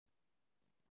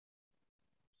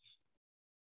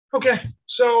Okay,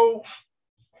 so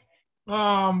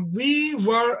we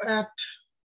were at,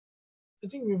 I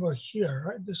think we were here,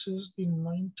 right? This is the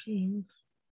 19th.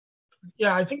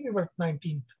 Yeah, I think we were at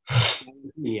 19th.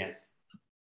 Yes.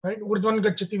 Right, Urdhvan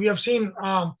Gacchati. We have seen,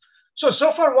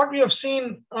 so far what we have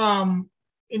seen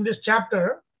in this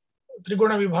chapter,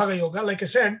 Triguna Vibhaga Yoga, like I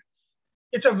said,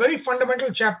 it's a very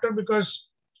fundamental chapter because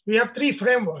we have three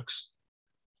frameworks.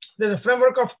 There's a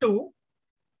framework of two,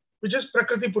 which is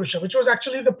Prakriti Purusha, which was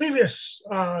actually the previous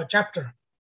chapter.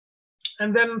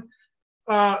 And then,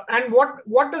 and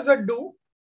what does that do?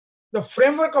 The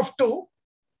framework of two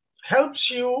helps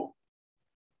you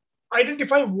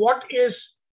identify what is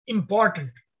important,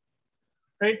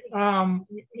 right?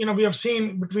 We have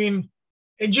seen between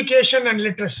education and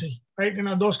literacy, right?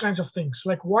 Those kinds of things.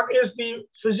 Like what is the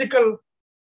physical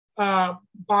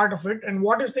part of it and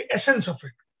what is the essence of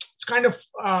it? It's kind of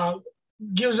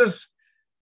gives us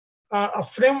a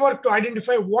framework to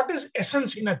identify what is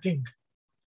essence in a thing.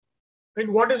 Right?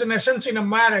 What is an essence in a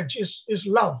marriage is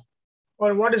love,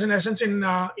 or what is an essence in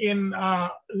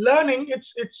learning?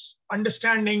 It's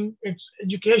understanding, it's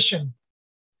education,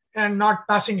 and not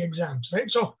passing exams, right?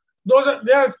 So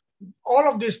there are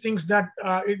all of these things that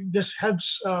this helps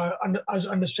us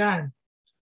understand.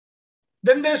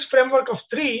 Then there's framework of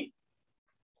three,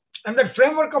 and that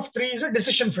framework of three is a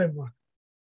decision framework.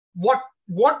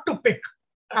 What to pick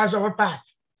as our path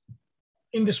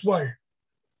in this world,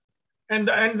 and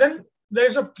then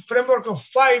there's a framework of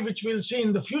five, which we'll see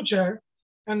in the future,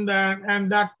 and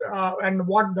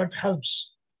what that helps.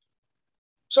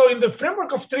 So in the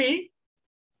framework of three,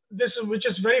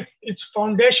 it's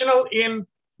foundational in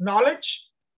knowledge,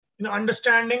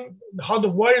 understanding how the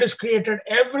world is created.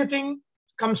 Everything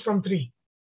comes from three.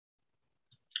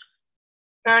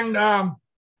 And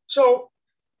so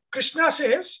Krishna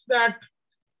says that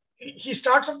he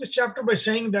starts off this chapter by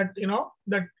saying that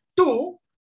that two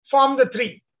form the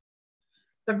three.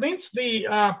 That means the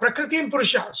Prakriti and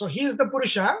Purusha. So he is the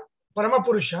Purusha, Parama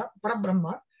Purusha,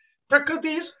 Parabrahma. Prakriti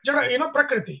is Jada,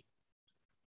 Prakriti.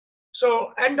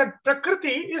 So, and that Prakriti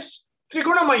is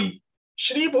Trigunamayi,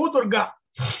 Shri Bhu Durga.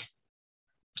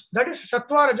 That is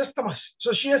Sattva, Rajas, Tamas.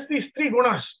 So she has these three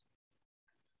gunas.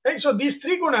 Right? So these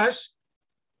three gunas,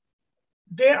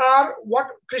 they are what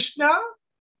Krishna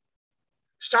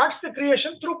starts the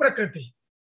creation through Prakriti.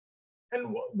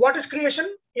 And what is creation?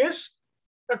 Is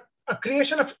a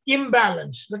creation of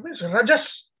imbalance. That means Rajas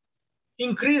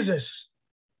increases,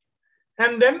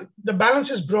 and then the balance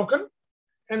is broken,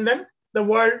 and then the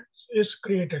world is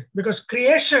created. Because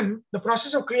creation, the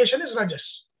process of creation is Rajas.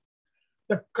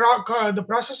 The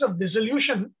process of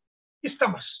dissolution is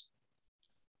Tamas.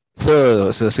 So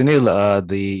Sunil,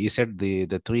 you said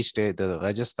the three state, the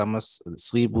Rajas, Tamas,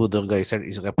 Sri, Bhu, Durga. You said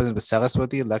it represents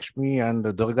Saraswati, Lakshmi,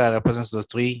 and Durga represents those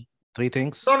three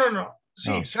things. No.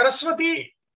 See,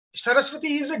 Saraswati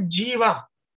is a jiva,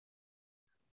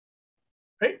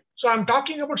 right? So I'm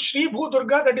talking about Shri Bhu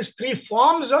Durga. That is three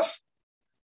forms of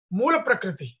Mula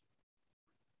Prakriti.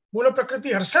 Mula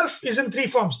Prakriti herself is in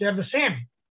three forms. They are the same,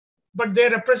 but they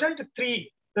represent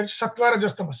three. That's Sattva,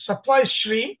 Rajas, Tamas. Sattva is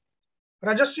Shri,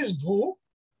 Rajas is Bhu,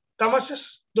 Tamas is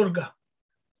Durga,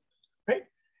 right?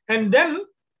 And then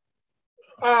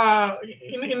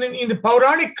in the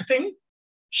Pauranic thing,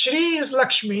 Shri is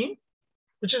Lakshmi,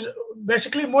 which is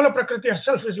basically Mula Prakriti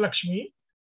herself is Lakshmi,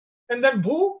 and then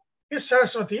Bhu is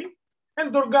Saraswati,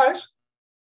 and Durga is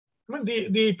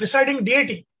the presiding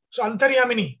deity. So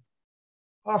Antaryamini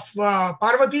of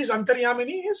Parvati's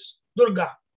Antaryamini is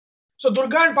Durga. So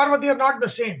Durga and Parvati are not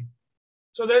the same.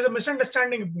 So there is a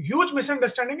misunderstanding, huge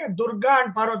misunderstanding, and Durga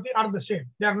and Parvati are the same.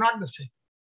 They are not the same.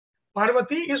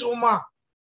 Parvati is Uma,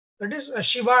 that is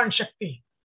Shiva and Shakti.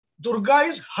 Durga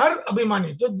is her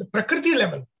Abhimani, so the Prakriti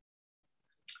level.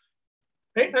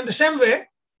 Right? And the same way,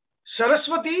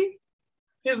 Saraswati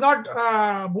is not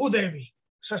Bhudevi.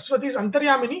 Saraswati's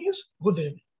Antaryamini is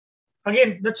Bhudevi.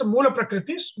 Again, that's a Mula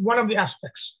Prakriti, one of the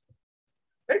aspects.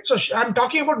 Right? So I'm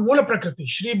talking about Mula Prakriti,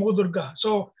 Shri Bhu Durga.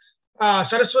 So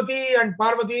Saraswati and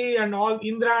Parvati and all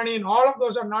Indrani and all of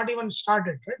those are not even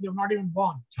started, right? They're not even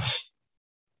born.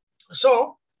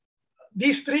 So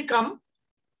these three come,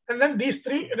 and then these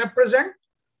three represent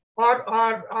or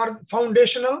are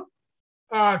foundational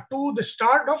to the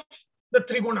start of the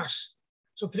Trigunas.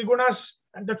 So Trigunas,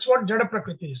 and that's what Jada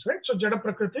Prakriti is, right? So Jada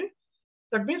Prakriti,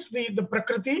 that means the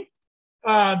Prakriti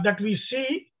that we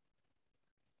see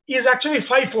is actually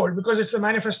fivefold because it's a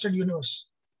manifested universe.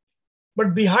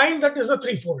 But behind that is the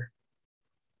threefold.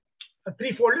 The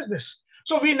threefold is this.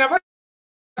 So we never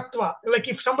sattva. Like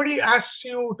if somebody asks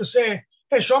you to say,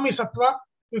 hey, show me sattva,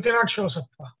 you cannot show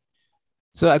sattva.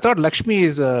 So I thought Lakshmi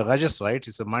is Rajas, right?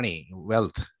 It's a money,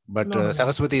 wealth. But No.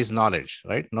 Saraswati is knowledge,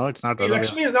 right? No, it's not. See,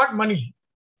 Lakshmi is not money.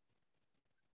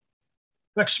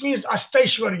 Lakshmi is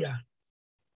Astaishwarya.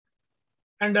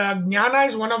 And Jnana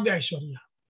is one of the Aishwarya.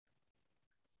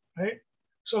 Right?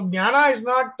 So Jnana is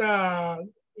not,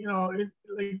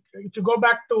 like if you go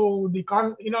back to the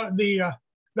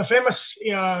famous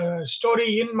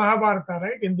story in Mahabharata,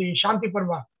 right? In the Shanti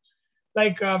Parva,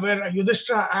 like where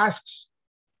Yudhishthira asks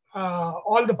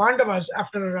all the Pandavas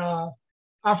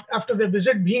after they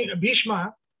visit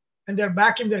Bhishma and they're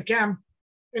back in their camp,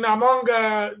 among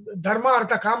Dharma,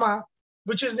 Artha, Kama,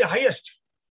 which is the highest?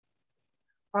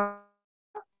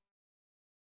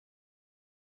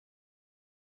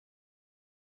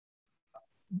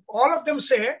 All of them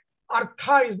say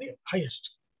Artha is the highest.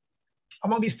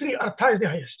 Among these three, Artha is the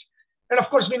highest. And of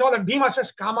course, we know that Bhima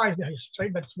says Kama is the highest,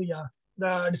 right? That's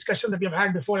the discussion that we have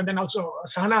had before. And then also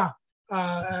Sadhana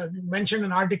mentioned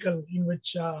an article in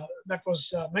which that was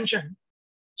mentioned.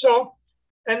 So,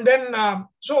 and then,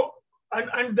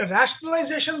 and the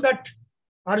rationalization that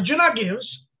Arjuna gives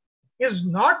is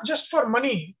not just for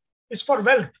money, it's for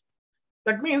wealth.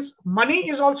 That means money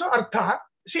is also Artha.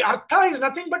 See, Artha is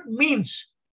nothing but means.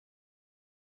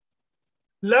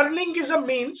 Learning is a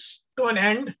means to an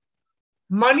end.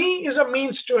 Money is a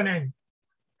means to an end.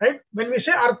 Right? When we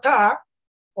say Artha,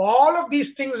 all of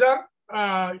these things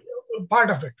are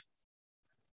part of it.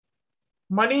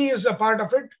 Money is a part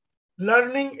of it.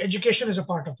 Learning, education is a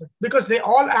part of it. Because they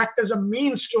all act as a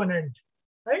means to an end.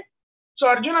 Right? So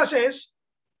Arjuna says,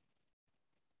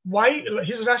 why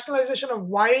his rationalization of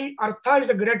why Artha is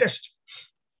the greatest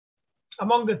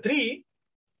among the three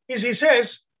is he says,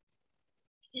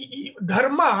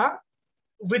 Dharma,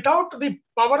 without the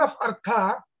power of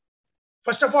Artha,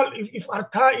 first of all, if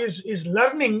Artha is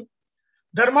learning,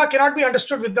 Dharma cannot be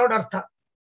understood without Artha.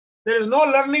 There is no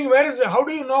learning. How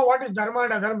do you know what is Dharma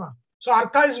and Adharma? So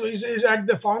Artha is at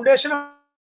the foundation of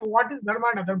what is Dharma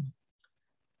and Adharma.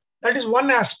 That is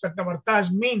one aspect of Artha as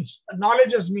means,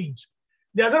 knowledge as means.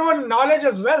 The other one, knowledge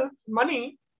as wealth,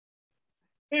 money,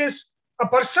 is a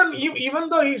person, even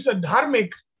though he is a dharmic,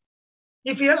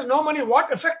 if he has no money,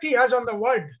 what effect he has on the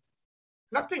world?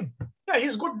 Nothing. Yeah,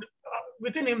 he's good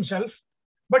within himself,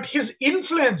 but his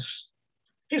influence,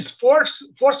 his force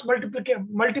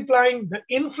multiplying the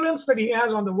influence that he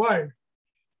has on the world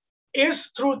is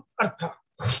through Artha.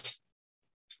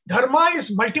 Dharma is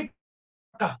multiplied.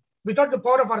 Without the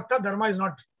power of Artha, Dharma is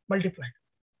not multiplied.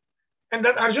 And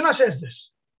that Arjuna says this.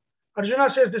 Arjuna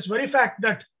says this very fact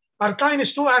that Artha in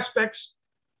its two aspects,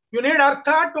 you need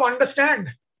Artha to understand.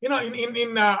 In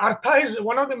Artha is,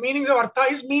 one of the meanings of Artha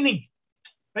is meaning,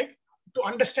 right? To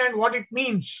understand what it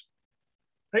means,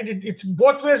 right? It's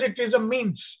both ways, it is a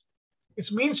means.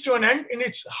 It's means to an end, and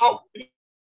it's how,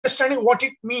 understanding what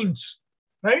it means,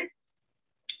 right?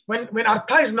 When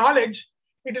Artha is knowledge,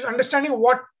 it is understanding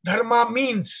what Dharma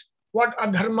means, what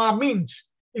Adharma means.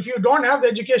 If you don't have the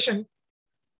education,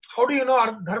 how do you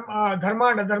know Dharma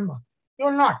and Adharma? You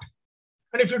will not.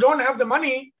 And if you don't have the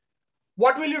money,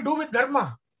 what will you do with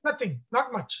Dharma? Nothing,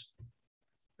 not much,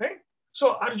 right? So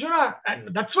Arjuna, and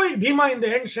that's why Bhima in the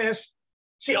end says,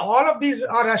 see, all of these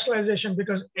are rationalization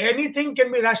because anything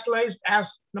can be rationalized as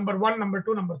number one, number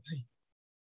two, number three.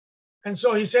 And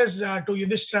so he says to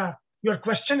Yudhishthira, your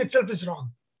question itself is wrong.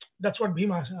 That's what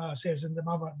Bhima says in the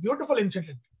Mahabharata. Beautiful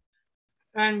incident.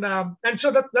 And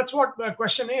so that's what the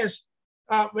question is.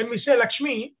 When we say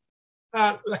Lakshmi,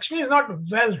 Lakshmi is not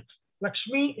wealth.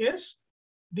 Lakshmi is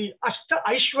the Ashta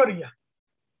Aishwarya.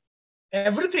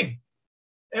 Everything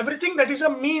that is a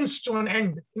means to an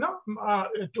end,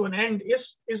 to an end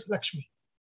is Lakshmi.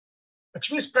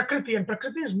 Lakshmi is Prakriti, and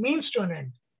Prakriti is means to an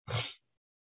end,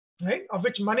 right? Of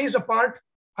which money is a part,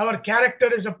 our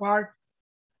character is a part,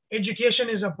 education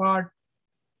is a part,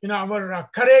 our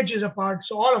courage is a part.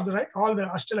 So all of all the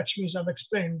Ashtalakshmis I've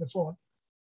explained before.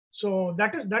 So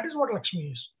that is what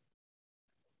Lakshmi is.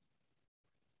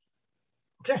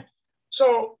 Okay,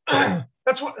 so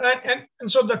that's what,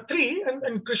 and so the three,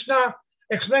 and Krishna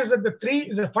explains that the three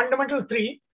is a fundamental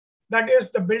three, that is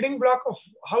the building block of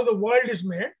how the world is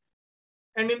made.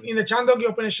 And in the Chandogya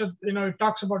Upanishad, it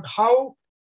talks about how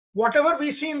whatever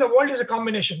we see in the world is a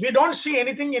combination. We don't see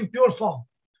anything in pure form.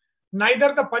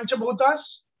 Neither the Panchabhutas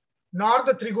nor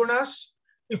the Trigunas.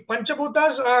 If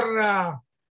Panchabhutas are,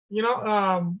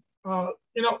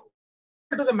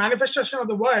 to the manifestation of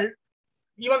the world,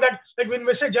 even that, like when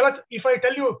we say Jala, if I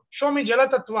tell you, show me Jala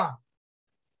Tattva,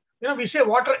 we say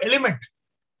water element.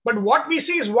 But what we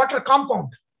see is water compound,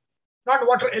 not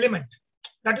water element.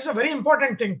 That is a very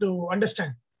important thing to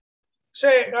understand.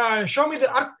 Say, show me the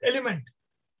earth element.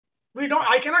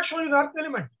 I cannot show you the earth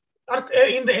element. Earth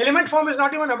in the element form is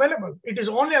not even available. It is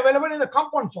only available in the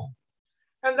compound form,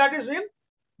 and that is in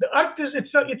the earth.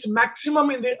 It's maximum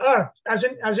in the earth, as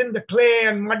in the clay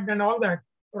and mud and all that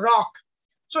rock.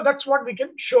 So that's what we can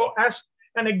show as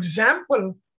an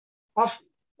example of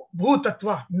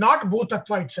bhutatva, not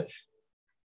bhutatva itself.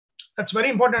 That's very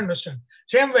important to understand.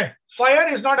 Same way,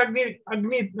 fire is not agni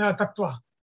tattva.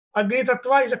 Agni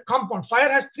tattva is a compound.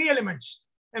 Fire has 3 elements,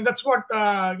 and that's what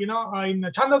in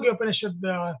Chandogya Upanishad,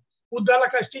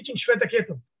 Uddalaka is teaching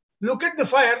Shvetaketu. Look at the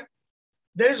fire.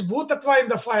 There is bhutatva in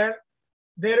the fire.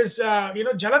 There is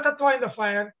jala tattva in the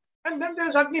fire, and then there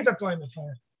is agni tattva in the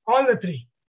fire. All the 3,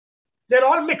 they're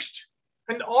all mixed,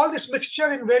 and all this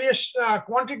mixture in various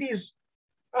quantities,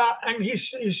 and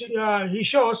he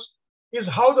shows is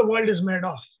how the world is made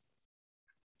of.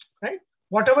 Right?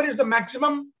 Whatever is the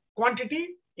maximum quantity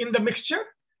in the mixture,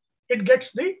 it gets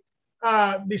the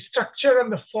structure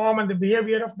and the form and the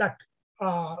behavior of that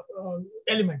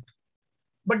element.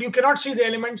 But you cannot see the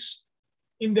elements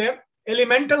in their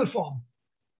elemental form.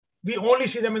 We only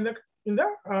see them in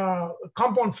the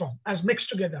compound form as mixed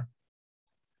together.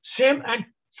 Same, and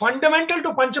fundamental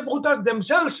to Panchabhutas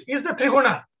themselves is the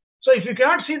triguna. So if you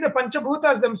cannot see the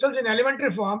Panchabhutas themselves in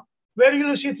elementary form, where will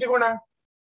you see triguna?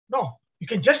 No, you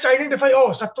can just identify,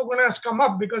 oh, Sattva-guna has come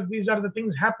up because these are the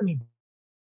things happening.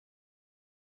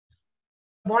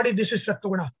 Body, this is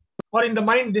Sattva-guna. Or in the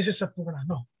mind, this is Sattva-guna.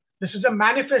 No, this is a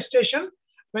manifestation.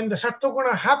 When the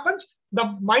Sattva-guna happens, the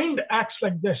mind acts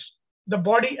like this. The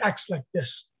body acts like this.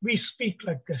 We speak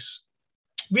like this.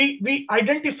 We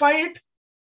identify it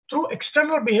through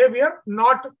external behavior,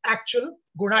 not actual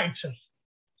guna itself,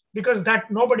 because that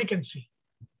nobody can see.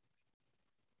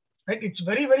 Right? It's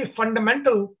very, very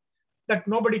fundamental that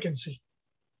nobody can see.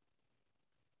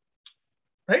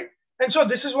 Right? And so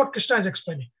this is what Krishna is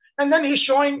explaining. And then he's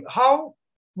showing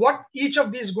what each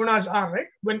of these gunas are, right?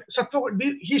 When Sattva,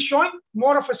 he's showing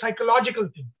more of a psychological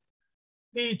thing.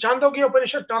 The Chandogya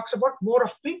Upanishad talks about more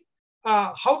of the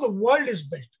how the world is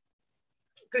built.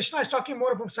 Krishna is talking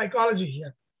more about psychology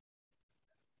here.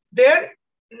 There,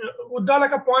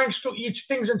 Uddalaka points to each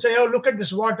thing and say, oh, look at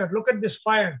this water, look at this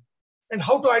fire, and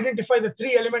how to identify the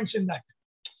 3 elements in that.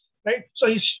 Right? So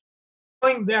he's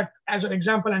showing that as an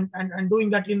example and doing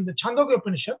that in the Chandogya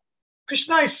Upanishad.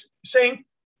 Krishna is saying,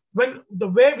 when the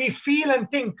way we feel and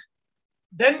think,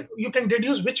 then you can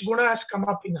deduce which guna has come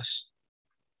up in us.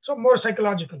 So more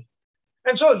psychological.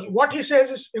 And so what he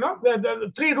says is,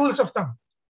 the 3 rules of thumb.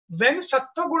 When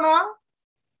Sattva guna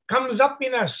comes up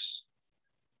in us,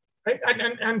 right,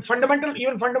 and fundamental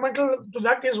to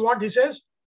that is what he says,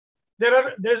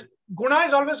 there's guna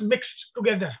is always mixed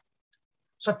together.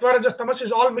 Sattva, Rajas, Tamas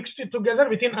is all mixed together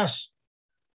within us.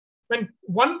 When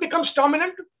one becomes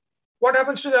dominant, what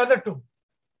happens to the other 2?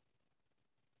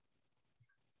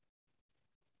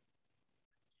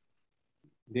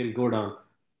 They'll go down.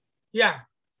 Yeah.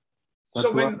 Sattva.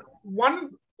 So when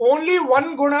only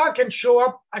one guna can show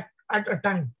up at a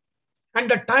time, and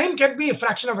the time can be a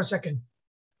fraction of a second,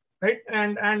 right?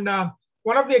 And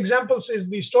one of the examples is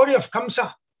the story of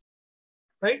Kamsa,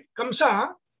 right? Kamsa,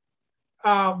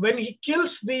 when he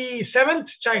kills the 7th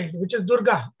child, which is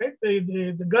Durga, right?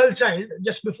 The girl child,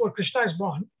 just before Krishna is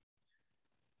born,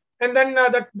 and then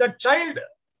that child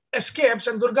escapes,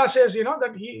 and Durga says,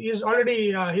 that he is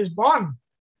already he's born,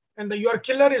 and your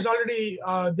killer is already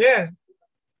there.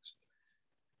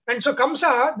 And so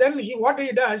Kamsa, then what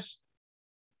he does,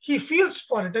 he feels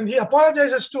for it, and he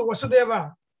apologizes to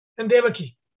Vasudeva and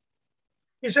Devaki.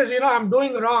 He says, I'm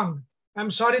doing wrong.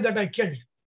 I'm sorry that I killed.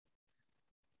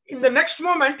 In the next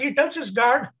moment, he tells his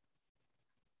guard,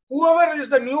 whoever is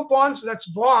the newborns that's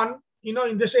born,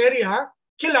 in this area,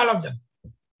 kill all of them.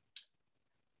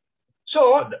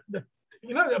 So the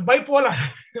bipolar,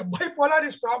 bipolar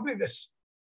is probably this,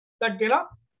 that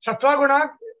Sattva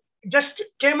guna just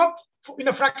came up in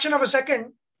a fraction of a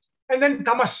second, and then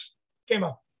Tamas came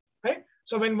up, right?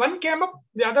 So when one came up,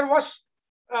 the other was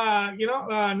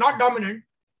not dominant,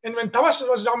 and when Tamas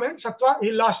was dominant, Sattva,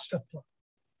 he lost Sattva.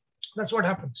 That's what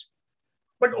happens.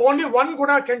 But only one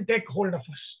guna can take hold of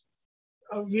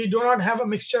us. We do not have a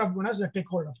mixture of gunas that take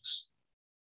hold of us.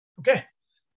 Okay.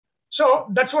 So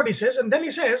that's what he says. And then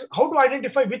he says, how to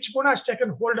identify which guna has taken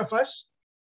hold of us?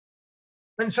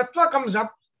 When Sattva comes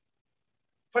up,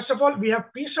 first of all, we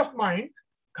have peace of mind,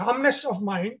 calmness of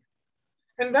mind,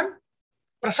 and then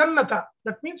prasannata.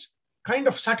 That means kind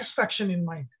of satisfaction in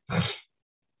mind.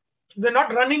 We're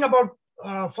not running about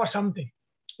for something.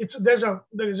 There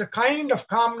is a kind of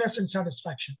calmness and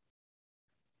satisfaction,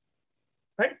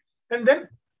 right? And then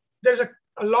there's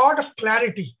a lot of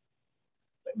clarity.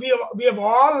 We have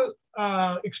all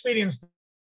experienced.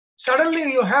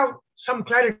 Suddenly you have some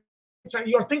clarity.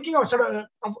 you're thinking of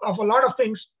a lot of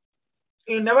things.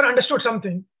 You never understood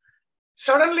something.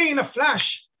 Suddenly, in a flash,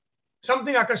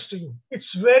 something occurs to you. It's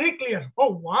very clear.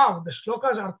 Oh, wow, the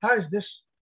shloka's artha is this.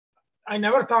 I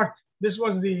never thought this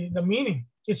was the meaning.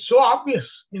 It's so obvious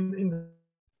in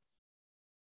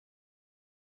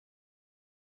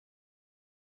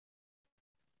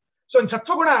So when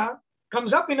Sattva Guna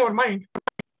comes up in our mind,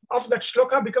 of that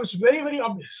shloka becomes very, very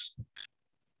obvious.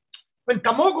 When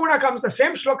Tamo Guna comes, the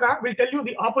same shloka will tell you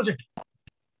the opposite.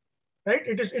 Right?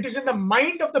 It is in the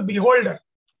mind of the beholder.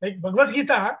 Like Bhagavad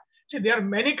Gita, see, there are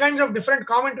many kinds of different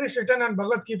commentaries written on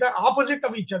Bhagavad Gita opposite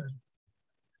of each other.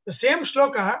 The same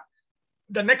shloka,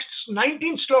 the next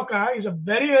 19th shloka is a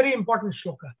very, very important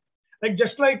shloka. Like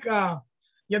just like Yada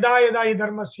Yada Hi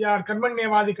Dharmasya,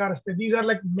 Karmanyevadikaraste, these are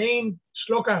like main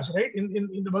shlokas, right?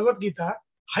 In the Bhagavad Gita,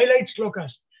 highlight shlokas.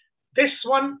 This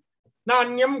one, Na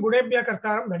Anyam Gunebhya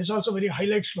Kartaram, that is also very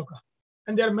highlight shloka.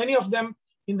 And there are many of them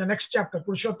in the next chapter,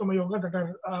 Purushottama Yoga, that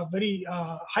are very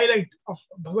highlight of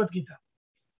Bhagavad Gita.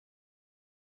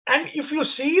 And if you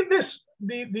see this,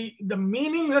 the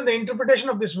meanings and the interpretation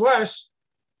of this verse,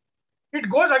 it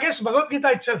goes against Bhagavad Gita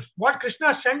itself. What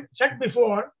Krishna said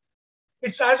before,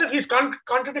 it's as if he's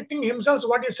contradicting himself,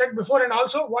 what he said before, and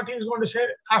also what he is going to say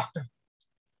after.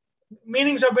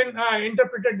 Meanings have been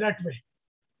interpreted that way.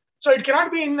 So it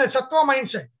cannot be in the Sattva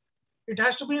mindset. It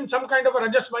has to be in some kind of a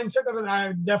Rajas mindset,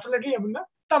 or definitely in the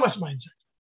Tamas mindset.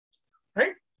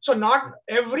 Right? So not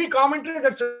every commentary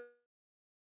that's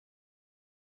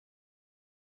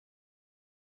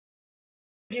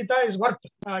Gita is worth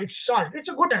its salt. It's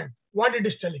a good hand, what it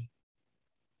is telling.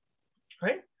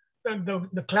 Right?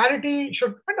 The clarity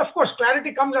should, and of course,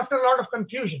 clarity comes after a lot of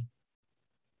confusion.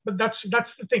 But that's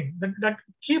the thing, that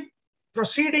keep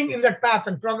proceeding in that path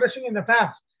and progressing in the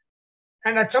path.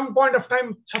 And at some point of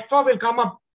time, sattva will come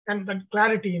up, and the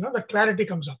clarity, the clarity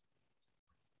comes up.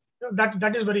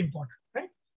 That is very important, right?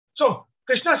 So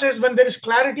Krishna says, when there is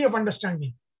clarity of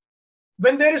understanding,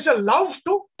 when there is a love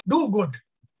to do good,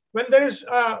 when there is,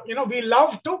 we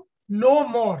love to know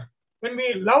more, when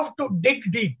we love to dig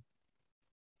deep,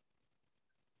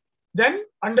 then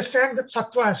understand that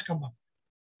sattva has come up.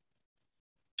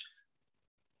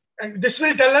 And this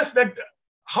will tell us that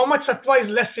how much sattva is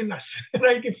less in us,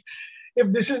 right?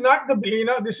 If this is not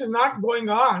this is not going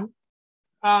on,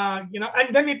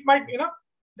 and then it might,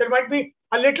 there might be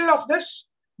a little of this,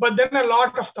 but then a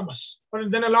lot of tamas, or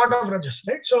then a lot of rajas,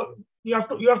 right? So you have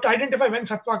to identify when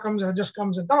sattva comes, rajas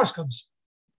comes, and tamas comes.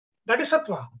 That is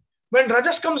sattva. When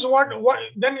rajas comes, what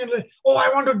then you're like, oh, I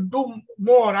want to do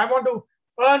more, I want to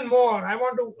earn more, I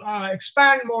want to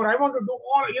expand more, I want to do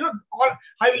all,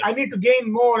 I need to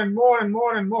gain more and more and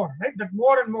more and more, right? That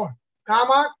more and more.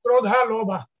 Kama, krodha,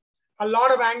 lobha. A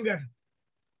lot of anger,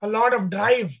 a lot of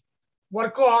drive,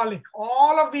 workaholic,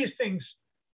 all of these things,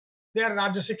 they are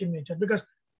rajasic in nature, because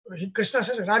Krishna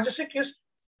says rajasic is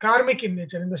karmic in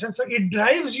nature, in the sense that it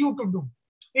drives you to do.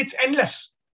 It's endless.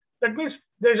 That means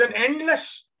there's an endless,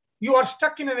 you are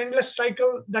stuck in an endless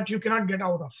cycle that you cannot get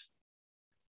out of.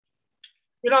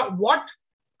 What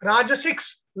rajasics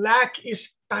lack is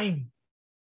time.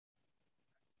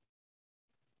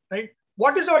 Right?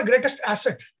 What is our greatest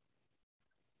asset?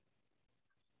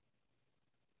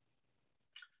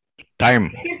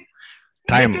 Time.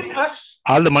 Within us,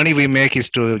 all the money we make is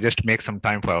to just make some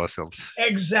time for ourselves.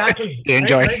 Exactly.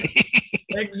 Enjoy. Right?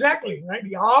 Exactly. Right.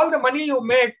 All the money you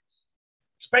make,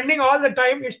 spending all the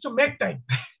time is to make time.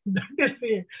 That is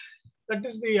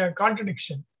the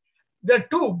contradiction. There are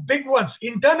two big ones.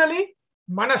 Internally,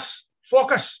 manas,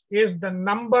 focus, is the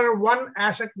number one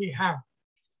asset we have.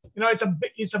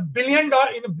 It's $1 billion,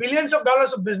 billions of dollars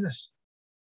of business.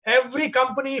 Every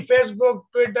company, Facebook,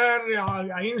 Twitter,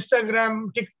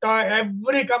 Instagram, TikTok,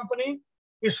 every company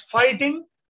is fighting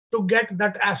to get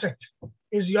that asset,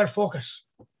 is your focus.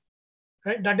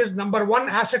 Right? That is number one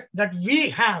asset that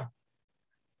we have.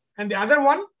 And the other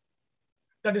one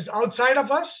that is outside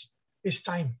of us is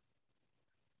time.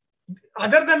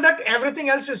 Other than that, everything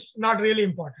else is not really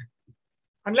important.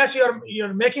 Unless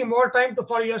you're making more time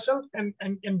for yourself and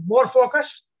more focus,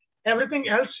 everything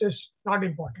else is not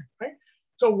important, right?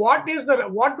 So what do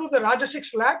the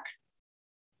rajasics lack?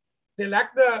 They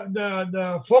lack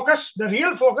the focus, the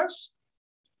real focus,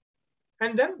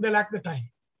 and then they lack the time,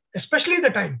 especially the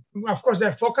time. Of course,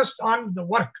 they're focused on the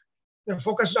work. They're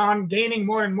focused on gaining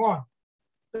more and more.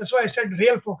 That's why I said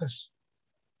real focus.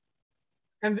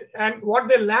 And what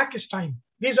they lack is time.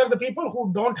 These are the people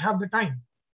who don't have the time.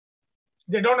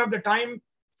 They don't have the time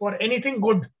for anything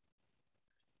good.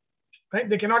 Right?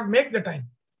 They cannot make the time.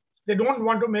 They don't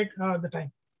want to make the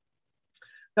time.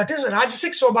 That is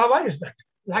rajasic swabhava, is that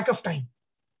lack of time.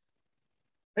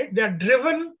 right? They are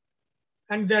driven,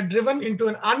 and they are driven into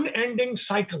an unending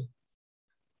cycle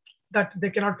that they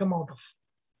cannot come out of.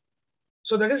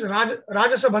 So that is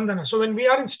Rajasa Bandhana. So when we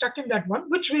are stuck in that one,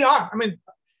 which we are, I mean,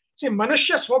 see,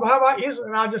 Manushya Swabhava is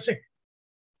Rajasic,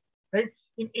 right?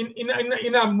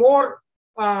 In a more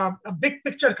a big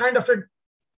picture kind of it,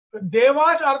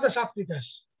 Devas are the Satvikas,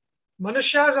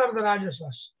 Manushas are the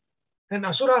Rajasas, and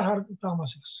Asuras are the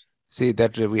Tamasas. See,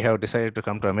 that we have decided to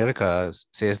come to America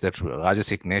says that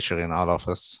Rajasic nature in all of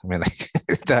us. I mean, like,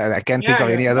 I can't think of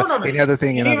any other any other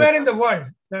thing. Anywhere in the world,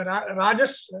 the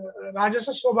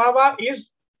Rajasa Swabhava is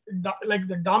like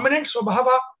the dominant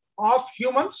Swabhava of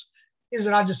humans is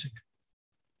Rajasic.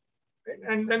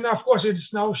 And then, of course,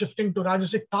 it's now shifting to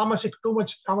Rajasic, Tamasic. Too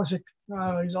much Tamasic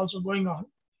is also going on.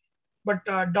 But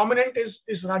dominant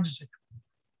is Rajasic.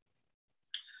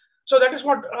 So that is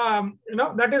what,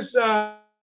 that is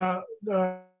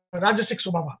the Rajasic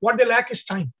Swabhava. What they lack is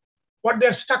time. What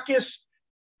they're stuck is,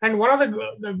 and one of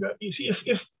the you see,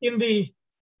 if in the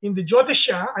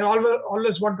Jyotisha, I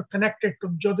always want to connect it to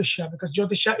Jyotisha, because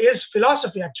Jyotisha is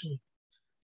philosophy actually.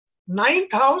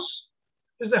 9th house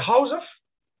is the house of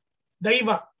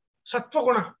Daiva, Sattva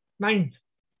Guna, 9th.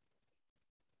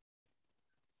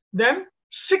 Then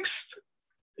 6th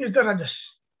is the Rajas.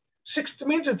 6th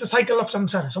means it's the cycle of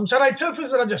samsara. Samsara itself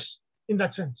is Rajas in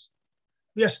that sense.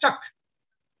 We are stuck,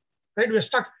 right? We are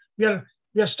stuck. We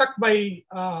are stuck by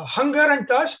hunger and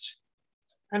thirst,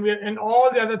 and all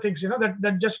the other things,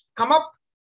 that just come up,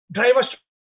 drive us to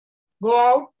go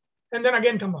out, and then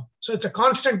again come up. So it's a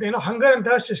constant, hunger and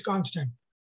thirst is constant.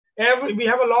 We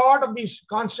have a lot of these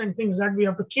constant things that we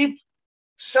have to keep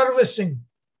servicing,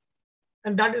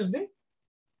 and that is the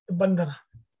bandhana.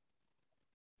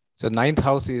 So 9th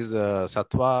house is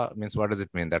Sattva, means what does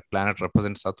it mean? That planet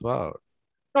represents Sattva? Or?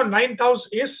 No, 9th house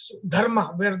is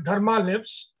Dharma, where Dharma lives,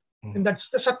 and that's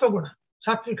the Sattva Guna,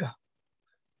 Sattvika.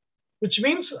 Which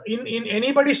means in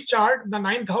anybody's chart, the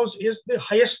 9th house is the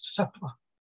highest Sattva.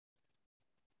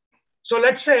 So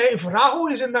let's say if Rahu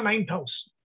is in the 9th house,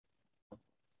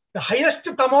 the highest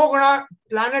Tamoguna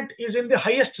planet is in the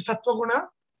highest Sattvaguna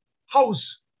house,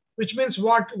 which means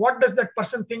what? What does that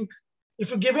person think? If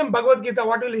you give him Bhagavad Gita,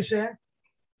 what will he say?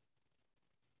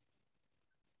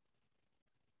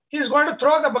 He is going to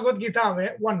throw the Bhagavad Gita away,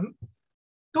 1.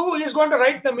 2, he is going to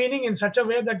write the meaning in such a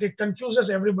way that it confuses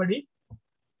everybody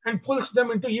and pulls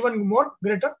them into even more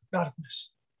greater darkness.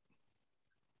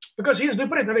 Because he is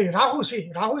Viparit. Rahu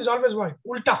is always what?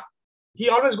 Ulta. He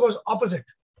always goes opposite.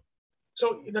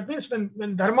 So that means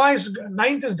when Dharma is,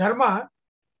 9th is Dharma,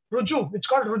 Ruju, it's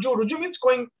called Ruju. Ruju means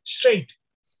going straight.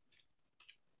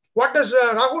 What does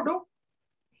Rahu do?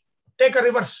 Take a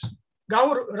reverse.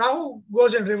 Rahu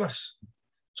goes in reverse.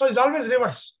 So he's always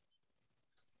reverse.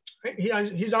 Right?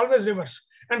 He's always reverse.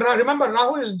 And remember,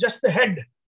 Rahu is just the head,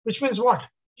 which means what?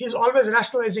 He's always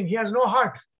rationalizing. He has no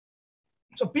heart.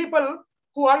 So people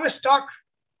who always talk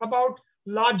about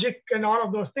logic and all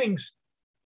of those things,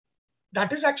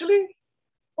 that is actually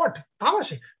what?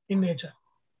 Tamasic in nature.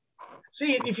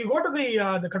 See, if you go to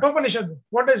the Kathopanishad,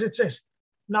 what does it say?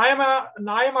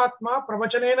 Nayamatma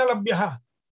pravachanena labhyaha,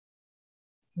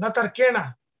 na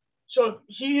tarkena. So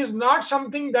he is not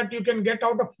something that you can get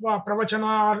out of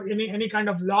pravachana or any kind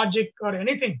of logic or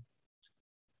anything.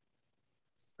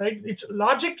 Right? It's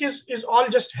logic is all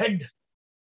just head.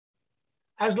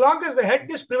 As long as the head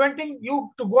is preventing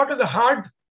you to go to the heart,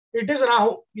 it is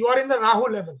Rahu. You are in the Rahu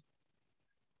level.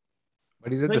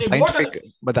 But is it the scientific,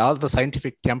 but all the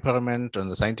scientific temperament and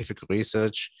the scientific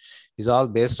research is all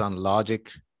based on logic,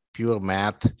 pure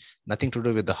math, nothing to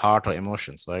do with the heart or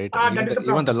emotions, right?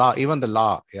 Even the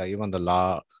law.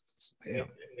 Yeah.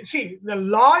 See, the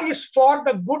law is for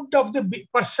the good of the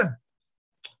person.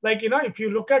 Like, if you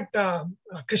look at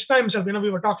Krishna himself, we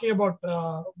were talking about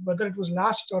whether it was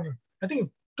last or I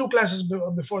think 2 classes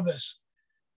before this.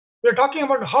 We were talking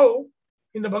about how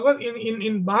in the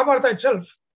in Mahabharata itself,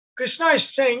 Krishna is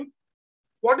saying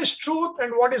what is truth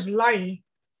and what is lie.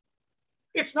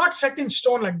 It's not set in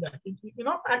stone like that,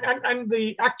 and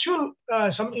the actual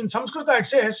in Sanskrita it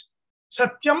says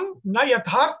Satyam na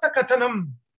yathartha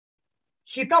kathanam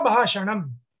hita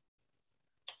bhashanam.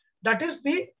 That is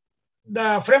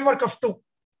the framework of two.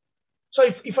 So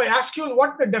if I ask you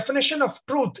what the definition of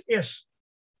truth is,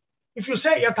 if you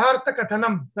say yathartha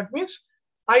kathanam, that means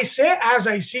I say as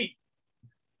I see,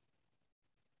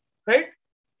 right?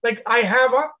 Like I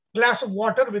have a glass of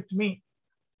water with me.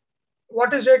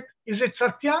 What is it? Is it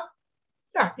satya?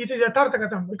 Yeah, it is yathartha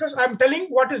kathanam, because I'm telling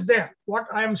what is there, what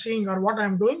I am seeing or what I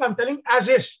am doing, I'm telling as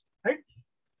is, right?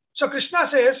 So Krishna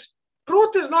says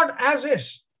truth is not as is.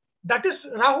 That is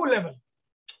Rahu level.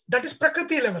 That is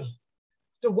Prakriti level.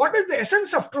 So what is the essence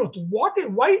of truth?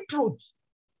 Why truth?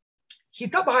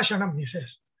 Hita bhashanam, he says.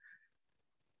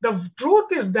 The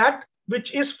truth is that which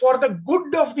is for the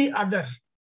good of the other.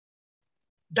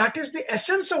 That is the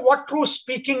essence of what truth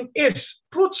speaking is.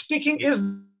 Truth speaking is,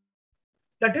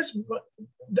 that is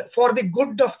for the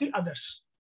good of the others.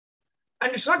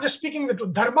 And it's not just speaking the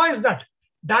truth. Dharma is that.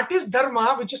 That is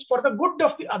dharma which is for the good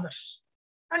of the others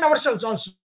and ourselves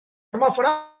also. Dharma for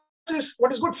us is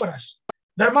what is good for us.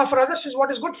 Dharma for others is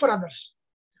what is good for others.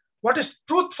 What is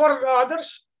truth for others?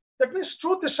 That means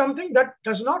truth is something that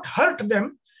does not hurt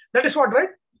them. That is what, right?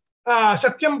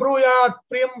 Satyam bruyat,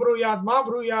 priyam bruyat, ma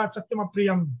bruyat, satyam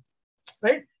apriyam.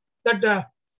 Right? That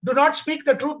do not speak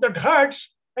the truth that hurts.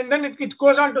 And then it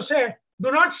goes on to say,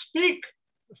 do not speak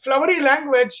flowery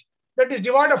language that is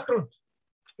devoid of truth.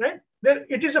 Right?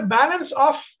 It is a balance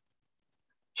of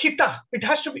hita. It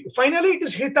has to be, finally it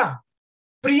is hita.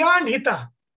 Priya and hita.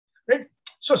 Right?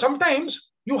 So sometimes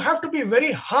you have to be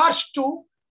very harsh to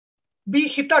be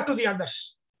hita to the others.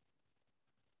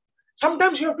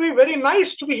 Sometimes you have to be very nice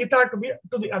to be hita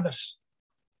to the others.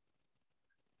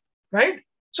 Right?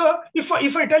 So if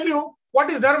I tell you what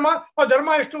is dharma,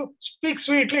 dharma is to speak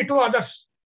sweetly to others,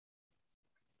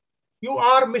 you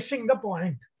are missing the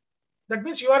point. That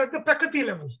means you are at the prakriti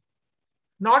level,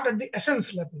 not at the essence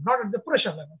level, not at the purusha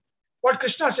level. What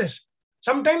Krishna says,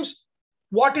 sometimes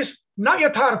what is na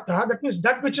yathartha, that means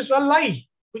that which is a lie.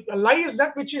 A lie is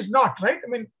that which is not, right? I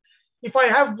mean, if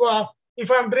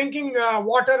I'm drinking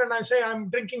water and I say I'm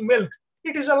drinking milk,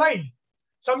 it is a lie.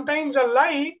 Sometimes a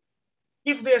lie,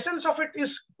 if the essence of it is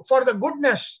for the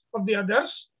goodness of the others,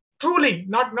 truly,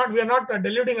 we are not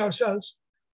deluding ourselves,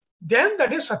 then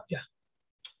that is satya,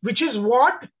 which is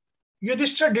what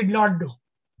Yudhishthira did not do.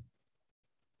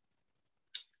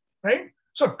 Right?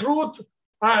 So truth,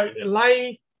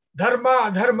 lie,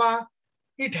 dharma, adharma,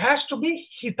 it has to be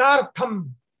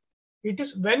hitartham. It is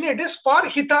when it is for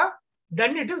hita,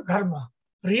 then it is dharma,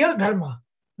 real dharma.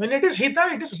 When it is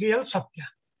hita, it is real satya.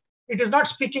 It is not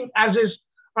speaking as is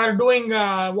or doing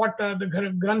what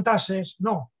the Grantha says.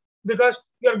 No, because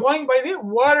you are going by the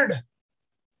word,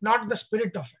 not the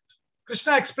spirit of it.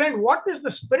 Krishna explained what is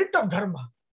the spirit of dharma,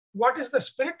 what is the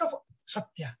spirit of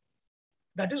satya.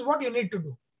 That is what you need to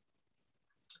do.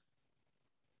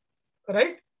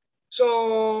 Right?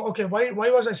 So, okay, why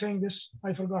was I saying this?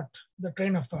 I forgot the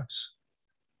train of thoughts.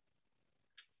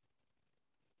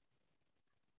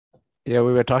 Yeah,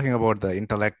 we were talking about the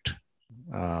intellect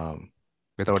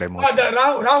without emotion. The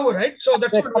Rahu, right? So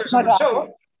that's what we're saying.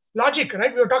 So logic,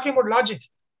 right? We were talking about logic.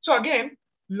 So again,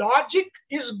 logic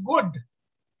is good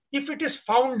if it is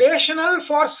foundational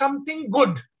for something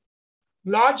good.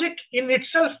 Logic in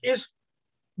itself is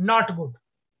not good.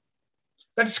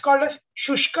 That is called as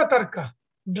shushka tarka,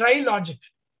 dry logic.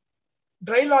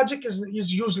 Dry logic is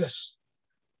useless.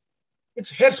 It's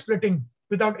hair splitting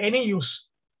without any use.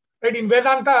 Right? In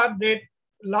Vedanta, the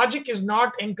logic is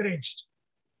not encouraged.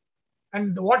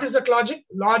 And what is that logic?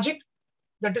 Logic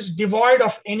that is devoid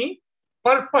of any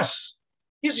purpose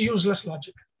is useless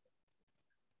logic.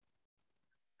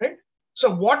 Right?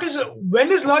 So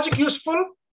when is logic useful?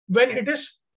 When it is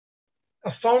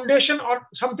a foundation or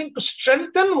something to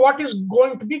strengthen what is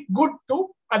going to be good to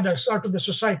others or to the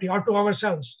society or to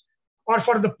ourselves or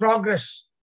for the progress.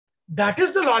 That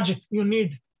is the logic you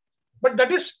need. But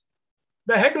that is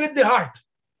the head with the heart.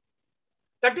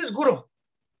 That is Guru.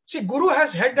 See, Guru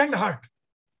has head and heart.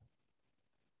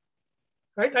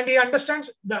 Right? And he understands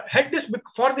the head is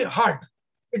for the heart.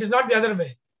 It is not the other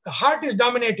way. The heart is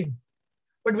dominating.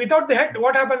 But without the head,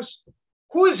 what happens?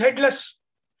 Who is headless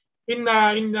in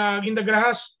the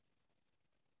grahas?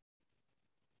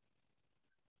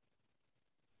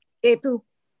 Ketu.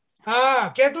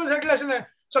 Ketu is headless.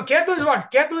 So Ketu is what?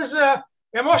 Ketu is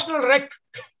emotional wreck.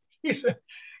 He's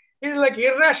like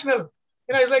irrational.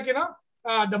 It's like,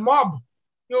 the mob.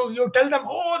 You tell them,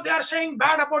 oh, they are saying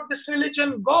bad about this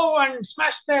religion. Go and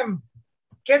smash them.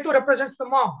 Ketu represents the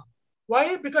mob.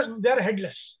 Why? Because they are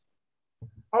headless.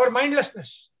 Our mindlessness,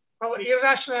 our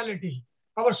irrationality,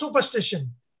 our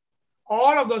superstition,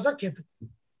 all of those are Ketu.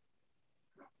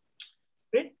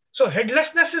 Okay? So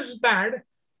headlessness is bad.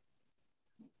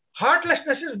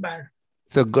 Heartlessness is bad.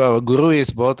 So Guru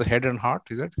is both head and heart,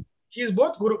 is it? He is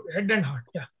both Guru, head and heart.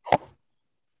 Yeah.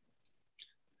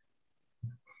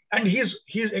 And he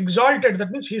is exalted.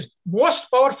 That means he is most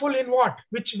powerful in what?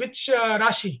 Which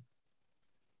Rashi?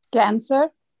 Cancer.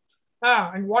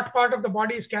 And what part of the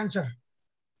body is Cancer?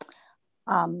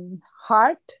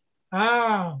 Heart.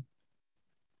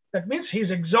 That means he's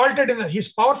exalted he's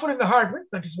powerful in the heart. Right?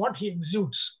 That is what he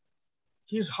exudes.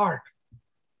 He is heart.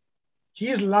 He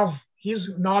is love. He is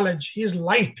knowledge. He is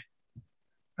light.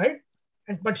 Right?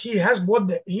 but he has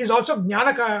both. He is also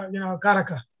Jnana,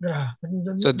 Karaka Graha.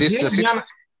 So this Jnana.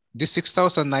 this 6th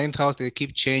house and 9th house, they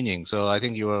keep changing. So I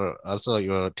think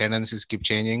your tendencies keep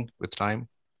changing with time,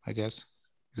 I guess.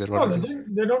 Is that what it is?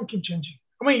 They don't keep changing.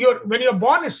 I mean, when you're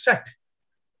born is set.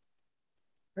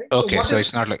 Right? Okay, so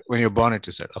it's not like when you're born it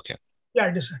is set. Okay. Yeah,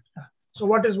 it is set. Yeah. So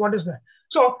what is that?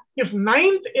 So if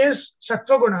 9th is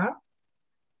Sattva Guna,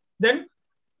 then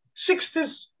 6th is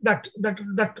that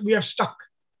we are stuck.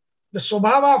 The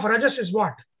Swabhava of Rajas is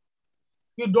what?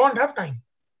 You don't have time.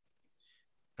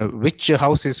 Which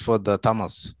house is for the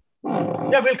tamas?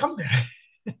 Yeah, we'll come there.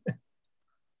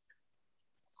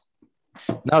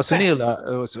 Now,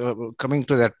 Sunil, coming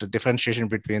to that differentiation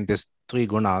between these 3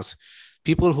 gunas,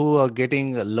 people who are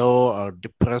getting low or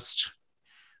depressed,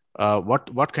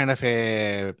 what kind of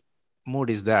a mood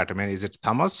is that? I mean, is it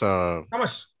tamas or?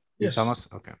 Tamas. Yes. Tamas?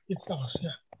 Okay. It's tamas,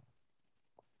 yeah.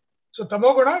 So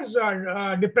tamoguna is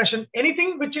depression.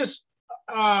 Anything which is,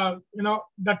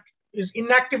 that is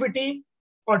inactivity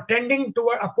or tending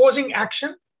toward opposing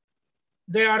action,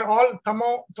 they are all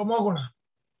tamoguna.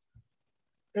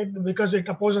 Because it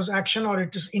opposes action or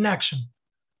it is inaction.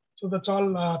 So that's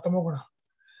all tamoguna.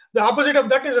 The opposite of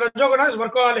that is rajoguna is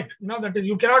workaholic. That is,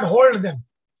 you cannot hold them.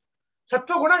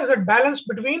 Sattva-guna is a balance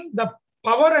between the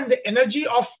power and the energy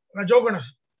of rajoguna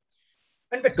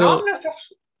and the calmness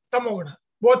of tamoguna,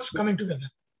 both coming together.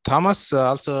 Tamas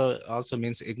also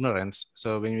means ignorance.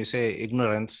 So when we say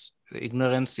ignorance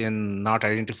in not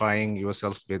identifying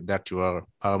yourself with that you are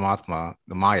Paramatma,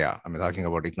 the Maya, I'm talking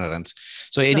about ignorance.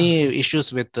 So any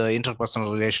issues with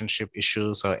interpersonal relationship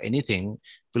issues or anything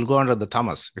will go under the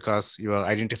tamas because you are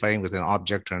identifying with an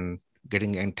object and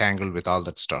getting entangled with all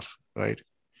that stuff, right?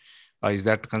 Is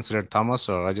that considered tamas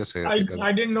or rajas? I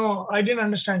didn't know. I didn't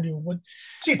understand you. But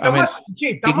see, tamas, tamas,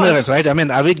 ignorance, right? I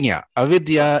mean,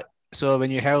 avidya. So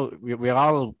when you have, we're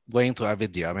all going through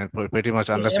avidya. I mean, pretty much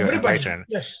unless you're enlightened.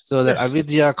 Yes. So that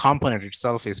avidya component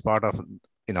itself is part of,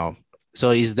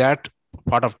 so is that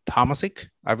part of tamasic?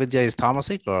 Avidya is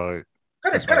tamasic or?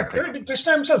 Correct.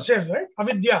 Krishna himself says, right?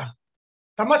 Avidya.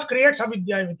 Tamas creates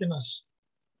avidya within us.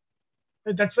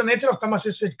 That's the nature of tamas.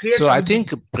 It creates. So I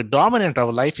think predominant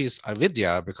of life is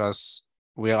avidya because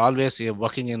we are always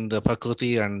working in the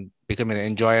prakriti and becoming an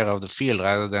enjoyer of the field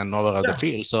rather than knower of the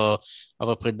field. So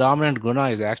our predominant guna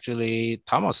is actually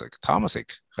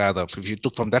tamasic rather, if you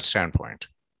took from that standpoint.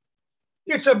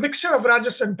 It's a mixture of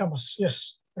rajas and tamas. Yes,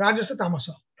 rajasa,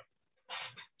 tamasa.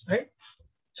 Right?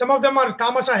 Some of them are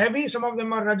tamasa heavy, some of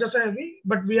them are rajasa heavy,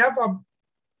 but we have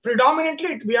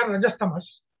predominantly we are rajas tamas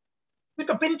with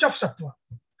a pinch of sattva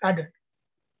added.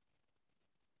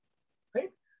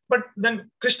 Right? But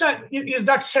then Krishna, is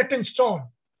that set in stone?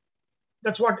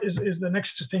 That's what is the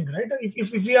next thing, right? If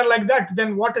we are like that,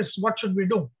 then what should we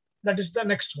do? That is the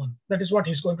next one. That is what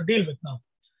he's going to deal with now,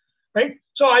 right?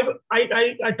 So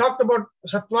I talked about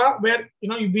sattva where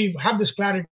we have this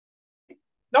clarity.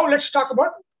 Now let's talk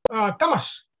about tamas.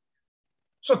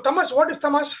 So tamas, what is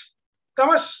tamas?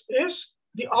 Tamas is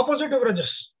the opposite of rajas,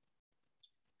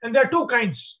 and there are 2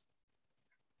 kinds.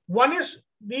 One is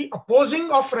the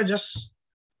opposing of rajas.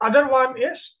 Other one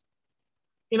is,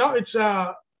 it's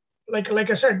like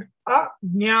I said,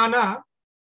 jnana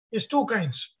is 2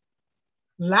 kinds.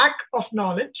 Lack of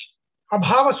knowledge,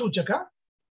 abhava suchaka,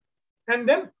 and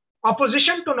then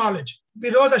opposition to knowledge,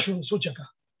 virodha suchaka.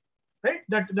 Right?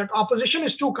 That opposition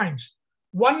is 2 kinds.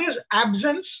 One is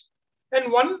absence,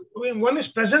 and one is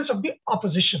presence of the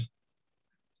opposition.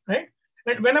 Right?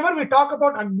 And whenever we talk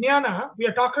about ajnana, we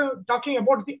are talking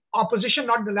about the opposition,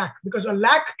 not the lack, because a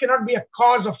lack cannot be a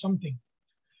cause of something.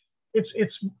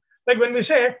 It's like when we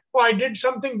say, I did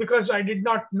something because I did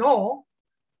not know.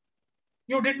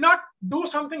 You did not do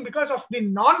something because of the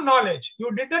non-knowledge.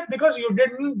 You did it because you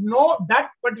didn't know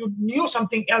that, but you knew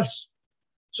something else.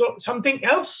 So something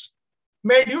else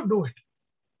made you do it,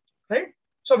 right?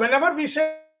 So whenever we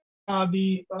say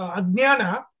the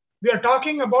ajnana, we are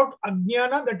talking about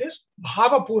ajnana that is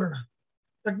bhava purna.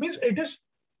 That means it is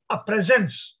a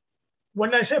presence.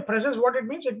 When I say presence, what it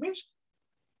means? It means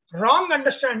wrong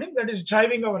understanding that is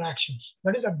driving our actions.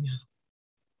 That is ajnana,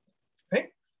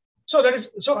 right? So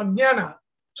ajnana.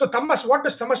 So tamas, what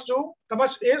does tamas do?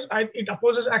 Tamas is, it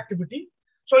opposes activity.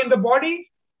 So in the body,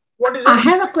 what is it? I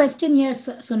have a question here,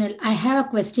 Sunil. I have a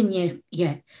question here.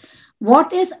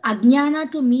 What is ajnana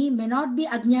to me may not be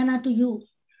ajnana to you.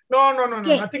 No,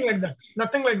 nothing like that.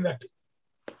 Nothing like that.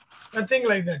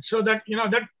 So that,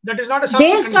 that is not a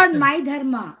based on my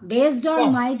dharma.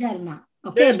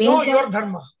 Okay, based on your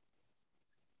dharma.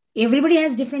 Everybody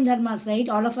has different dharmas, right?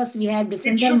 All of us, we have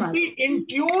different dharmas. It should be in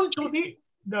tune to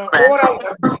the overall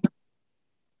dharma.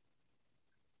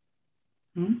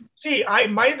 See,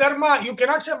 my dharma, you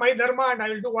cannot say my dharma and I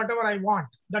will do whatever I want.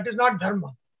 That is not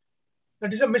dharma.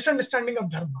 That is a misunderstanding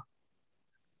of dharma.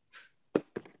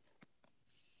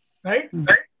 Right?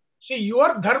 See,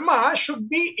 your dharma should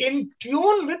be in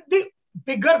tune with the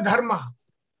bigger dharma,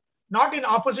 not in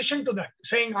opposition to that,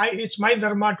 saying it's my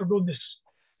dharma to do this.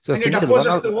 So and it Sunil,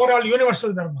 opposes the overall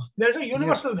universal dharma. There is a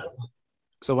universal dharma.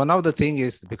 So one of the thing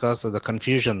is because of the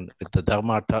confusion with the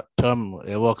dharma term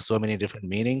evokes so many different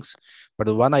meanings. But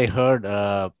the one I heard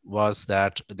was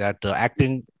that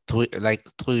acting through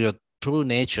your true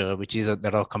nature, which is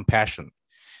that of compassion.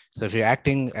 So if you're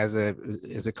acting as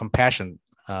a compassion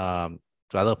to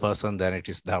other person, then it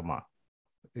is dharma.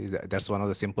 That's one of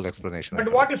the simple explanations.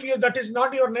 But what if that is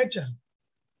not your nature?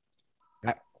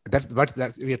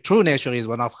 That's your true nature is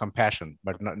one of compassion,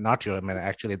 but not your. I mean,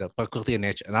 actually, the prakriti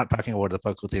nature. Not talking about the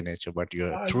prakriti nature, but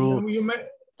your true.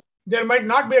 There might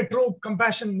not be a true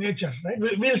compassion nature, right?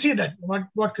 We'll see that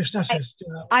what Krishna says.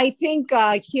 I think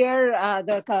here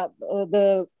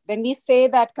the when we say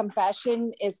that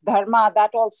compassion is dharma,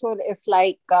 that also is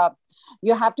like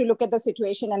you have to look at the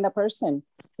situation and the person.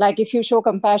 Like if you show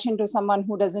compassion to someone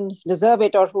who doesn't deserve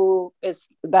it or who is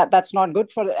that's not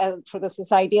good for the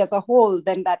society as a whole,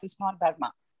 then that is not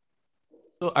dharma.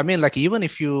 So I mean, like even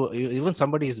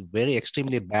somebody is very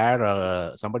extremely bad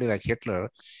or somebody like Hitler,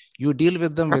 you deal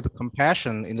with them with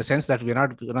compassion in the sense that we're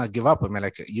not gonna give up. I mean,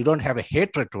 like you don't have a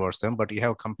hatred towards them, but you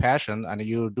have compassion and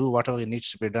you do whatever needs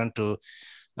to be done to,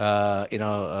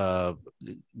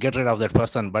 get rid of that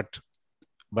person. But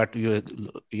you're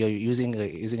using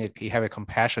you have a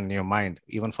compassion in your mind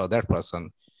even for that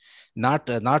person. Not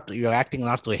you're acting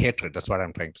not to a hatred. That's what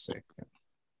I'm trying to say.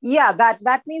 Yeah,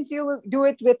 that means you do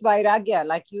it with vairagya,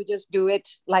 like you just do it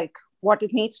like what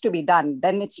it needs to be done.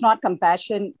 Then it's not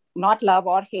compassion, not love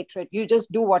or hatred. You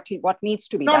just do what needs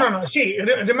to be done. No. See,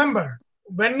 remember,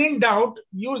 when in doubt,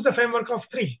 use the framework of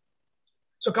three.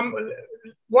 So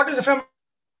what is the framework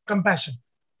of compassion?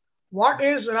 What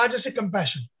is Rajasic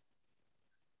compassion?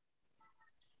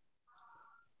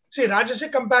 See,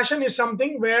 Rajasic compassion is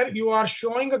something where you are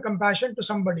showing a compassion to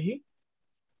somebody,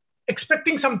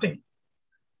 expecting something.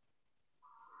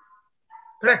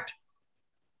 Correct?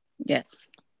 Yes.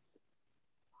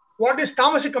 What is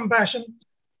Tamasic compassion?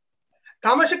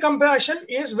 Tamasic compassion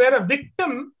is where a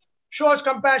victim shows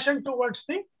compassion towards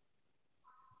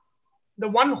the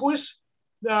one who is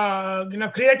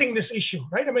creating this issue,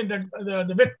 right? I mean,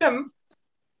 the victim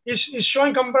is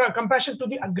showing compassion to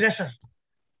the aggressor.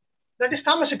 That is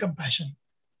Tamasic compassion.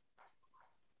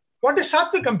 What is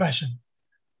Sattvic compassion?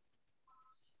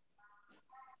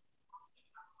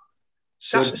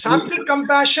 Sattvic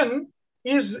compassion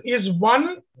is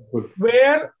one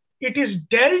where it is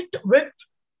dealt with,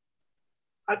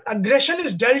 aggression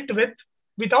is dealt with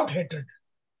without hatred.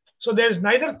 So there is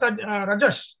neither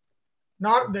rajas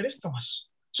nor there is tamas.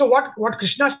 So what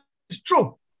Krishna says is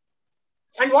true.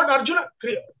 And what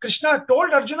Krishna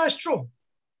told Arjuna is true.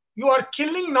 You are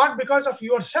killing not because of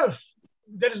yourself.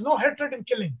 There is no hatred in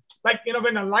killing. Like,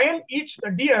 when a lion eats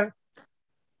a deer,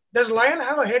 does lion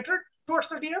have a hatred towards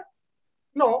the deer?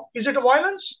 No. Is it a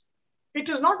violence? It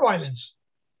is not violence.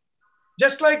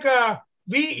 Just like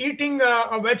we eating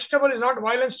a vegetable is not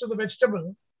violence to the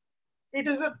vegetable.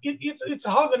 It's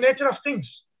how the nature of things.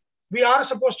 We are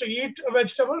supposed to eat a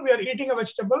vegetable. We are eating a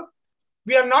vegetable.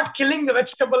 We are not killing the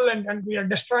vegetable and we are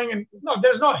destroying. No,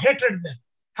 there's no hatred there.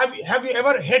 Have you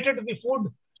ever hated the food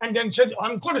and then said,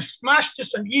 I'm going to smash this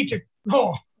and eat it?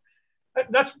 No,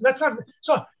 that's not.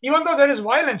 So even though there is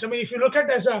violence, I mean, if you look at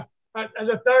it as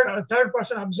a third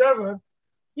person observer,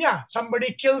 yeah,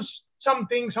 somebody kills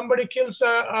something, somebody kills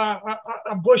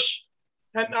a bush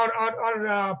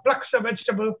or plucks a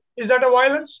vegetable. Is that a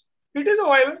violence? It is a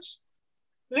violence,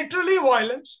 literally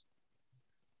violence.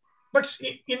 But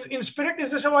in spirit,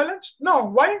 is this a violence? No.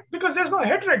 Why? Because there's no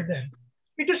hatred there.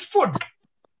 It is food.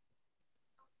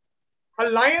 A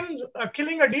lion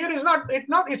killing a deer is not. It's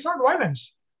not violence.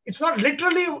 It's not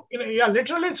literally.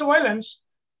 Literally it's a violence.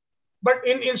 But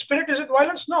in spirit, is it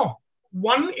violence? No.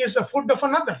 One is the food of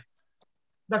another.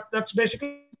 That's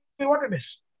basically what it is.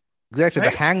 Exactly.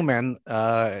 Right? The hangman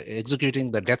executing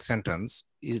the death sentence,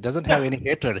 he doesn't have any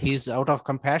hatred. He's out of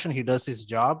compassion. He does his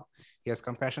job. He has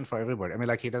compassion for everybody. I mean,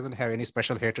 like he doesn't have any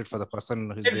special hatred for the person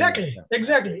who's exactly.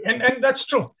 And that's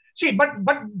true. See, but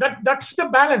that's the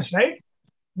balance, right?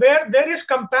 Where there is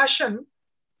compassion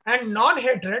and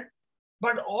non-hatred,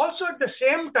 but also at the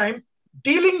same time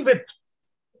dealing with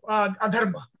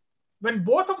adharma. When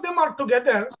both of them are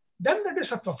together, then that is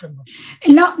sattva framework.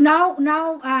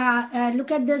 Now,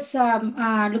 look at this.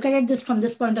 Look at this from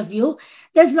this point of view.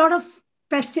 There's a lot of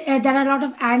there are a lot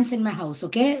of ants in my house.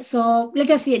 Okay, so let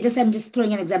us see. I'm just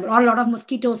throwing an example. Or a lot of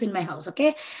mosquitoes in my house.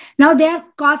 Okay, now they are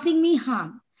causing me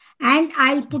harm, and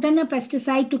I put in a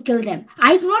pesticide to kill them.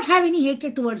 I do not have any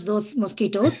hatred towards those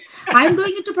mosquitoes. I'm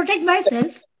doing it to protect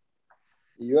myself.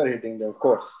 You are hitting them, of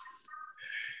course.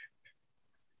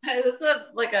 Is this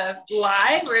like a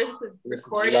live or is this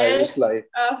recorded? It's live.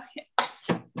 Oh, okay.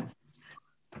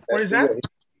 What is that?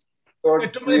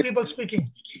 Towards Too many people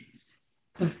speaking.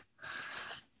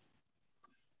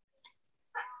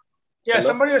 Yeah, Hello?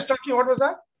 somebody was talking. What was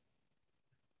that?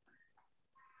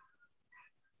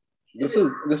 This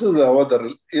is about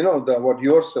about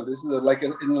yourself. This is like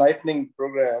an enlightening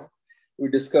program. We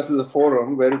discuss as a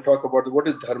forum where we talk about what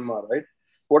is dharma, right?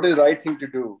 What is the right thing to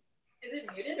do? Is it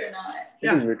muted or not?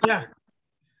 Yeah.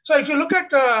 So if you look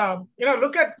at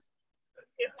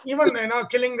even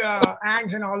killing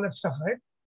ants and all that stuff, right?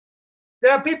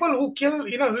 There are people who kill.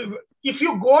 If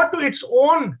you go to its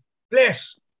own place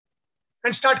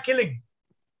and start killing,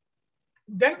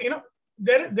 then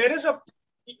there is a,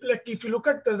 like, if you look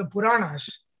at the Puranas,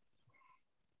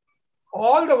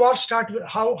 all the wars start with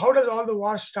how does all the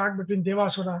wars start between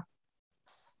Devasura?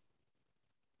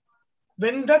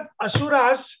 When the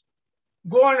Asuras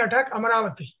go and attack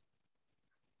Amaravati,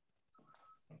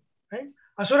 right?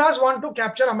 Asuras want to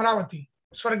capture Amaravati,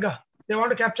 Swarga. They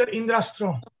want to capture Indra's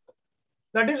throne.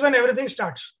 That is when everything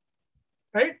starts,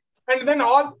 right? And then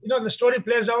all the story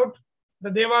plays out. The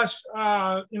Devas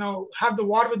have the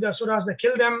war with the Asuras. They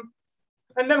kill them,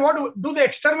 and then what do they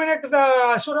exterminate the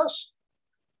Asuras?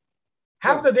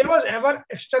 Have the Devas ever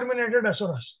exterminated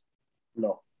Asuras?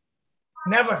 No.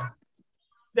 Never.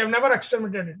 They've never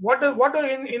exterminated. What does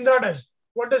Indra does?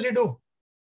 What does he do?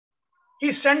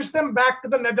 He sends them back to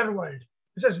the netherworld.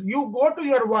 He says, you go to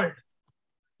your world.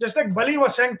 Just like Bali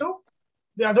was sent to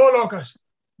the Adholokas.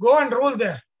 Go and rule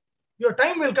there. Your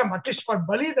time will come. At least for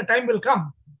Bali, the time will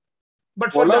come.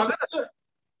 But for the other...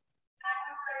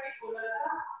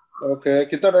 Okay.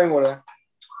 Kitna time ho raha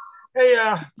hai? Hey,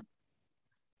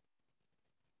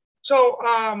 so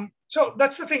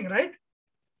that's the thing, right?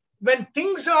 When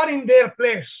things are in their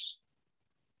place,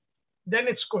 then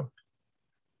it's good.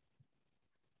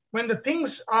 When the things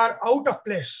are out of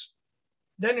place,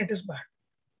 then it is bad.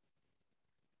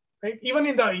 Right? Even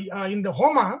in the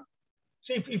Homa,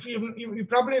 see, if you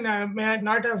probably may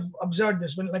not have observed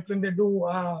this when they do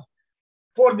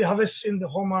pour the harvest in the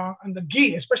Homa and the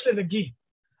ghee, especially the ghee.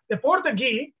 They pour the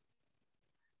ghee,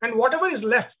 and whatever is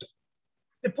left,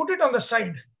 they put it on the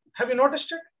side. Have you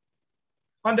noticed it?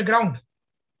 On the ground.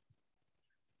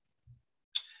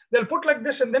 They'll put like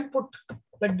this and then put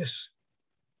like this.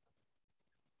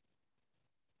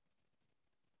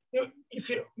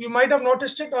 You might have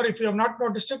noticed it, or if you have not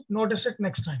noticed it, notice it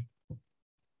next time.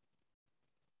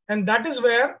 And that is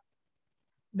where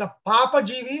the Papa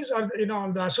Jivis or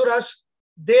the Asuras,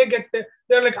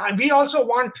 they're like, we also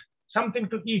want something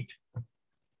to eat.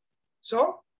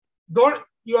 So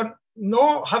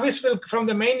no havis will from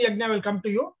the main yajna will come to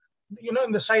you,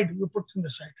 in the side, you put in the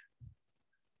side.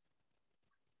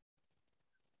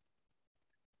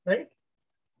 Right?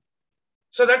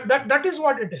 So that is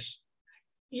what it is.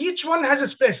 Each one has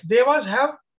its place. Devas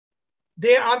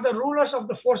they are the rulers of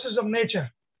the forces of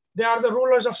nature. They are the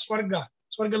rulers of Swarga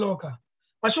Loka.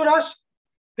 Asuras,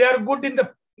 they are good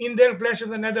in their place in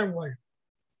the netherworld,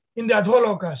 in the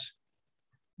Adholokas.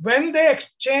 When they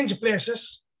exchange places,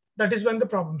 that is when the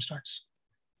problem starts.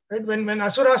 Right? When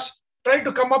Asuras try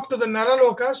to come up to the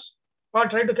Naralokas or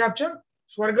try to capture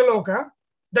Swargaloka,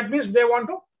 that means they want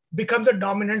to become the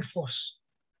dominant force.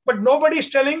 But nobody is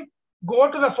telling,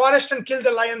 go to the forest and kill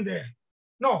the lion there.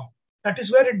 No, that is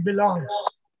where it belongs.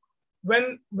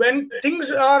 When things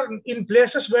are in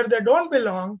places where they don't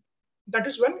belong, that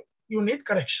is when you need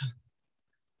correction.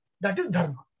 That is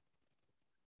dharma.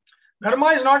 Dharma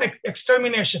is not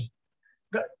extermination.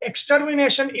 The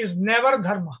extermination is never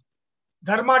dharma.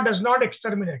 Dharma does not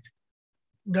exterminate.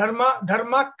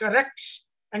 Dharma corrects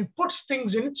and puts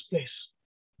things in its place,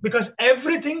 because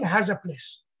everything has a place.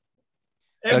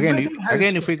 So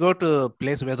again, if we go to a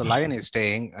place where the lion is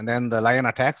staying and then the lion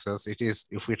attacks us,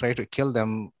 if we try to kill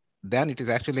them, then it is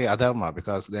actually adharma,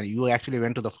 because then you actually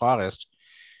went to the forest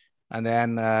and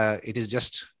then it is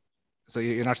just, so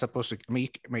you're not supposed to,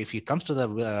 if he comes to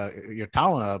your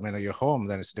town or your home,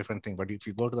 then it's a different thing. But if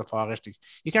you go to the forest,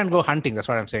 you can't go hunting. That's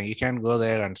what I'm saying. You can't go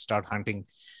there and start hunting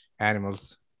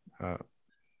animals.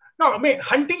 No, I mean,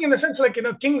 hunting in the sense like,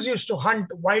 kings used to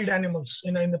hunt wild animals,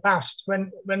 in the past.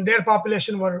 When their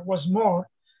population was more,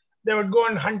 they would go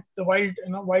and hunt the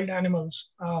wild animals.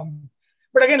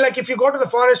 But again, like if you go to the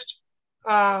forest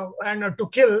and to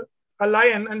kill a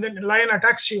lion and then the lion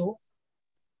attacks you,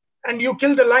 and you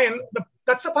kill the lion,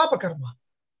 that's a papa karma.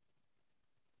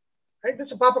 Right?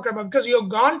 That's a papa karma because you've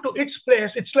gone to its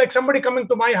place. It's like somebody coming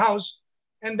to my house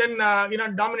and then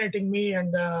dominating me,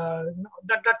 and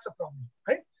that's the problem,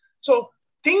 right? So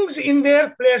things in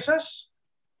their places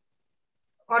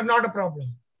are not a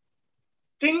problem.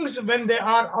 Things when they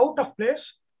are out of place,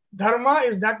 dharma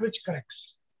is that which corrects.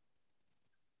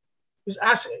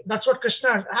 That's what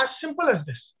Krishna is, as simple as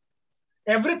this.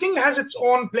 Everything has its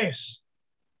own place.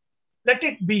 Let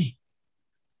it be,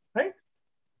 right?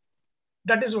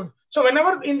 That is what. So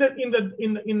whenever in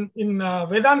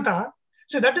Vedanta,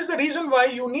 so that is the reason why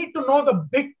you need to know the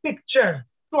big picture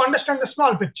to understand the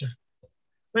small picture.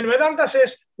 When Vedanta says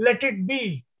let it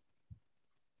be,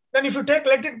 then if you take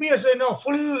let it be as a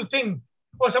full thing,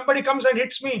 or somebody comes and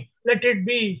hits me, let it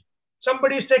be.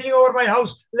 Somebody is taking over my house,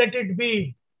 let it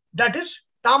be. That is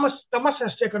tamas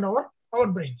has taken over our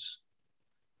brains.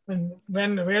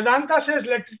 When Vedanta says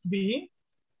let it be,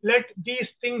 let these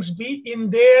things be in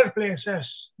their places,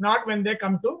 not when they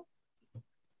come to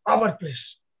our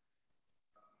place.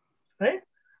 Right?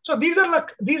 So this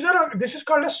is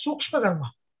called a sukshma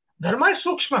dharma. Dharma is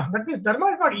sukshma. That means dharma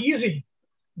is not easy.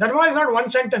 Dharma is not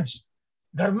one sentence.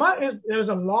 Dharma there is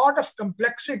a lot of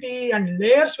complexity and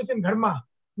layers within dharma.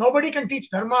 Nobody can teach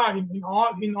dharma in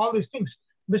all these things.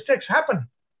 Mistakes happen.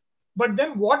 But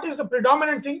then what is the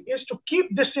predominant thing is to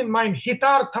keep this in mind.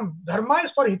 Hitartham. Dharma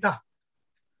is for hita.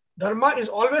 Dharma is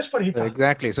always for hita.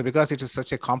 Exactly. So because it is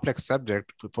such a complex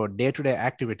subject, for day-to-day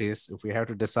activities, if we have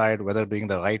to decide whether doing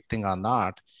the right thing or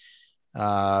not,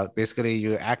 basically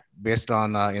you act based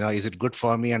on, is it good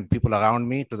for me and people around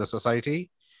me, to the society?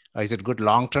 Is it good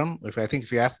long-term?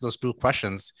 If you ask those two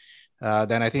questions,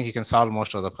 then I think you can solve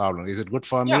most of the problem. Is it good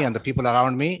for me and the people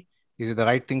around me? Is it the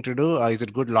right thing to do? Or is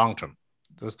it good long-term?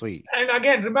 Those three. And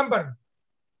again, remember,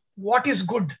 what is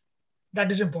good?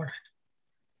 That is important.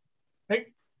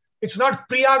 Right? It's not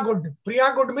priya good.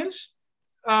 Priya good means,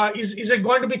 is it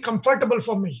going to be comfortable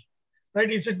for me?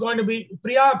 Right? Is it going to be,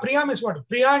 priya means what?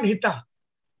 Priya and hita.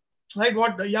 Right?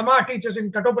 What Yama teaches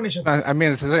in Kathopanishad.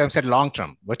 I've said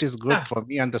long-term. What is good for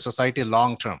me and the society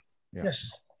long-term? Yeah. Yes.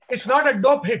 It's not a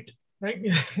dope hit. Right?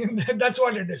 That's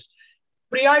what it is.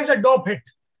 Priya is a dope hit.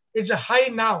 It's a high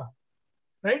now.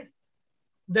 Right?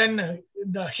 Then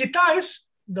the hita is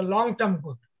the long-term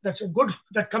good. That's a good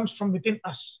that comes from within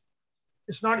us.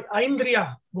 It's not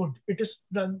Aindriya good. It is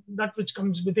that which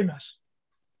comes within us.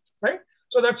 Right?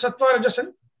 So that's sattva, rajas,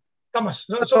 and tamas.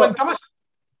 So when tamas.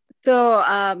 So,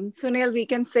 Sunil, we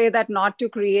can say that not to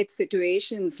create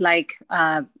situations like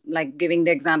giving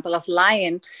the example of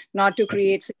lion, not to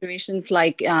create situations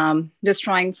like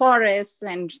destroying forests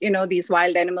and, these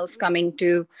wild animals coming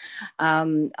to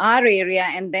our area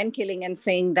and then killing and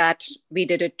saying that we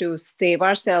did it to save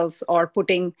ourselves, or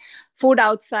putting food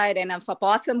outside, and if a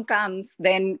possum comes,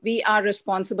 then we are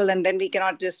responsible and then we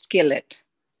cannot just kill it,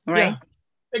 right?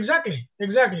 Yeah,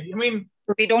 exactly. I mean,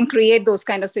 we don't create those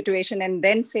kind of situation and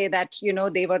then say that,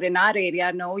 they were in our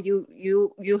area. No,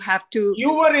 you have to.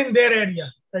 You were in their area,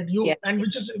 right? And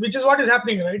which is what is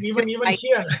happening, right? Even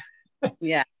here.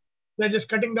 Yeah. They're just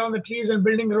cutting down the trees and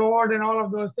building road and all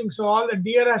of those things. So all the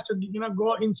deer has to,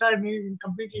 go inside,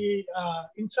 completely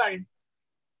inside.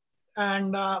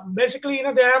 And basically,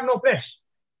 they have no place.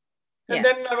 And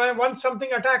then once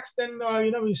something attacks, then,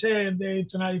 we say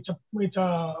it's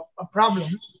a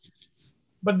problem.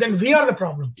 But then we are the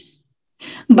problem.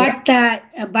 But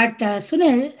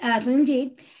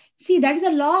Sunilji, see, that is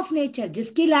a law of nature.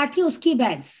 Jiski lathi, uski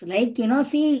bhais. Like,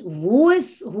 see, who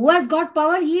has got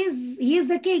power, he is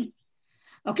the king.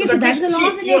 Okay, so that is the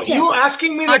law of the nature. You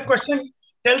asking me that question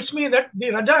tells me that the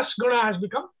Rajas Guna has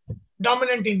become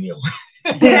dominant in you.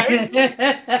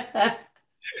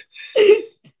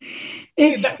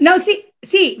 Now, see,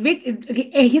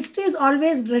 history is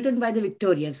always written by the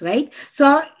victorious, right?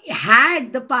 So,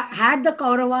 had the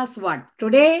Kauravas won,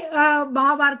 today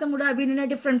Mahabharata would have been in a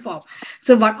different form.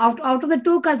 So, but out of the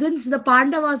two cousins, the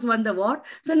Pandavas won the war.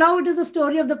 So now it is the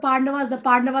story of the Pandavas. The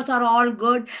Pandavas are all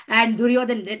good, and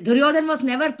Duryodhan was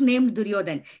never named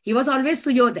Duryodhan. He was always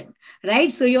Suyodhan, right?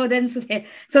 Suyodhan.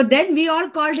 So then we all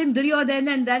called him Duryodhan,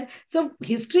 and then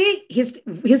history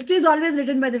is always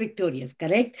written by the victorious,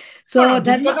 correct? So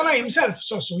Duryodhana himself.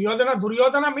 So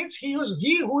Duryodhana means he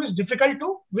who is difficult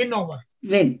to win over.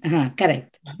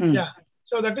 Correct. Yeah.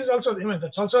 So that is also,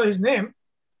 that's also his name.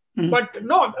 But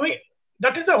no,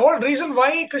 that is the whole reason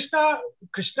why Krishna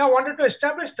wanted to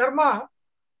establish dharma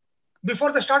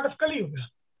before the start of Kali Yuga.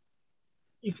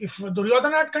 If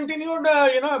Duryodhana had continued,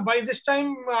 by this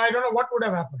time, I don't know what would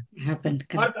have happened.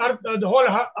 The whole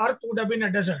earth would have been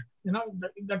a desert.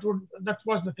 That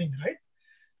was the thing, right?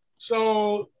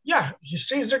 So yeah,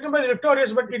 history is written by the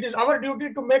victorious, but it is our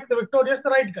duty to make the victorious the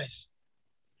right guys.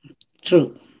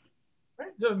 True.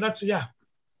 Right? So that's yeah.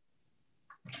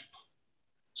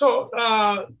 So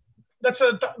that's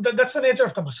the nature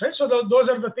of tamas, right? So those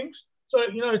are the things. So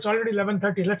it's already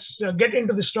 11:30. Let's get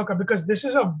into the shloka, because this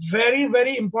is a very,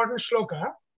 very important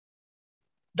shloka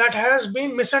that has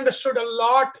been misunderstood a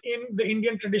lot in the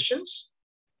Indian traditions,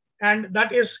 and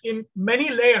that is in many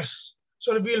layers.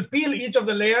 So we'll peel each of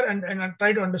the layer and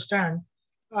try to understand.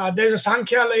 There's a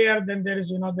Sankhya layer, then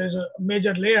there's a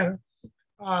major layer,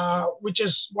 which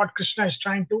is what Krishna is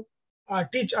trying to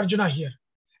teach Arjuna here.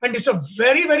 And it's a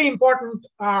very, very important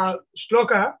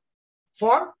shloka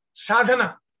for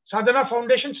sadhana. Sadhana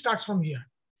foundation starts from here.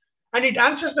 And it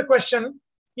answers the question,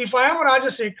 if I am a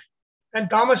Rajasic and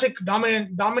Tamasic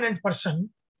dominant person,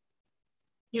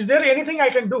 is there anything I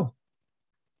can do?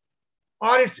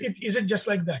 Or is it just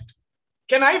like that?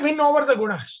 Can I win over the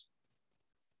gunas?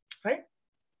 Right?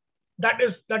 That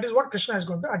is what Krishna is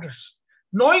going to address.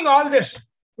 Knowing all this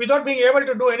without being able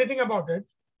to do anything about it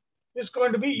is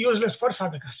going to be useless for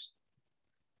sadhakas.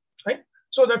 Right?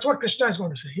 So that's what Krishna is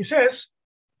going to say. He says,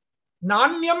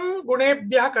 Nanyam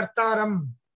gunebhyah kartaram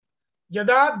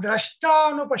yada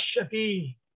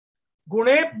drashtanupashyati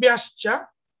gunebhyascha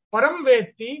param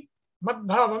vetti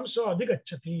madbhavam so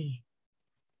adhigacchati.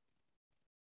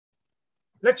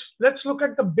 Let's look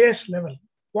at the base level,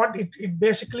 what it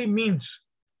basically means.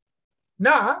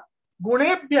 Na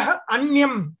gunebhyah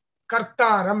anyam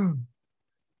kartaram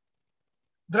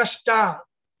drashta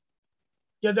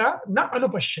yada na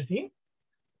anupashyati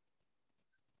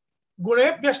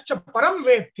gunebhyascha param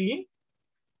vetti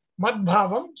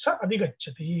madbhavam sa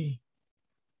adhigacchati.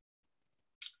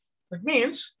 That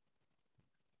means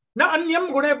na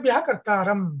anyam gunebhyah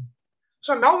kartaram.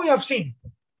 So now we have seen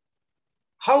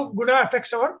how guna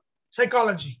affects our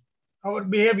psychology, our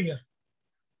behavior.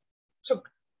 So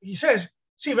he says,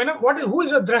 see, who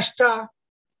is a drashta?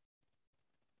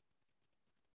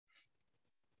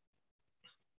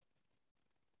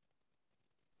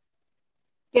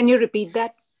 Can you repeat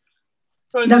that?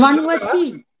 So The one who has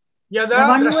seen. Yada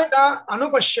drashta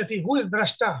anupashyati. Who is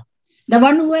drashta? The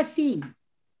one who has seen.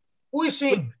 Who is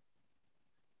seeing?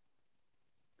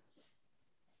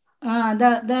 Us.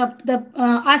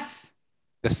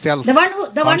 The self. The one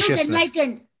who's consciousness.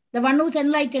 enlightened. The one who's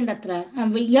enlightened, Atra.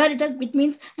 Here it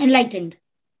means enlightened.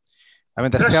 I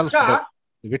mean the drashta, self,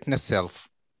 the witness self.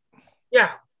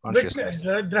 Yeah. Consciousness.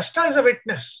 Drashta is a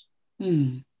witness.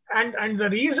 Hmm. And the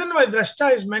reason why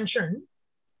drashta is mentioned,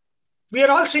 we are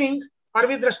all seeing. Are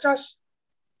we drashtas?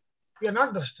 We are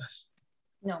not drashtas.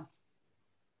 No.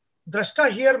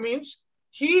 Drashta here means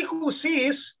he who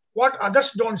sees what others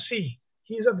don't see.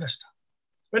 He is a drashta.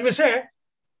 When we say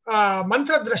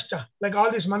mantra drashta, like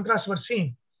all these mantras were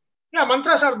seen. Yeah,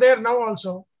 mantras are there now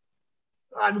also.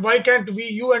 And why can't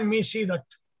you and me see that?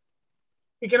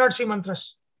 We cannot see mantras,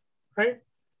 right?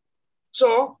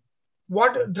 So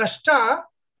what drashta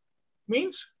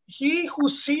means, he who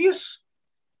sees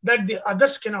that the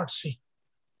others cannot see.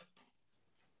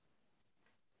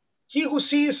 He who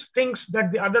sees things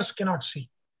that the others cannot see.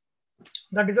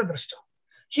 That is a drashta.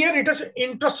 Here it is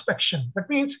introspection. That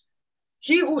means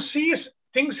he who sees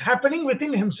things happening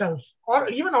within himself or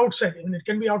even outside, and it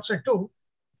can be outside too,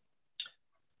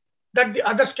 that the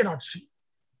others cannot see.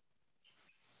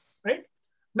 Right?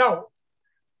 Now,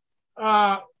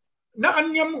 na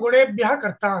anyam gunebhyah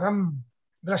kartaram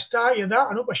drashta yada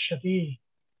anupashyati.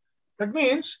 That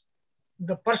means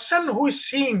the person who is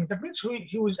seeing, that means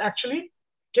who is actually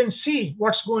can see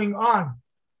what's going on.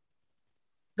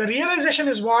 The realization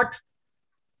is what?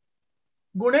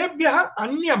 Gunebhyah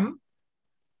anyam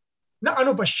na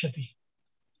anupashyati.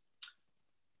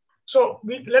 So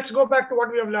let's go back to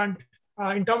what we have learned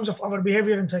in terms of our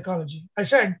behavior in psychology. I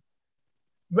said,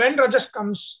 when rajas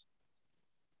comes,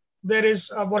 there is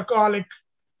a workaholic,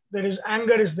 there is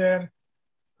anger is there,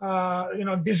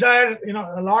 desire,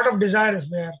 a lot of desire is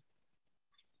there,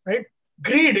 right?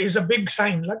 Greed is a big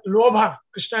sign, like lobha.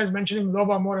 Krishna is mentioning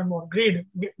lobha more and more. Greed,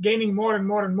 gaining more and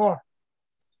more and more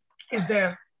is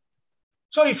there.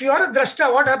 So if you are a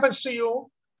drashta, what happens to you?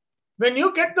 When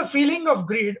you get the feeling of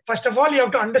greed, first of all, you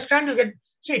have to understand,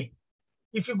 see,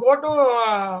 if you go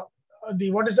to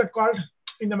what is that called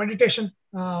in the meditation,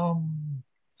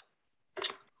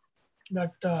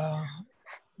 that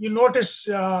you notice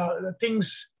things,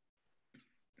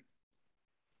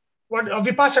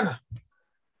 vipassana.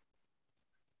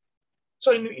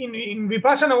 So in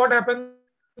vipassana, what happens?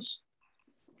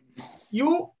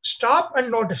 You stop and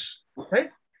notice,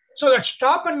 right? So that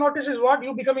stop and notice is what?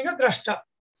 You becoming a drashta.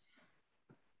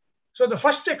 So the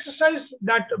first exercise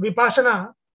that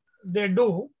vipassana they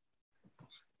do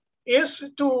is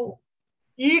to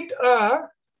eat a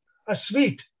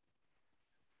sweet.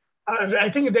 I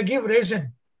think they give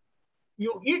raisin.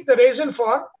 You eat the raisin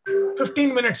for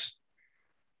 15 minutes.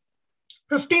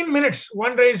 15 minutes,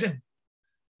 one raisin.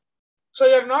 So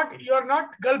you're not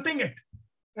gulping it,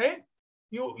 right?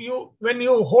 You when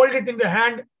you hold it in the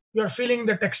hand, you're feeling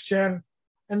the texture,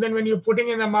 and then when you're putting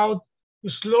it in the mouth,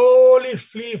 you slowly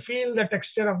feel the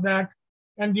texture of that,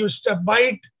 and you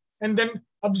bite, and then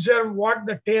observe what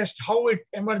the taste, how it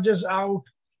emerges out,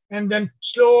 and then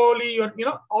slowly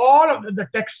all of the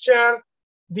texture,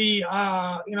 the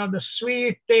the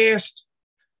sweet taste.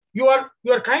 You are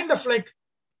kind of like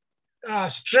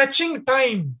stretching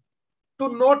time to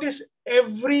notice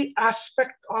every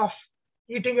aspect of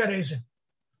eating a raisin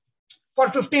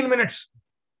for 15 minutes.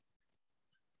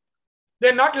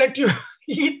 They not let you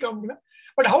eat,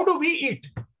 but how do we eat?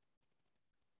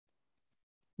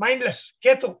 Mindless,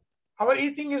 ketu. Our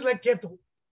eating is like ketu.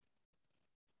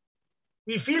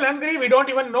 We feel hungry, we don't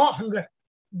even know hunger.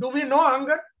 Do we know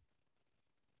hunger?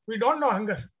 We don't know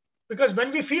hunger, because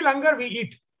when we feel hunger, we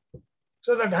eat.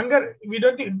 So that hunger, we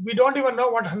don't even know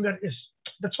what hunger is.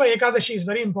 That's why Ekadashi is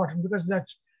very important, because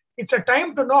it's a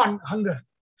time to know hunger,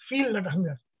 feel that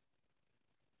hunger,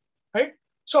 right?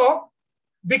 So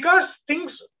because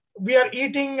things we are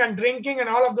eating and drinking and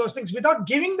all of those things, without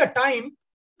giving the time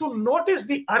to notice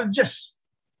the urges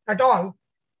at all,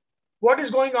 what is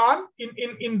going on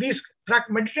in these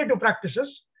meditative practices,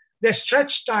 they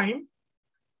stretch time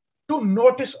to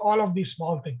notice all of these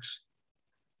small things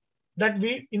that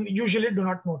we usually do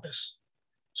not notice.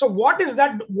 So what is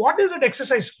that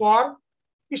exercise for?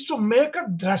 Is to make a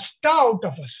drashta out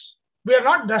of us. We are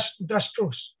not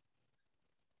drashtrus.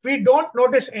 We don't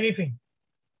notice anything,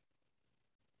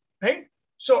 right?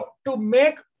 So to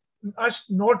make us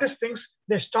notice things,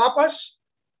 they stop us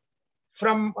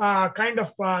from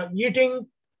eating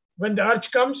when the urge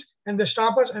comes, and they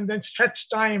stop us and then stretch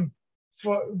time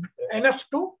for enough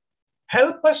to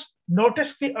help us notice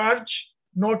the urge,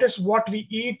 notice what we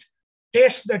eat,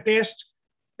 taste,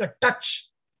 the touch,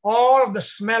 all of the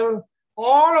smell,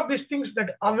 all of these things,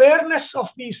 that awareness of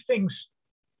these things,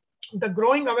 the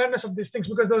growing awareness of these things,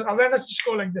 because those awareness just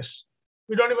go like this.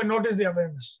 We don't even notice the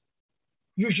awareness,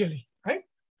 usually, right?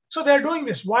 So they're doing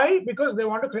this. Why? Because they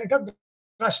want to create a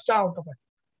drashta out of it.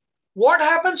 What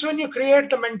happens when you create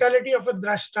the mentality of a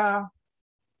drashta?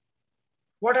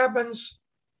 What happens?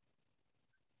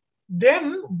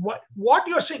 Then what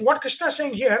you're saying, what Krishna is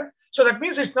saying here, so that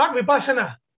means it's not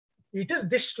vipassana. It is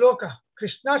this shloka,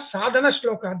 Krishna's sadhana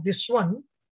shloka. This one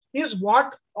is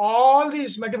what all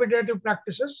these meditative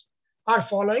practices are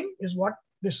following, is what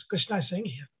this Krishna is saying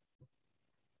here.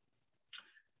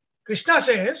 Krishna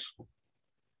says,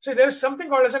 see, there is something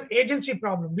called as an agency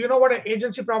problem. Do you know what an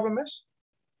agency problem is?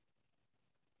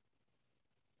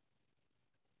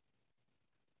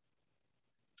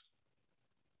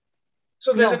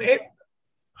 So there's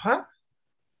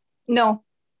No.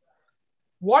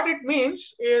 What it means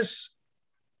is,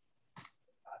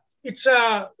 it's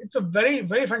a very,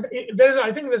 very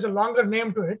I think there's a longer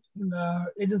name to it in the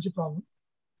agency problem.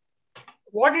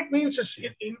 What it means is,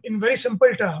 in very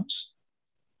simple terms,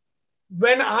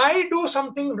 when I do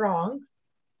something wrong,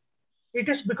 it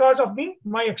is because of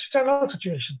my external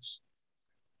situations.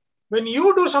 When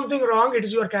you do something wrong, it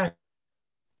is your character.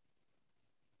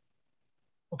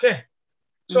 Okay,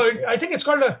 so I think it's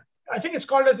called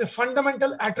as a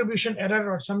fundamental attribution error,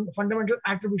 or some fundamental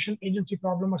attribution agency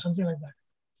problem, or something like that.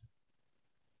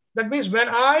 That means when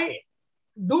I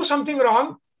do something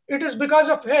wrong, it is because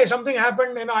of, hey, something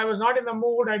happened, I was not in the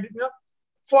mood.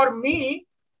 For me,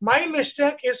 my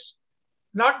mistake is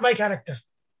not my character.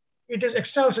 It is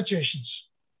external situations.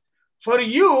 For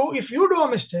you, if you do a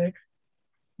mistake,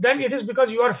 then it is because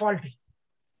you are faulty.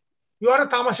 You are a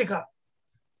tamasika.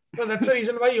 So that's the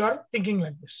reason why you are thinking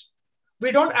like this.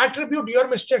 We don't attribute your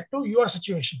mistake to your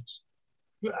situations.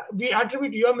 We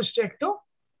attribute your mistake to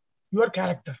your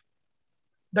character.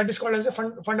 That is called as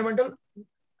a fundamental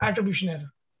attribution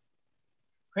error.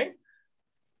 Right?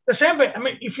 The same way,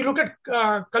 if you look at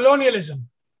colonialism,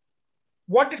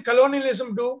 what did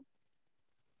colonialism do?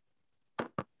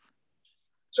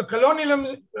 So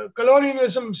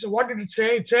colonialism, what did it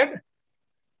say? It said,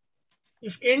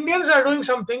 if Indians are doing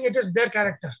something, it is their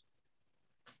character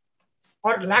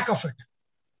or lack of it.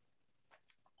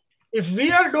 If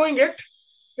we are doing it,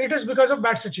 it is because of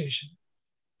bad situation.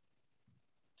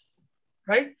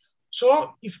 Right?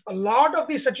 So if a lot of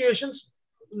these situations,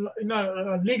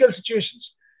 legal situations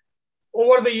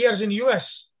over the years in US,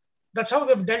 that's how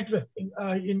they've dealt with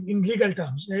in legal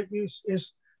terms. Is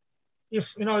if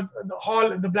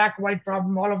the black-white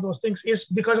problem, all of those things is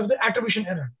because of the attribution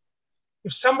error.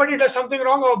 If somebody does something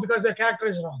wrong, oh, because their character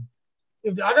is wrong.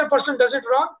 If the other person does it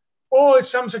wrong, oh,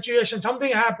 it's some situation,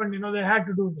 something happened, they had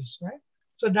to do this, right?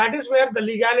 So that is where the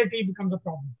legality becomes a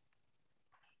problem.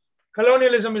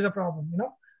 Colonialism is a problem,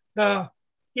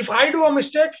 if I do a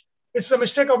mistake, it's the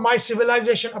mistake of my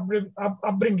civilization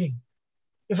upbringing.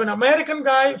 If an American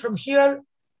guy from here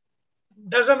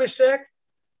does a mistake,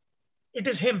 it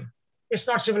is him. It's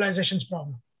not civilization's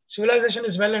problem. Civilization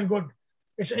is well and good.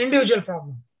 It's an individual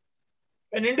problem.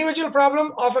 An individual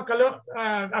problem of a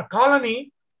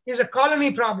colony is a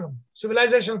colony problem,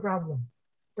 civilization problem.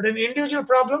 But an individual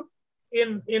problem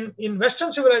in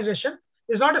Western civilization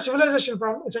is not a civilization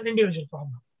problem, it's an individual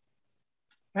problem.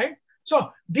 Right?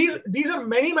 So these are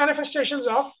many manifestations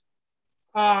of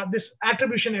this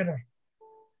attribution error.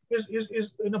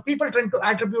 People trying to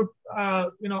attribute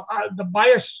the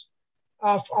bias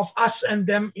of us and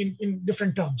them in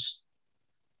different terms.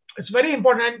 It's very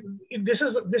important, and this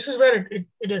is where it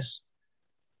is.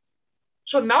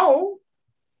 So now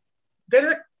there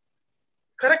is a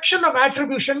correction of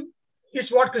attribution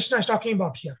is what Krishna is talking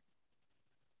about here.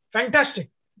 Fantastic,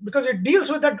 because it deals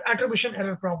with that attribution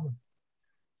error problem.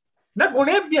 Na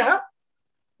gunebhyah,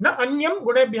 na anyam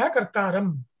gunebhyah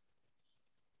kartaram.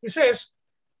 He says,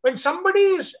 when somebody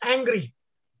is angry,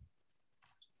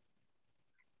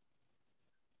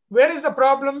 where is the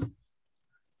problem?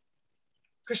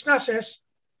 Krishna says,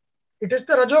 it is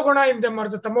the rajoguna in them or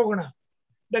the tamoguna.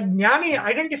 The jnani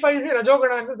identifies the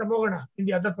rajoguna and the tamoguna in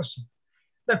the other person.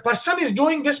 That person is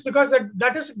doing this because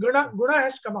that is guna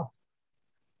has come up.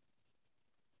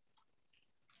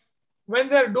 When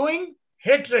they are doing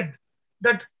hatred,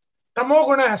 that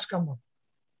tamoguna has come up.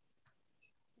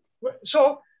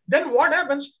 So then what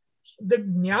happens? The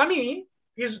jnani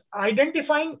is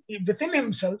identifying within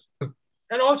himself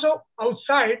and also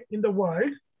outside in the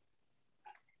world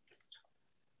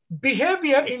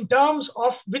behavior in terms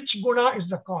of which guna is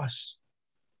the cause.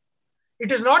 It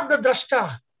is not the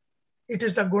drashta, it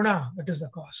is the guna that is the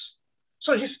cause.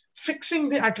 So he's fixing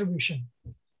the attribution,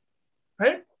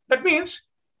 right? That means,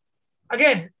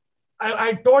 again,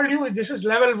 I told you this is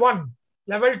level 1.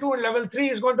 Level 2 and level 3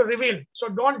 is going to reveal. So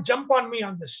don't jump on me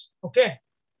on this, okay?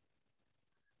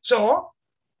 So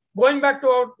going back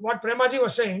to what Premaji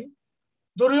was saying,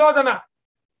 Duryodhana,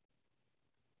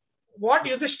 what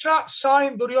Yudhishthira saw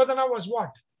in Duryodhana was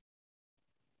what?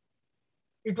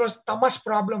 It was tamas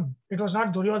problem. It was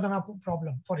not Duryodhana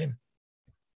problem for him.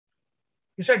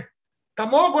 He said,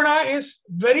 Tamo guna is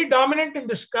very dominant in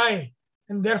the sky,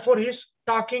 and therefore he is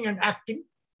talking and acting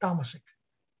tamasic.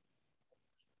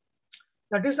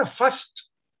 That is the first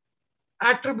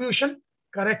attribution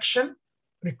correction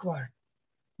required.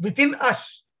 Within us,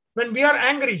 when we are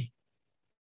angry,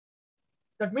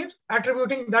 that means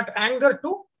attributing that anger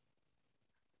to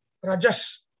rajas,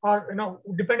 or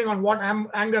depending on what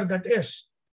anger that is,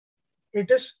 it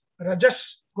is rajas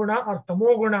guna or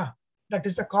tamo guna that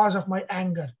is the cause of my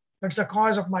anger. That's the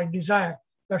cause of my desire.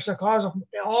 That's the cause of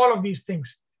all of these things.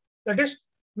 That is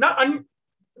na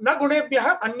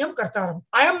gunebhyah anyam kartaram.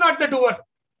 I am not the doer.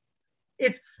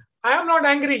 I am not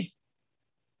angry.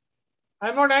 I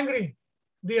am not angry.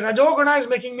 The rajoguna is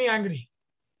making me angry.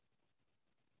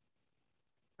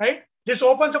 Right? This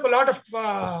opens up a lot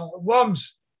of worms.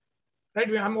 Right?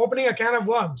 I'm opening a can of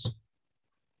worms.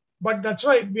 But that's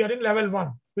why we are in level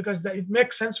 1, because it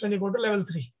makes sense when you go to level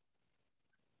 3.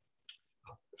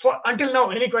 Until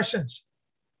now, any questions?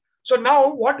 So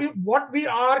now what we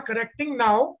are correcting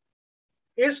now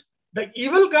is the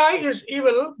evil guy is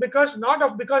evil because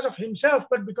of himself,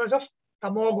 but because of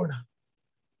tamoguna.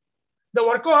 The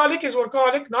workaholic is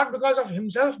workaholic not because of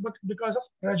himself, but because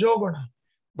of rajoguna.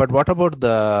 But what about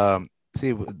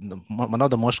one of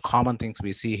the most common things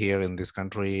we see here in this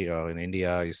country or in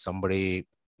India is somebody,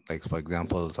 like for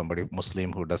example, somebody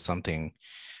Muslim who does something,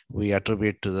 we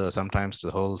attribute sometimes to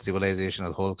the whole civilization or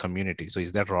the whole community. So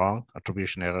is that wrong?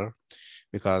 Attribution error?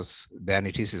 Because then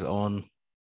it is his own,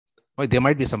 well, there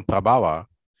might be some prabhava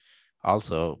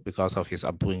also because of his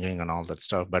upbringing and all that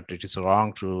stuff, but it is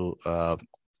wrong to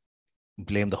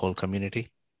blame the whole community,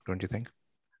 don't you think?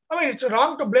 I mean, it's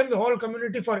wrong to blame the whole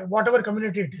community for whatever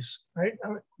community it is, right?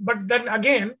 But then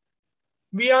again,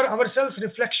 we are ourselves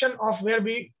reflection of where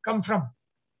we come from.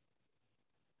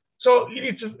 So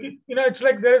it's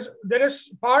like there is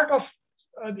part of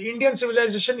the Indian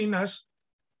civilization in us.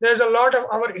 There's a lot of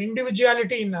our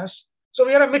individuality in us. So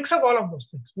we are a mix of all of those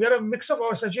things. We are a mix of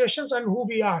our situations and who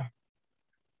we are,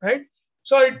 right?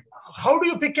 So how do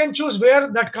you pick and choose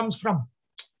where that comes from,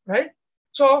 right?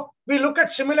 So we look at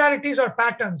similarities or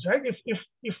patterns, right?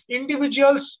 If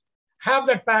individuals have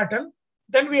that pattern,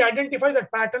 then we identify that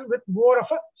pattern with more of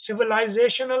a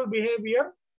civilizational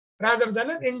behavior rather than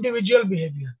an individual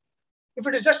behavior. If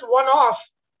it is just one-off,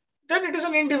 then it is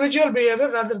an individual behavior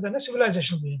rather than a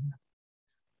civilizational behavior.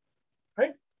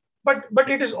 Right? But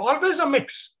it is always a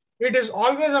mix. It is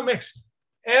always a mix.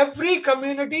 Every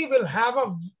community will have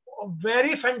a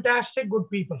very fantastic good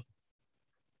people.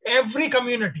 Every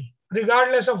community,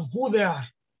 regardless of who they are,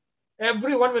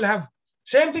 everyone will have.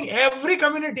 Same thing, every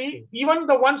community, even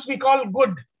the ones we call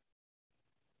good,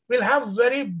 will have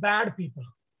very bad people,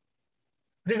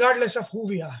 regardless of who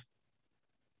we are.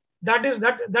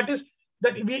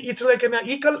 It's like an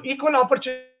equal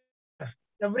opportunity.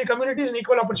 Every community is an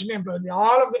equal opportunity employee.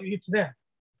 All of it's there.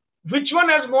 Which one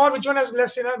has more, which one has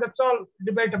less, that's all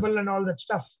debatable and all that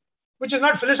stuff, which is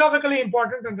not philosophically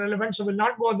important and relevant, so we'll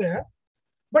not go there.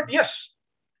 But yes,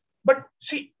 but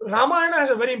see, Ramayana has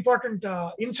a very important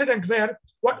incident where,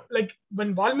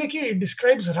 when Valmiki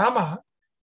describes Rama,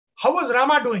 how was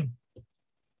Rama doing?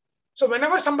 So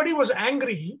whenever somebody was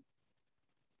angry,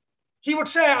 he would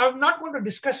say, I'm not going to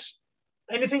discuss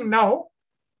anything now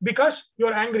because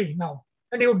you're angry now.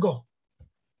 And he would go.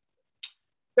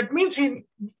 That means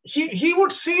he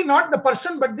would see not the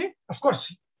person, but of course,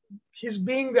 he's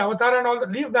being the avatar and all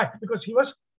that, leave that, because he was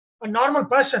a normal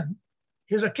person.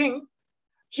 He's a king.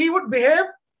 He would behave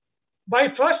by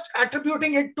first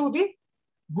attributing it to the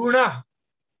guna.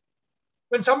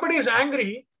 When somebody is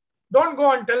angry, don't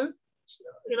go and tell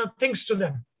things to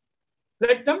them.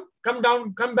 Let them come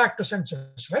back to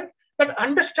senses, right? But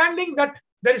understanding that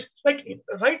there is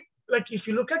like if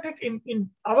you look at it in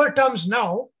our terms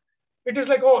now, it is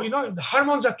like, the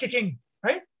hormones are kicking,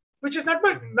 right? Which is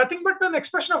nothing but an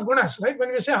expression of gunas, right?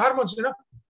 When we say hormones,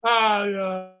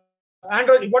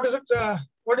 android, what is it?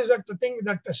 What is that thing?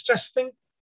 That stress thing?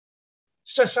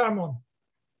 Stress hormone.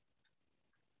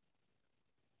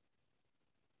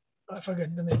 I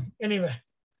forget the name. Anyway,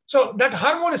 so that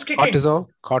hormone is kicking.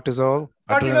 Cortisol.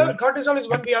 Adrenaline. Cortisol is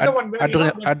one. The other one.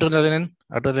 Adrenaline.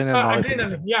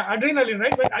 Adrenaline. Yeah, adrenaline.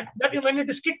 Right. When it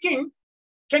is kicking,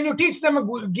 can you teach them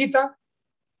a Gita?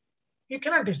 You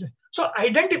cannot teach them. So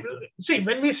see,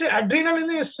 when we say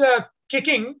adrenaline is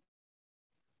kicking,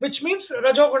 which means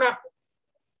Rajoguna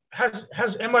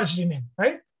has emerged in him,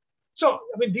 right? So,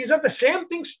 these are the same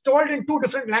things told in two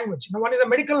different languages. One is a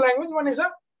medical language, one is a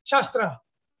Shastra.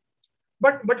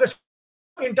 But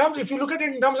if you look at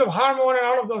it in terms of hormone and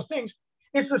all of those things,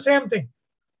 it's the same thing.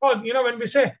 When we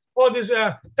say, this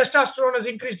testosterone has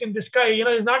increased in this guy,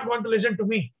 he's not going to listen to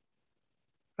me,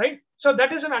 right? So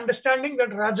that is an understanding that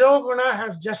Rajoguna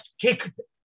has just kicked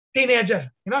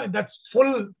teenager, that's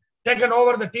taken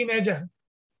over the teenager.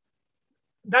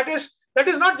 That is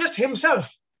not just himself.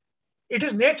 It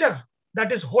is nature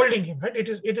that is holding him, right? It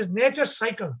is nature's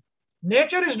cycle.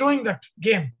 Nature is doing that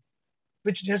game,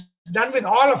 which it has done with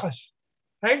all of us,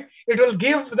 right? It will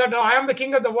give that I am the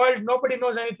king of the world. Nobody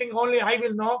knows anything. Only I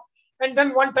will know. And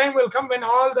then one time will come when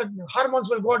all the hormones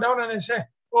will go down and I say,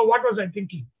 oh, what was I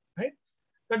thinking, right?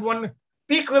 That one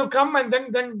peak will come and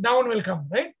then down will come,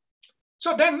 right?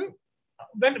 So then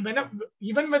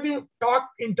even when you talk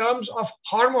in terms of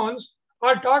hormones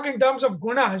or talk in terms of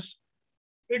gunas,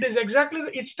 it is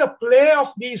it's the play of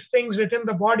these things within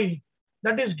the body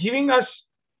that is giving us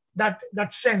that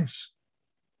sense,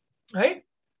 right?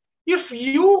 If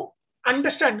you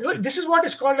understand, this is what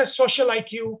is called as social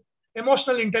IQ,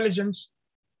 emotional intelligence.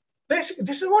 Basically,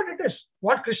 this is what it is.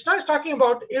 What Krishna is talking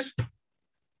about is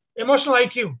emotional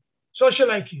IQ, social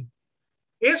IQ,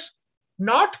 is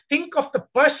not think of the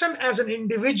person as an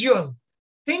individual.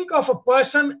 Think of a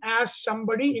person as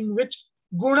somebody in which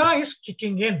guna is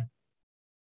kicking in.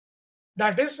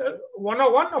 That is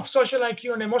 101 of social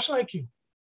IQ and emotional IQ,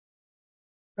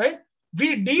 right?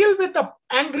 We deal with an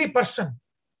angry person.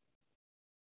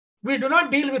 We do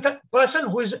not deal with a person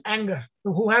who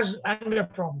has anger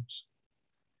problems.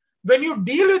 When you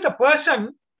deal with a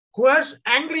person who has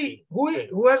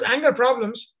anger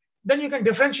problems, then you can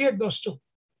differentiate those two,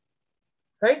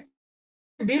 right?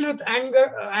 Deal with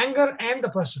anger and the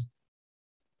person.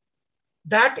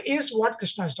 That is what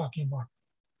Krishna is talking about.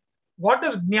 What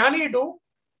does Jnani do?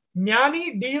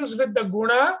 Jnani deals with the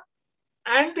guna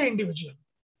and the individual.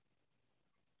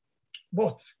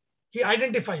 Both. He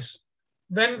identifies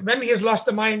when he has lost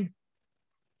the mind,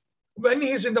 when he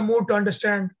is in the mood to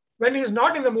understand, when he is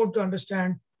not in the mood to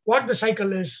understand, what the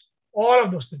cycle is, all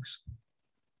of those things.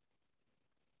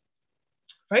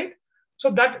 Right? So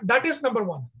that is number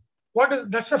one.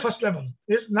 That's the first level.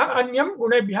 Is na anyam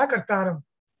gunebhya kartaram.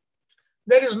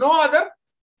 There is no other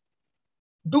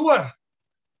doer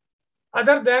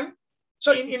other than,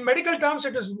 so in medical terms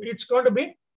it's going to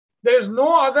be, there is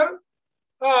no other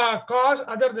cause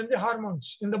other than the hormones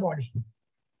in the body.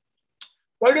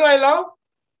 Why do I love?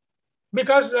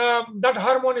 Because that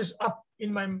hormone is up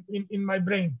in my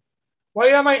brain. Why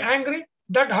am I angry?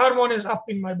 That hormone is up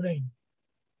in my brain.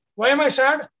 Why am I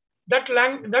sad?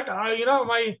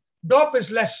 My dope is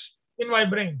less in my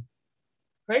brain.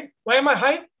 Right? Why am I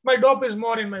high? My dope is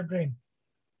more in my brain.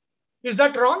 Is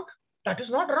that wrong? That is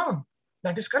not wrong.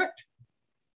 That is correct.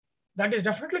 That is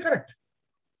definitely correct.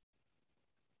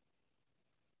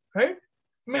 Right?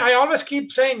 I mean, I always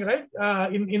keep saying, right,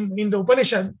 in the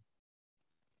Upanishad,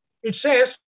 it says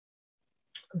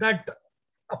that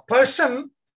a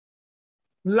person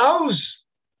loves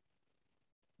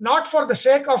not for the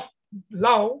sake of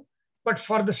love, but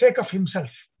for the sake of himself.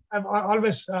 I've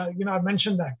always, I've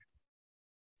mentioned that.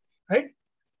 Right?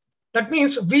 That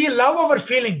means we love our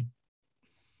feeling,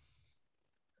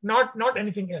 not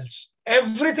anything else.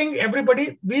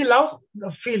 Everybody, we love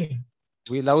the feeling.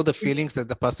 We love the feelings that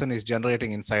the person is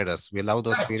generating inside us. We love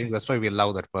those feelings. That's why we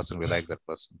love that person. We like that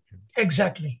person.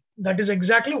 Exactly. That is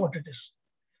exactly what it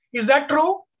is. Is that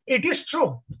true? It is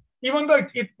true. Even though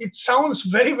it sounds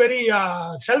very, very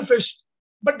selfish,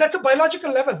 but that's a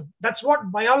biological level. That's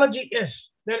what biology is.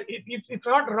 It's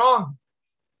not wrong.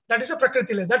 That is a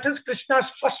Prakriti level. That is Krishna's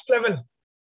first level.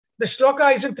 The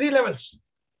shloka is in 3 levels.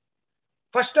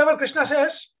 First level, Krishna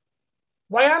says,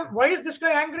 why is this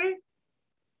guy angry?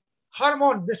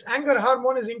 Hormone, this anger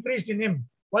hormone is increased in him.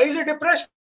 Why is he depressed?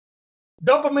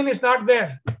 Dopamine is not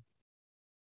there.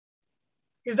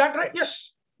 Is that right? Yes.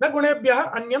 Na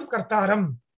gunebhyah anyam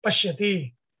kartaram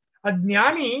pashyati. A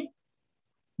jnani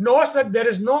knows that there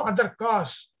is no other cause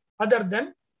other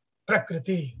than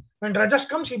Prakriti. When Rajas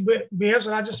comes, he behaves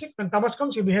Rajasic. When Tamas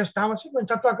comes, he behaves Tamasic. When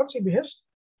Sattva comes, he behaves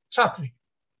Sattvic.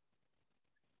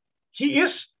 He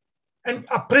is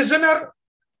a prisoner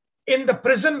in the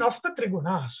prison of the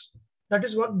trigunas. That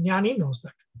is what Jnani knows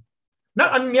that.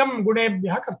 Na anyam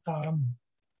gunebhyah kartaram.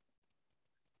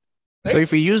 So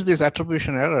if we use this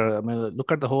attribution error, I mean,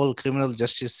 look at the whole criminal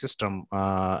justice system.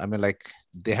 I mean, like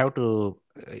they have to,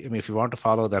 I mean, if you want to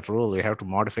follow that rule, you have to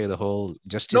modify the whole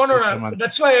justice system. No.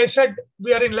 That's why I said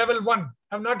we are in level 1.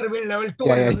 I'm not revealed level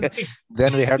 2 and level 3.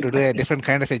 Then we have to do a different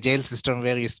kind of a jail system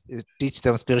where you teach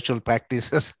them spiritual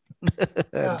practices.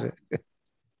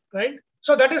 Right.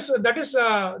 So that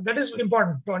is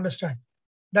important to understand.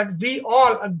 That we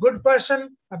all, a good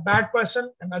person, a bad person,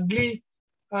 an ugly,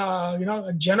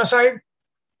 a genocide,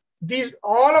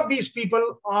 all of these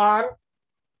people are,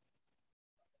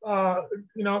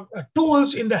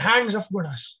 tools in the hands of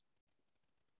gunas.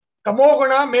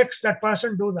 Tamoguna makes that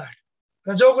person do that.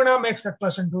 Rajoguna makes that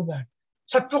person do that.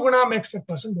 Sattvaguna makes that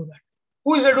person do that.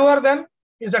 Who is the doer then?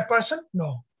 Is that person?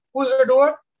 No. Who is the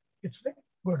doer? It's the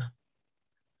guna.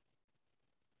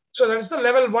 So that is the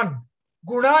level 1.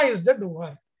 Guna is the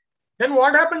doer. Then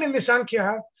what happened in the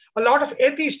Sankhya? A lot of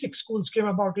atheistic schools came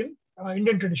about in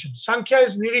Indian tradition. Sankhya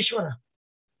is Nirishwara.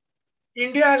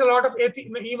 India has a lot of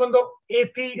even though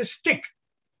atheistic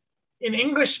in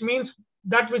English means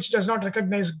that which does not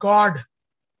recognize God.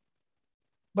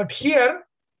 But here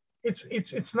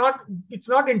it's not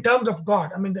in terms of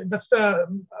God. I mean, that's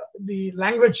the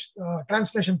language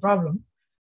translation problem.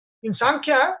 In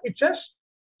Sankhya, it says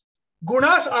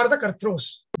gunas are the kartros.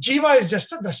 Jiva is just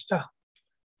a drashta.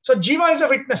 So Jiva is a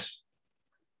witness.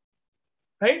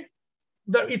 Right?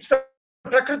 It's the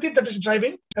Prakriti that is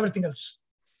driving everything else.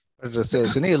 But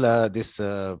Sunil,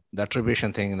 the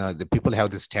attribution thing, the people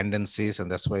have these tendencies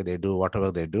and that's why they do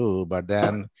whatever they do. But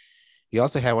then you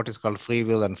also have what is called free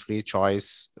will and free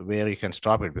choice, where you can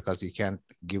stop it because you can't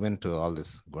give in to all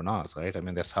these gunas, right? I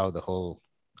mean, that's how the whole,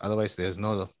 otherwise there's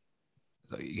no,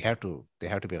 they have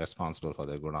to be responsible for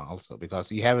the guna also,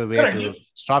 because you have a way to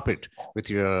stop it with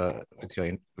your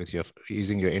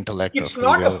using your intellect. It's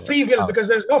not a free will because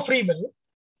there's no free will,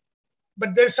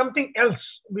 but there's something else.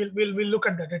 We'll look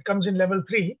at that. It comes in level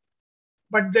 3,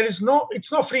 but it's no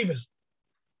free will.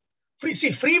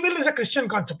 Free will is a Christian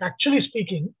concept. Actually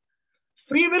speaking,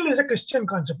 free will is a Christian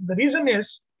concept. The reason is,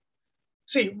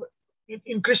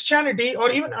 in Christianity,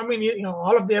 or even,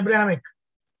 all of the Abrahamic,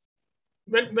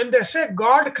 when they say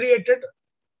God created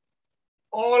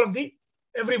all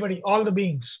the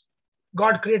beings,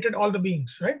 God created all the beings,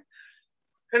 right?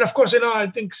 And of course, I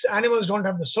think animals don't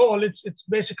have the soul. It's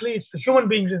basically the human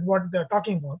beings is what they're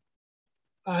talking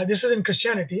about. This is in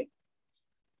Christianity.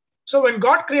 So when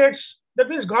God creates, that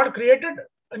means God created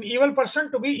an evil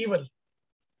person to be evil,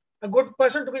 a good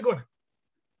person to be good.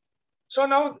 So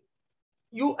now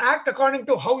you act according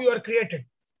to how you are created.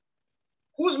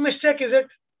 Whose mistake is it?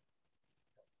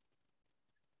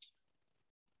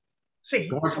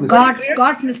 God's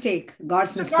mistake.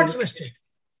 God's mistake.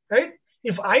 Right?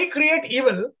 If I create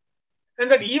evil and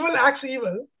that evil acts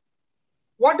evil,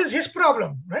 what is his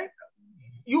problem, right?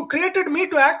 you created me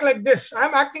to act like this.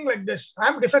 I'm acting like this.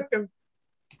 I'm defective.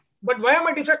 But why am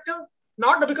I defective?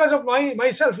 Not because of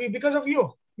myself, because of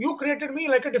you. You created me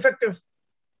like a defective.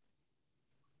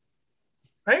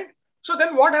 Right? So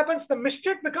then what happens? The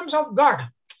mistake becomes of God.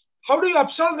 How do you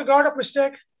absolve the God of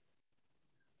mistake?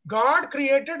 God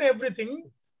created everything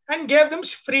and gave them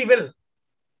free will.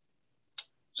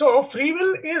 So free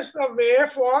will is a way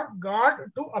for God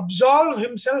to absolve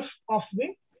himself of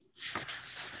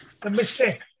the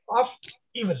mistake of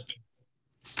evil.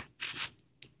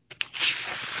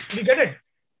 Do you get it?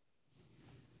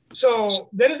 So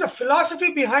there is a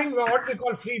philosophy behind what we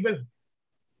call free will.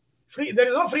 There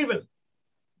is no free will.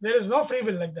 There is no free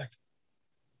will like that.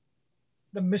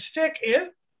 The mistake is.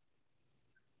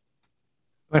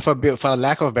 For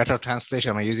lack of better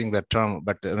translation, I'm using that term,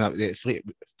 but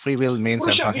free will means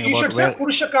I'm talking about where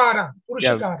Purushakara.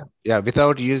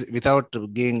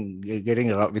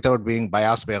 Without being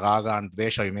biased by raga and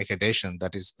dvesha, you make a decision.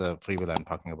 That is the free will I'm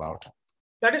talking about.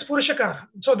 That is Purushakara.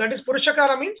 So that is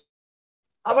Purushakara means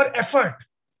our effort.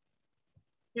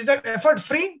 Is that effort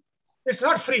free? It's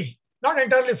not free, not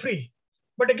entirely free.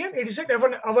 But again, it is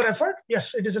our effort. Yes,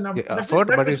 it is an effort,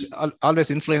 but it's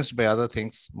always influenced by other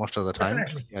things most of the time.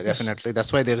 Definitely. Yeah, definitely. Yes.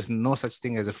 That's why there is no such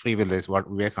thing as a free will, is what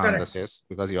Vivekananda says,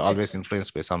 because you're always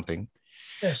influenced by something.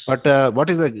 Yes. But what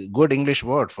is a good English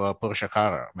word for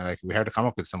Purushakara? I mean, like, we have to come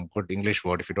up with some good English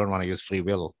word if you don't want to use free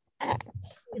will.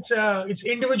 It's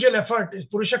individual effort.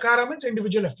 Purushakara means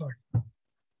individual effort.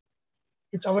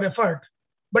 It's our effort,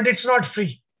 but it's not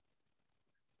free.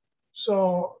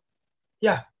 So,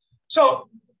 yeah. So,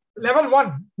 level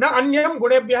 1, na anyam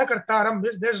gunebhyah kartaram,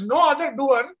 there's no other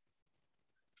doer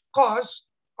cause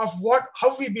of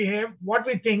how we behave, what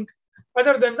we think,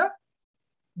 other than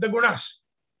the gunas.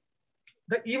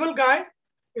 The evil guy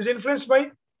is influenced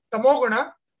by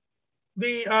tamoguna,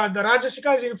 the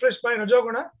rajasika is influenced by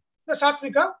rajoguna, the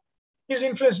sattvika is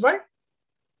influenced by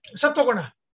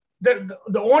sattva.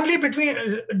 The only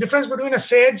difference between a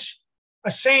sage,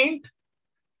 a saint,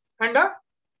 and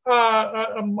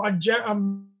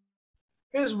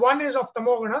is one is of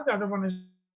tamoguna, the other one is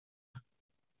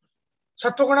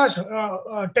sattva has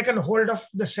taken hold of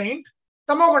the saint.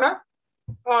 Tamoguna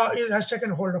has taken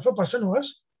hold of a person who has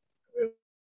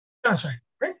side,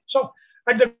 right? So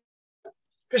at the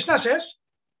Krishna says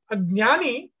a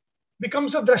jnani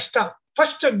becomes a drashta.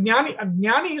 First, a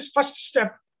jnani's first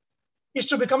step is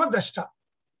to become a drashta.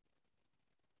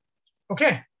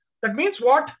 Okay, that means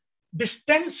what?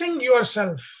 Distancing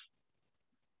yourself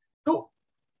to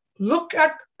look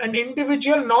at an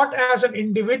individual not as an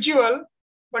individual,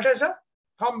 but as a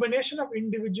combination of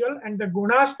individual and the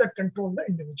gunas that control the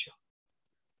individual.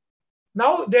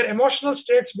 Now their emotional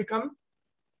states become,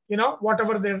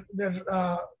 whatever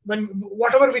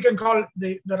whatever we can call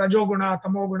the rajoguna,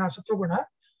 tamoguna, sattva,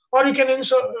 or you can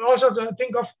also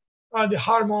think of the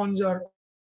hormones or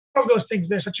all of those things,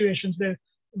 their situations,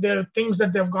 their things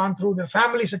that they've gone through, their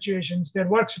family situations, their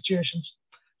work situations.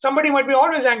 Somebody might be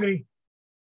always angry.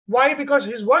 Why? Because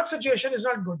his work situation is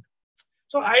not good.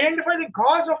 So identify the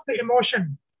cause of the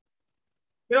emotion.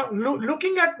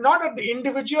 Looking at not at the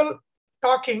individual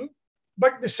talking,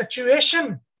 but the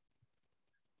situation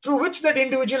through which that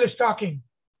individual is talking.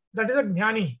 That is a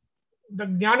jnani. The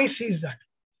jnani sees that.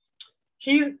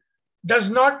 He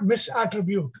does not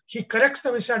misattribute. He corrects the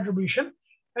misattribution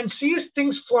and sees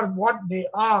things for what they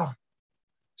are.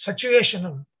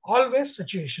 Situational. Always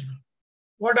situational.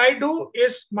 What I do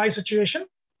is my situation.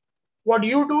 What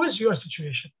you do is your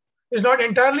situation. It's not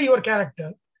entirely your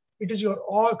character. It is your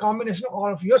all combination of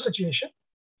all of your situation.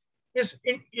 Is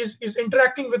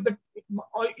interacting with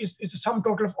is the sum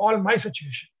total of all my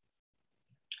situation.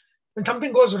 When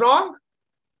something goes wrong,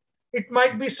 it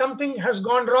might be something has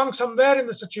gone wrong somewhere in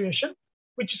the situation,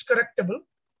 which is correctable,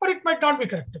 or it might not be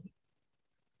correctable,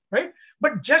 right?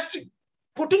 But just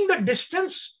putting the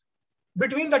distance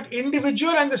between that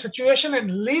individual and the situation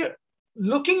and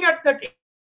looking at that,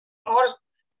 or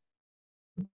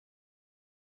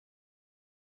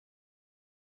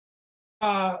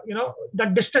the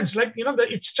distance,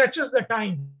 it stretches the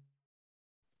time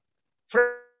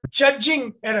for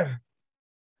judging error,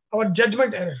 our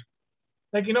judgment error.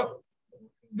 We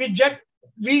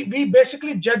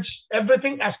basically judge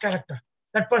everything as character.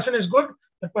 That person is good,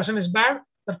 that person is bad,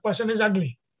 that person is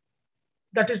ugly.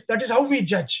 That is how we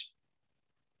judge.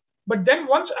 But then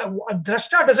once a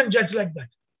drashta doesn't judge like that.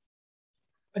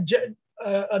 A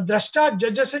drashta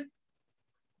judges it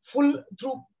full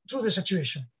through the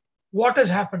situation. What has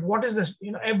happened? What is this?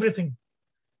 Everything,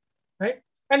 right?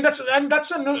 And that's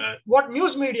what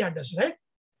news media does, right?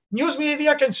 News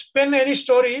media can spin any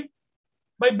story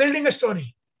by building a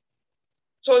story.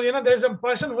 So, there's a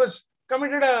person who has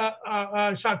committed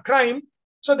a crime.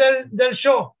 So they'll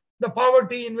show the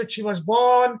poverty in which he was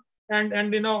born, and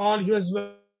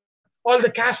all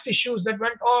the caste issues that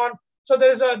went on. So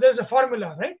there's a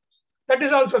formula, right? That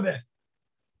is also there.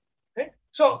 Right?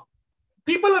 So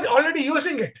people are already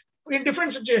using it in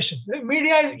different situations. The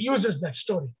media uses that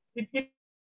story. It's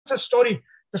a story,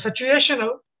 the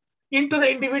situational, into the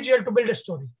individual to build a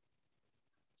story.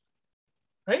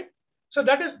 Right? So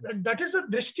that is the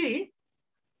drishti.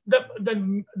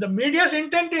 The media's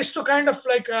intent is to kind of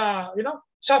like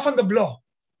soften the blow,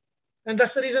 and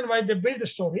that's the reason why they build the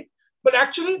story. But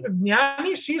actually, the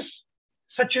jnani sees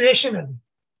situationally.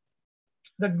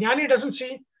 The jnani doesn't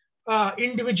see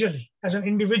individually, as an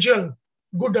individual,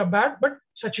 good or bad, but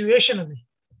situationally,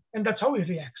 and that's how he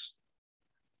reacts.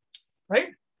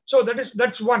 Right? So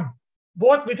that's one,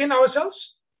 both within ourselves.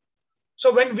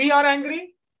 So when we are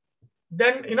angry,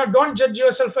 then don't judge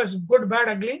yourself as good, bad,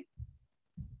 ugly.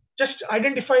 Just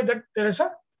identify that there is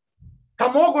a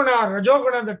tamoguna,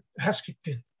 rajoguna that has kicked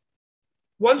in.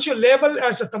 Once you label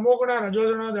as a tamoguna,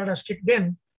 rajoguna that has kicked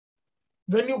in,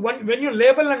 when you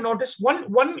label and notice,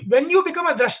 when you become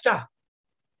a drashta,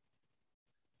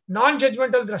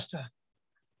 non-judgmental drashta,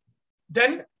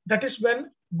 then that is when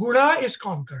guna is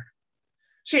conquered.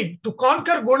 See, to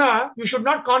conquer guna, you should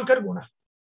not conquer guna,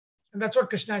 and that's what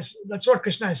Krishna is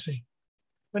saying.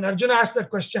 When Arjuna asked that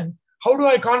question, how do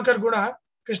I conquer guna?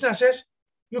 Krishna says,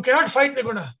 you cannot fight the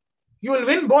guna. You will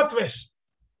win both ways.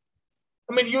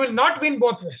 I mean, you will not win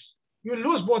both ways. You will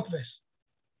lose both ways.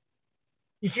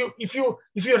 If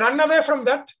you run away from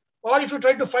that, or if you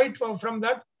try to fight from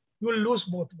that, you will lose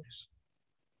both ways.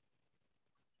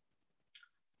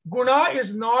 Guna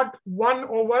is not won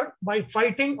over by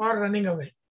fighting or running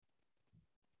away.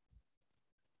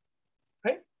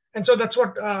 Right? And so that's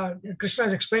what Krishna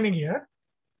is explaining here.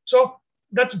 So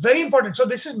that's very important. So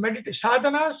this is meditation.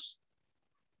 Sadhana's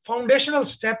foundational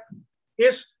step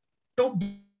is to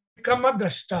become a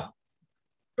drashta.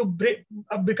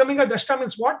 Becoming a drashta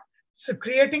means what? So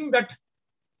creating that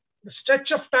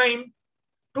stretch of time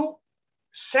to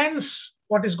sense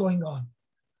what is going on,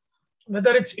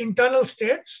 whether it's internal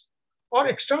states or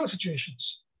external situations,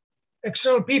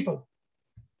 external people.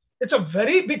 It's a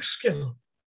very big skill.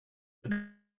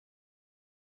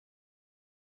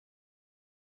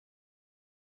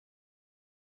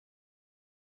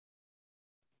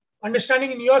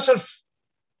 Understanding in yourself,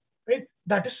 right?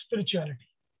 That is spirituality.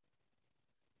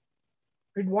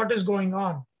 Right? What is going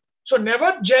on? So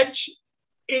never judge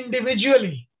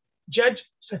individually, judge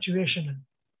situationally.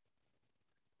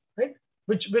 Right?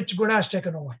 Which guna has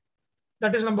taken over?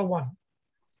 That is number one.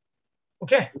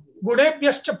 Okay.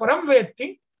 Gunebhyascha param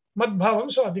vetti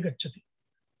madbhavam so adhigacchati.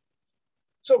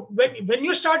 So when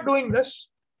you start doing this,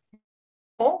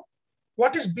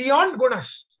 what is beyond gunas?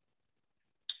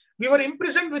 We were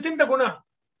imprisoned within the guna.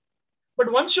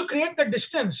 But once you create the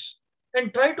distance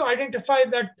and try to identify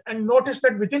that and notice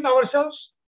that within ourselves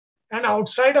and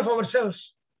outside of ourselves,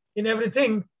 in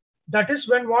everything, that is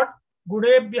when what?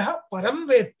 Gunebhyaha param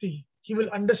vetti. He will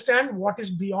understand what is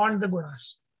beyond the gunas.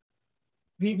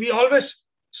 We always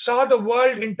saw the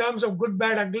world in terms of good,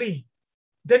 bad, ugly.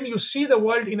 Then you see the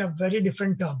world in a very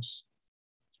different terms.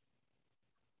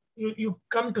 You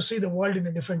come to see the world in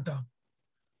a different term.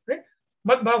 Right?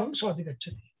 Madbhavam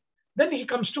swadhigacchati. Then he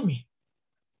comes to me.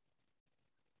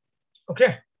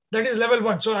 Okay, that is level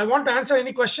one. So I want to answer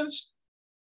any questions,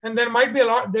 and there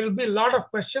will be a lot of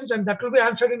questions, and that will be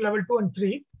answered in level 2 and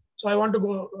 3. So I want to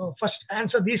go first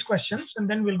answer these questions, and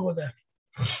then we'll go there.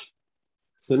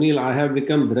 Sunil, I have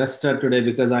become drashta today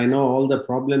because I know all the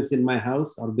problems in my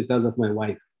house are because of my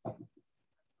wife.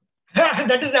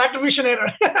 That is attribution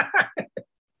error.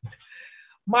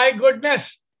 My goodness,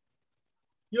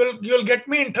 you'll get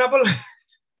me in trouble.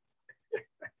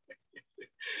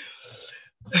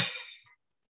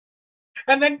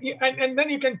 And then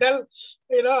you can tell,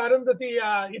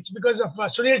 Arundhati, it's because of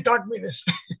Sunil taught me this.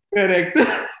 Correct.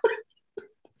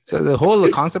 So the whole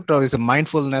concept of is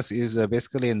mindfulness is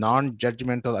basically a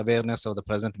non-judgmental awareness of the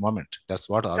present moment. That's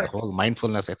what the whole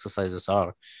mindfulness exercises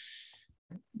are.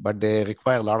 But they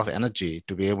require a lot of energy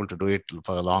to be able to do it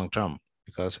for a long term.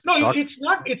 Because it's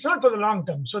not for the long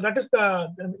term. So that is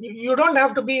you don't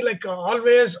have to be like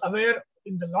always aware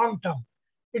in the long term.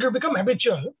 It will become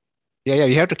habitual. Yeah,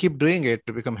 you have to keep doing it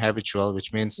to become habitual,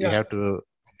 which means you have to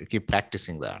keep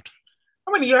practicing that.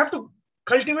 I mean, you have to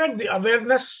cultivate the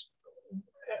awareness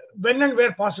when and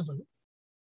where possible,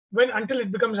 until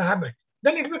it becomes a habit.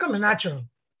 Then it becomes natural,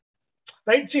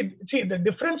 right? See the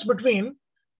difference between,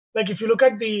 like if you look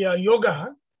at the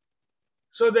yoga,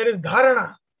 so there is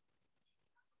dharana,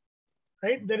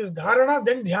 right? There is dharana,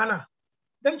 then dhyana.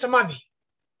 then samadhi.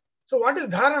 So what is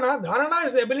dharana? Dharana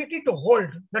is the ability to hold.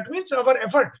 That means our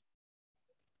effort.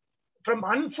 From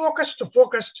unfocused to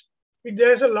focused,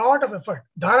 there is a lot of effort.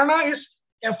 Dharana is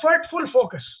effortful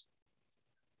focus.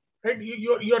 Right?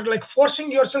 You're like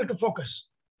forcing yourself to focus.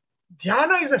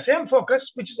 Dhyana is the same focus,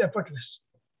 which is effortless.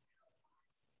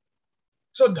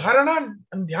 So dharana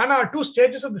and dhyana are two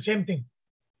stages of the same thing.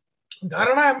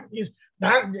 Dharana is,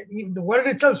 the word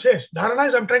itself says, dharana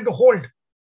is I'm trying to hold.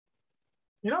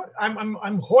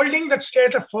 I'm holding that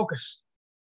state of focus.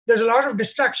 There's a lot of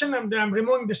distraction. I'm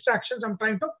removing distractions. I'm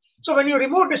trying to. So when you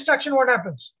remove distraction, what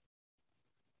happens?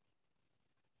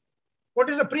 What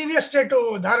is the previous state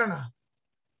to dharana?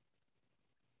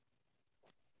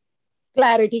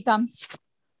 Clarity comes.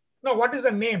 No, what is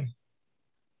the name?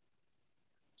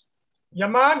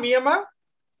 Yama, niyama,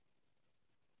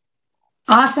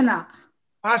 Asana.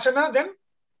 asana, then?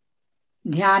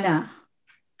 Dhyana.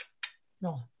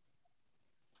 No.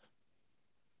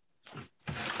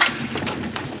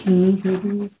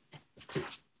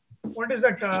 What is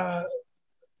that?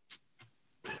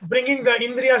 Bringing the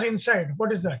indriyas inside.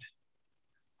 What is that?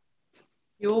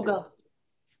 Yoga.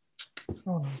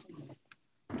 Oh.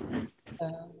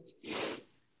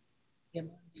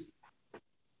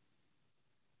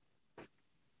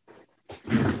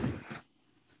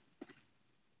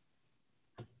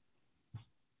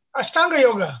 Ashtanga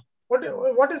yoga.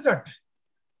 What is that?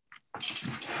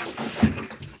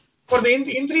 For the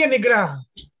indriya nigraha.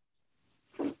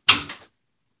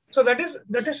 So that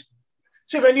is.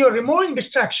 See, when you are removing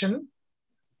distraction,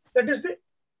 that is the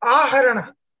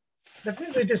aharana. That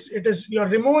means it is you are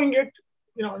removing it.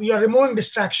 You are removing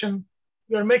distraction.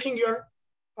 You are making your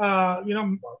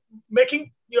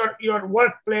making your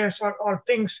workplace or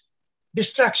things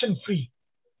distraction free,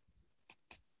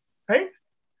 right?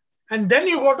 And then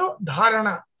you go to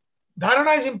dharana.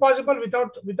 Dharana is impossible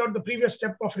without the previous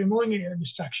step of removing a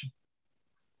distraction.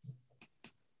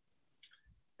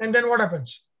 And then what happens?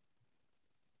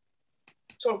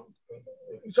 So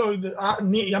the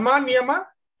yama, niyama,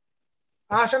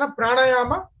 asana,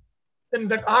 pranayama, then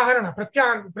that aharana,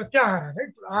 pratyahara,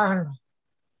 right? Aharana.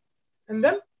 And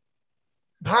then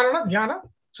dharana, dhyana,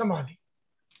 samadhi.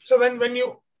 So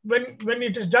when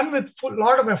it is done with a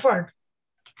lot of effort,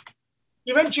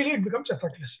 eventually it becomes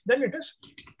effortless. Then it is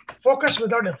focus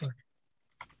without effort.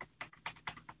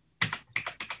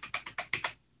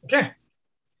 Okay.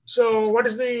 So what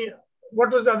was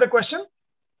the other question?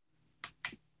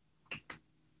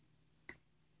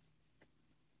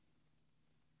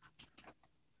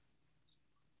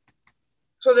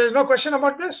 So there is no question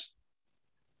about this?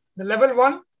 The level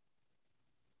 1?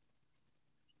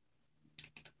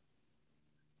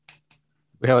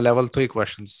 We have level 3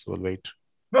 questions. We'll wait.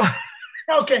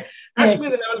 Okay. Ask me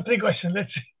the level 3 question.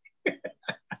 Let's see.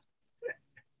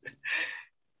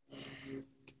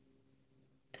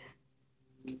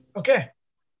 Okay.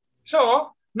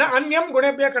 So, na anyam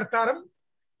gunebhya kartaram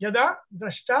yada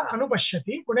drashta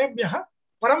anupashyati gunebhyah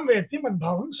param veti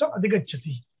madbhavam so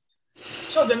adhigachyati.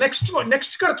 So the next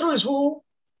kartru is who?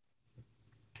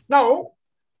 Now,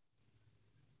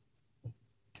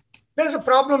 there is a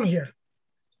problem here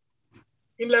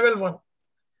in level 1.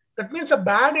 That means a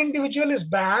bad individual is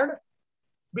bad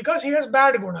because he has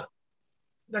bad guna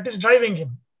that is driving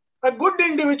him. A good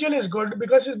individual is good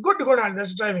because it's good guna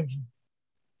that's driving him.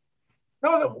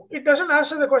 Now, it doesn't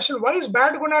answer the question, why is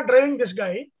bad guna driving this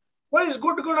guy? Why is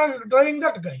good guna driving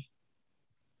that guy?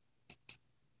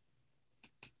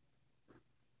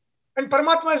 And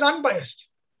Paramatma is unbiased.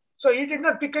 So he did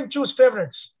not pick and choose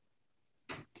favorites.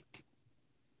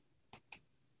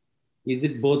 Is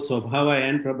it both Swabhava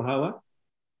and Prabhava?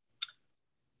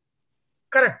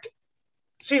 Correct.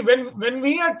 See, when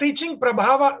we are teaching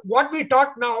Prabhava, what we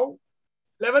taught now,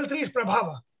 level 3 is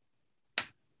Prabhava.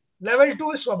 Level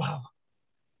 2 is Swabhava.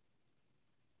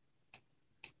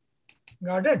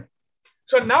 Got it?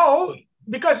 So now,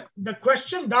 because the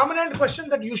dominant question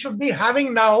that you should be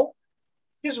having now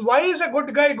is, why is a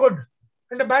good guy good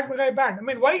and a bad guy bad? I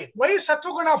mean, why is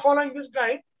Sattva-guna following this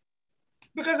guy?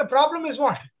 Because the problem is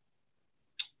what?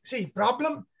 See,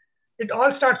 problem, it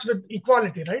all starts with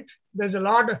equality, right? There's a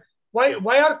lot of,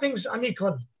 why are things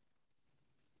unequal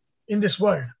in this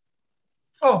world?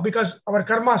 Oh, because our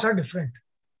karmas are different.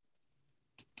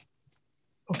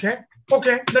 Okay,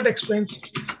 that explains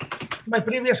my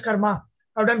previous karma.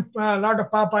 I've done a lot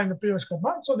of papa in the previous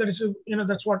karma. So there is,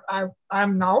 that's what I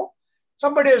am now.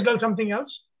 Somebody has done something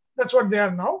else. That's what they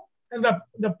are now. And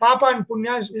the papa and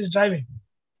punya is driving.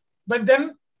 But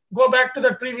then go back to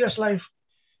the previous life.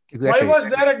 Exactly. Why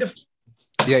was there a difference?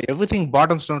 Yeah, everything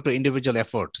bottoms down to individual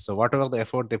effort. So whatever the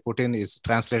effort they put in is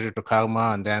translated to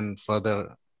karma and then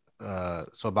further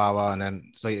swabhava, and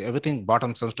then so everything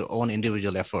bottoms out to own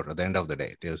individual effort at the end of the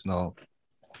day. There's no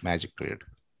magic to it.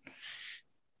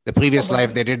 The previous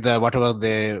life they did whatever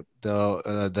the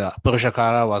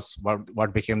Purushakara was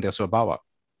what became their swabhava.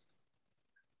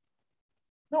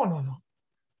 No.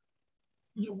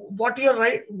 What you're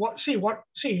right.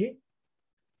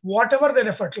 Whatever their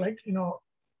effort, like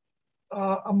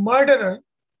a murderer,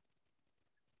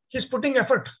 he's putting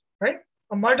effort, right?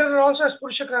 A murderer also has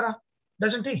Purushakara,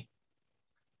 doesn't he?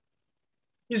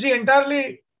 Is he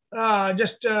entirely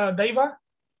just Daiva?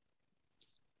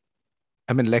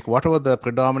 I mean, like whatever the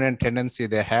predominant tendency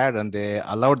they had, and they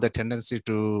allowed the tendency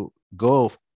to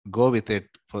go with it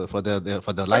for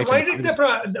the life.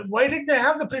 Why did they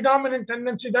have the predominant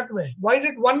tendency that way? Why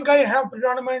did one guy have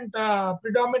predominant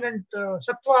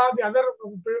sattva, the other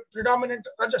predominant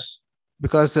rajas?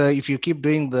 Because if you keep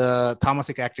doing the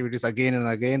tamasic activities again and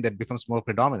again, that becomes more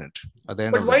predominant at the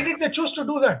end of the day. But why did they choose to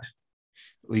do that?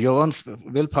 Your own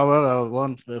willpower, or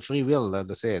own free will,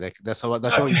 let's say. Like that's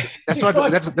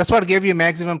what gave you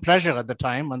maximum pleasure at the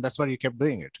time, and that's why you kept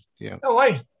doing it. Yeah. Oh,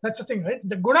 why? That's the thing, right?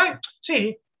 The guna.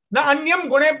 See, na anyam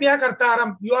gunebhya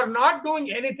kartaram. You are not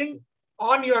doing anything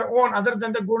on your own other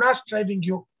than the gunas driving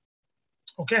you.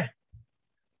 Okay,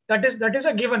 that is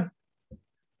a given.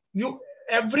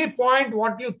 Every point,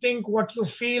 what you think, what you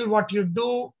feel, what you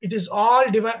do, it is all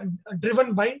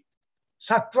driven by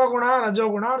sattva guna,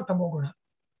 rajoguna, or tamoguna.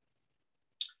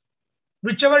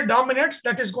 Whichever dominates,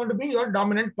 that is going to be your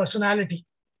dominant personality,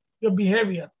 your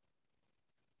behavior.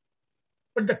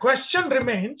 But the question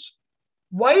remains: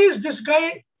 why is this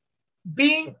guy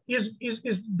being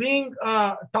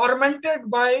tormented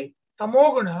by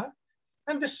tamoguna,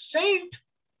 and the saint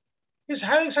is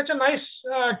having such a nice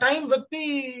time with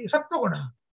the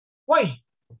sattva-guna? Why?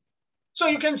 So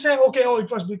you can say, okay,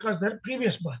 it was because their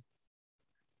previous birth.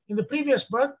 In the previous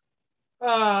birth,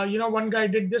 one guy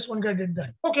did this, one guy did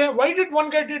that. Okay, why did one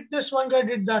guy did this, one guy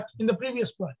did that in the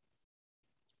previous birth?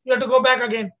 You have to go back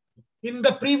again. In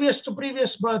the previous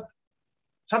birth,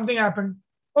 something happened.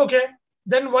 Okay,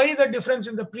 then why the difference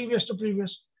in the previous to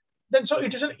previous? Then so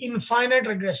it is an infinite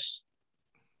regress.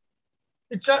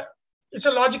 It's a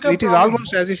logical It is problem.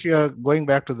 almost as if you are going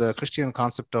back to the Christian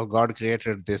concept of God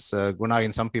created this guna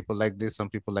in some people like this, some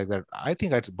people like that. I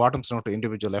think it bottoms down to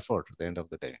individual effort at the end of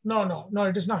the day. No,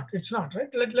 it is not. It's not, right?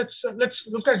 Let's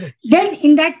look at it. Then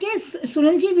in that case,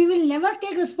 Sunilji, we will never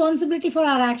take responsibility for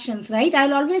our actions, right?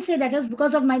 I'll always say that is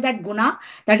because of that guna.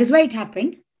 That is why it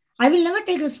happened. I will never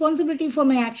take responsibility for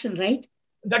my action, right?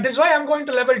 That is why I'm going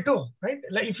to level 2, right?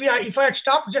 Like if I had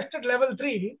stopped just at level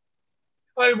 3,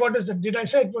 what is it? Did I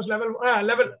say it was level?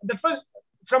 That was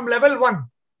from level 1.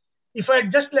 If I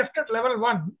had just left at level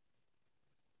 1,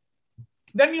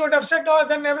 then you would have said,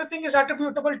 then everything is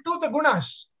attributable to the gunas.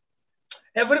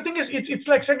 Everything is, it's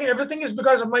like saying everything is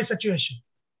because of my situation.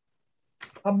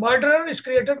 A murderer is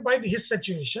created by his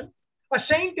situation. A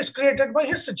saint is created by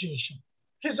his situation,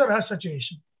 his or her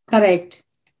situation. Correct.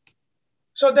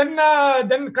 So then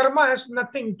karma has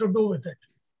nothing to do with it.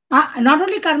 Not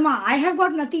only karma, I have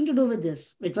got nothing to do with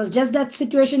this. It was just that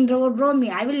situation drove me.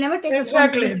 I will never take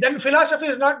responsibility. Then philosophy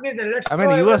is not needed. I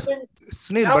mean, you are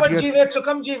Sunil,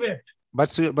 but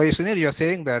Sunil, you are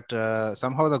saying that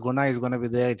somehow the guna is going to be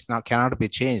there. Cannot be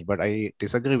changed. But I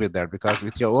disagree with that, because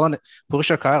with your own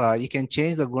Purushakara, you can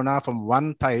change the guna from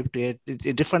one type to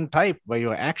a different type by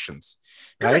your actions,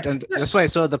 right? And that's why.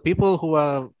 So the people who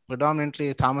are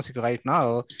predominantly tamasic right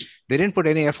now, they didn't put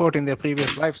any effort in their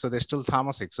previous life, so they're still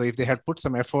tamasic. So if they had put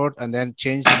some effort and then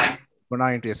changed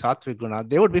guna into a sattvic guna,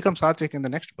 they would become sattvic in the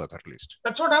next birth at least.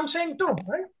 That's what I'm saying too,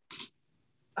 right?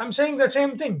 I'm saying the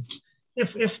same thing.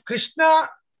 If Krishna,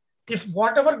 if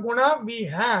whatever guna we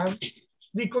have,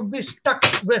 we could be stuck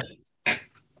with,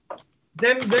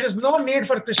 then there is no need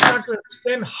for Krishna to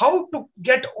explain how to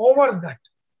get over that.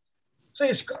 So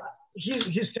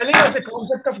he's telling us the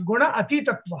concept of guna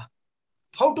atitatva,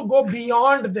 how to go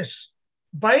beyond this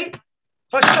by,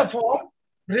 first of all,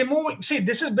 removing. See,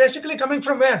 this is basically coming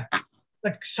from where?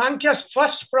 That Sankhya's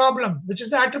first problem, which is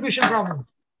the attribution problem.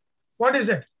 What is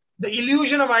it? The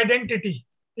illusion of identity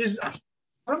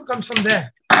comes from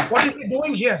there. What is he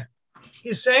doing here?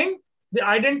 He's saying the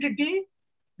identity,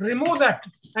 remove that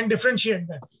and differentiate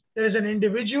that. There is an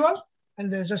individual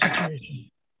and there is a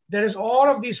situation. There is all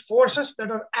of these forces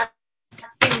that are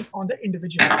acting on the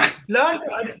individual.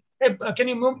 Can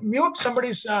you mute?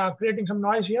 Somebody's creating some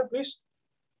noise here, please.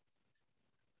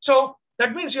 So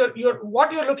that means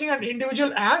what you're looking at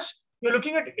individual as, you're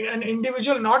looking at an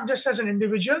individual not just as an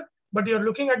individual, but you're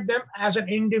looking at them as an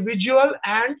individual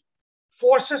and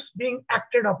forces being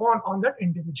acted upon on that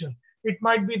individual. It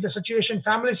might be the situation,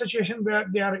 family situation where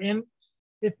they are in.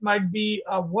 It might be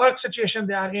a work situation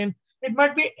they are in. It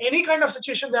might be any kind of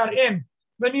situation they are in.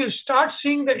 When you start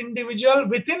seeing the individual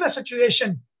within a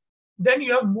situation, then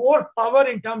you have more power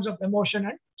in terms of emotion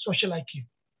and social IQ.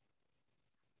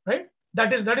 Right?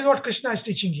 That is what Krishna is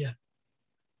teaching here.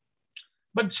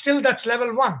 But still, that's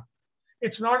level 1.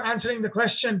 It's not answering the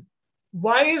question,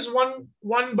 why is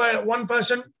one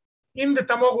person in the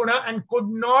tamoguna and could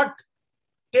not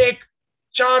take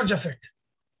charge of it,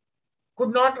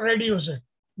 could not reduce it?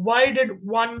 Why did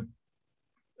one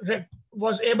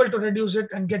was able to reduce it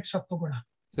and get sattva-guna?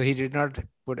 So he did not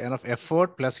put enough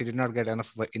effort, plus he did not get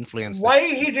enough influence.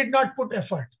 Why he did not put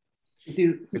effort?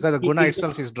 Because the guna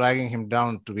itself is dragging him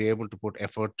down to be able to put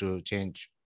effort to change.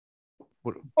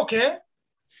 Okay.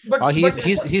 But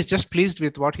he's just pleased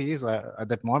with what he is at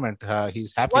that moment.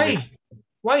 He's happy.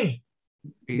 Why?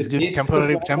 He's giving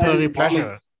temporary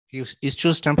pleasure. He's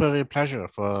choose temporary pleasure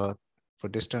for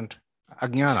distant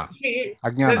ajnana. See,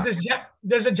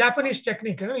 there's a Japanese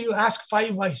technique. You ask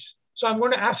 5 whys. So I'm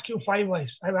going to ask you 5 whys.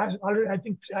 I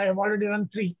think I have already done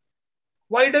 3.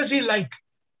 Why does he like?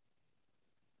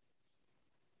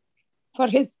 For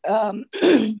his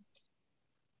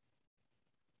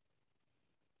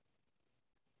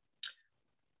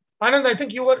Anand, I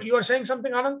think you were saying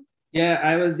something, Anand? Yeah,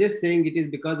 I was just saying it is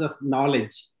because of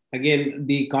knowledge. Again,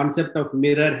 the concept of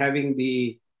mirror having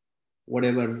the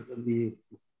whatever, the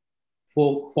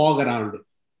fog around it.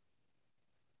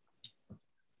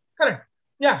 Correct.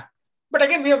 Yeah. But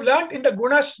again, we have learned in the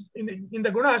gunas, in the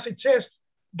gunas, it says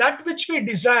that which we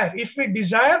desire. If we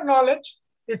desire knowledge,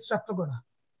 it's sattva-guna.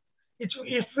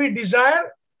 If we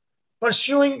desire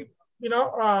pursuing,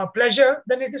 pleasure,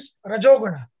 then it is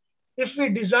rajoguna. If we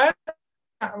desire,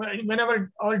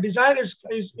 whenever our desire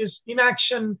is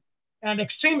inaction and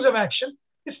extremes of action,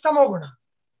 it's tamoguna,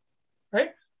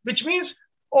 right? Which means,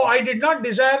 I did not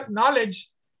desire knowledge,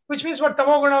 which means what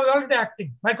tamoguna was already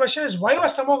acting. My question is, why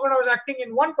was tamoguna was acting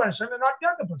in one person and not the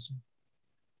other person?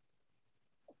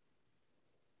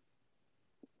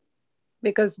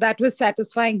 Because that was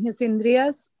satisfying his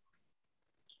indriyas.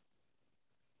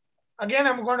 Again,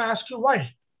 I'm going to ask you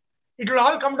why. It will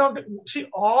all come down to, see,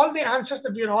 all the answers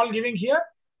that we are all giving here,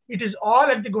 it is all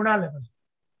at the guna level.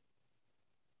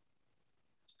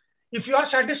 If you are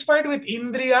satisfied with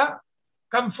indriya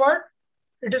comfort,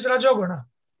 it is rajoguna.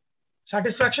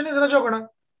 Satisfaction is rajoguna.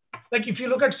 Like if you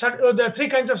look at the 3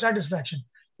 kinds of satisfaction,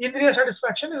 indriya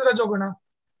satisfaction is rajoguna.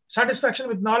 Satisfaction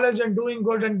with knowledge and doing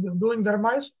good and doing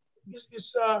dharma is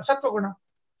sattva-guna.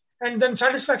 And then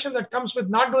satisfaction that comes with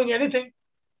not doing anything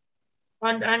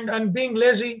and being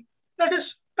lazy, that is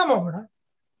tamoguna.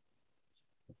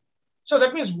 So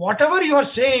that means whatever you are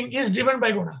saying is driven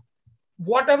by guna.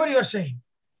 Whatever you are saying.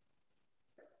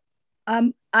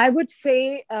 I would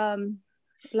say so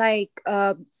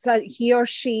he or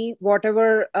she,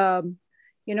 whatever,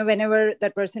 whenever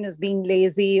that person is being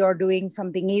lazy or doing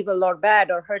something evil or bad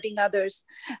or hurting others,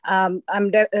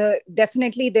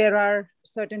 definitely there are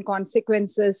certain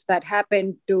consequences that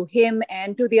happen to him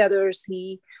and to the others.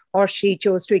 He or she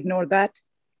chose to ignore that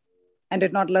and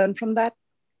did not learn from that.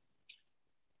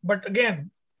 But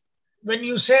again, when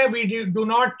you say we do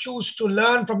not choose to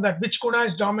learn from that, which guna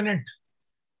is dominant?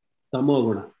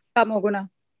 Tamoguna. Tamoguna.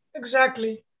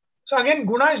 Exactly. So again,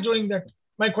 guna is doing that.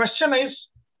 My question is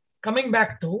coming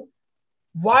back to,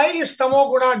 why is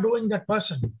tamoguna doing that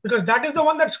person? Because that is the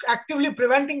one that's actively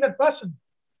preventing that person.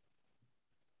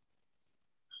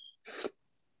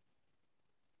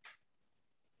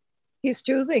 He's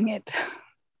choosing it.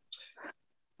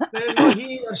 There is no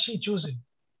he or she choosing.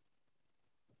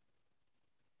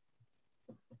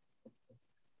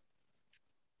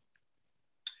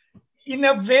 In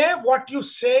a way, what you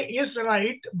say is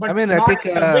right, but I mean, I think,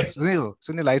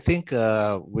 Sunil, I think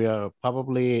we are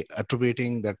probably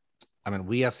attributing that. I mean,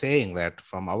 we are saying that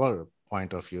from our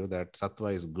point of view that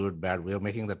sattva is good, bad. We are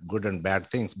making that good and bad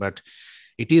things, but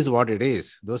it is what it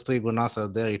is. Those 3 gunas are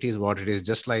there. It is what it is.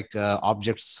 Just like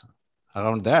objects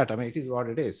around that. I mean, it is what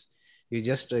it is. You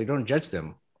just you don't judge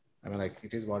them. I mean, like,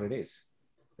 it is what it is.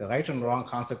 The right and wrong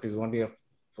concept is only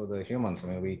for the humans.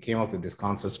 I mean, we came up with these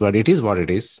concepts, but it is what it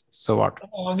is. So what?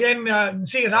 Again,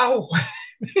 see, Rahu.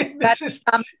 That's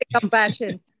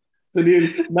compassion.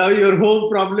 Sunil, now your whole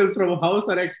problems from house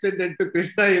are extended to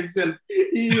Krishna himself.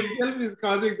 He himself is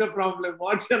causing the problem.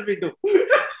 What shall we do?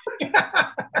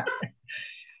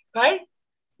 Right?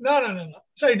 No.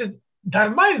 So it is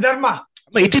dharma is dharma.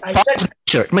 But it is part of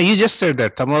nature. I mean, you just said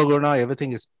that tamoguna,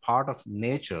 everything is part of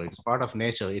nature. It's part of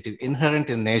nature. It is inherent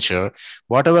in nature.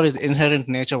 Whatever is inherent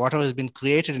in nature, whatever has been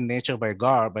created in nature by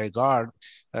God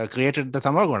created the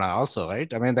tamoguna also, right?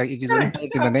 I mean, it is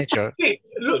inherent in the nature. See,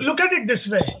 look at it this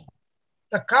way.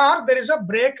 The car, there is a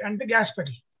brake and the gas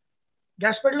pedal.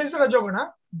 Gas pedal is the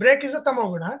Rajoguna, brake is the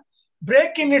Tamoguna.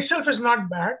 Brake in itself is not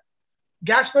bad.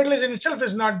 Gas pedal in itself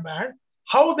is not bad.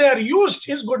 How they are used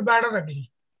is good, bad, or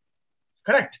ugly.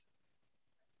 Correct?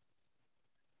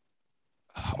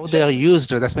 How they are used,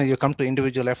 that's when you come to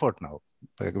individual effort now.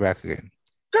 Back again.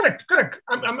 Correct, correct.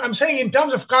 I'm saying in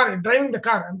terms of car, driving the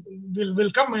car,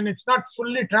 will come, and it's not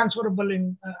fully transferable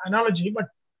in analogy, but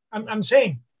I'm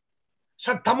saying,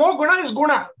 so tamo guna is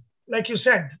guna, like you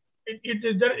said. It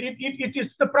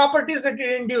is the properties that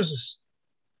it induces.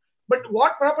 But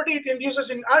what property it induces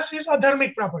in us is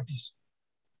adharmic properties.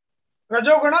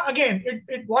 Rajoguna, again,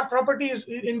 what properties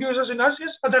it induces in us is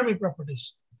adharmic properties.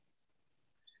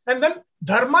 And then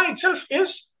dharma itself is,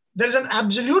 there is an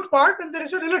absolute part and there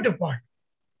is a relative part.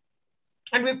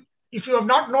 And if you have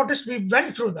not noticed, we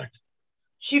went through that.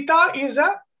 Hita is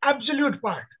an absolute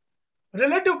part.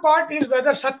 Relative part is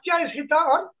whether satya is hita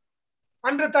or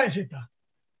anrita is hita.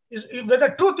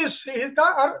 Whether truth is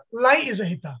hita or lie is a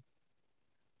hita.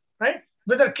 Right?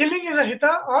 Whether killing is a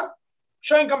hita or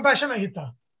showing compassion a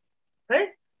hita. Right?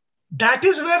 That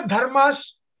is where dharma's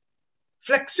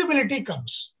flexibility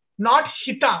comes. Not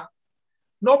hita.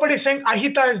 Nobody is saying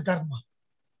ahita is dharma.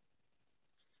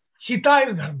 Hita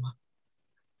is dharma.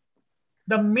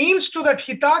 The means to that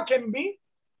hita can be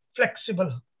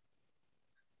flexible.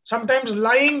 Sometimes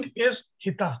lying is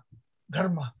hita,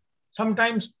 dharma.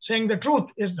 Sometimes saying the truth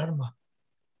is dharma.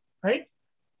 Right?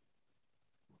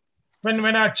 When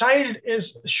a child is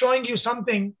showing you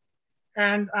something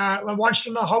and wants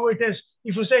to know how it is,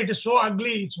 if you say it is so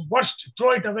ugly, it's worst,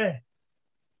 throw it away.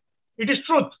 It is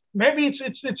truth. Maybe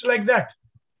it's like that.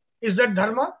 Is that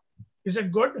dharma? Is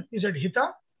it good? Is it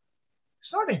hita?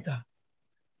 It's not hita.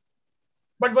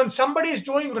 But when somebody is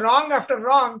doing wrong after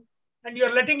wrong, and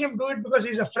you're letting him do it because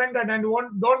he's a friend and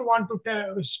don't want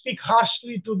to speak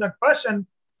harshly to that person,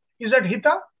 is that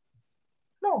hita?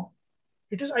 No,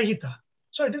 it is ahita.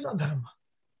 So it is adharma.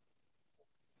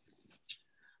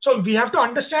 So we have to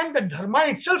understand that dharma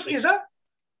itself is a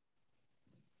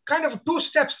kind of two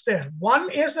steps there.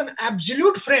 One is an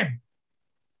absolute frame.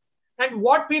 And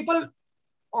what people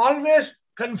always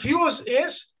confuse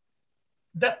is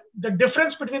the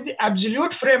difference between the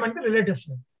absolute frame and the relative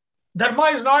frame.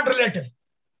 Dharma is not relative.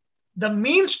 The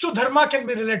means to dharma can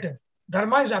be relative.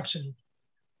 Dharma is absolute.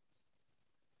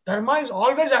 Dharma is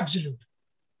always absolute.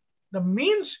 The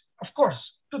means, of course,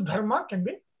 to dharma can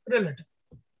be relative.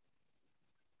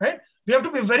 Right? We have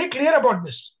to be very clear about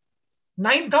this.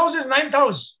 Ninth house is ninth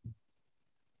house.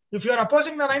 If you are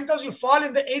opposing the ninth house, you fall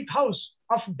in the eighth house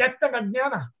of death and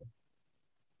ajnana.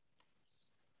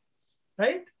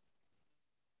 Right?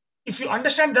 If you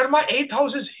understand dharma, eighth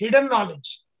house is hidden knowledge.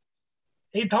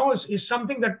 Eighth house is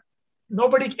something that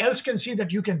nobody else can see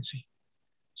that you can see.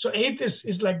 So eighth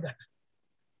is like that.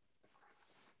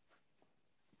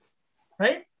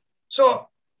 Right? So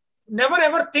never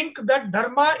ever think that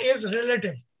dharma is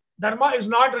relative. Dharma is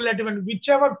not relative, and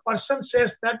whichever person says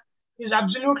that is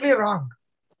absolutely wrong.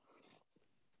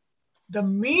 The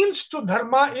means to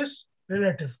dharma is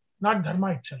relative, not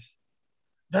dharma itself.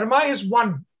 Dharma is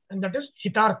one, and that is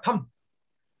hitartham,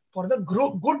 for the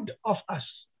good of us,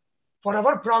 for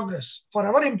our progress, for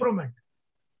our improvement.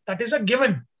 That is a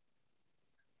given.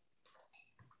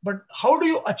 But how do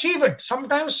you achieve it?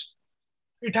 Sometimes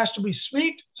it has to be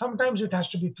sweet. Sometimes it has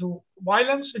to be through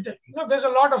violence. There's a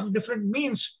lot of different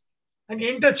means and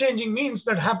interchanging means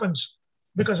that happens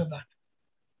because of that.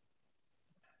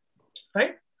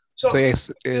 Right? So yes,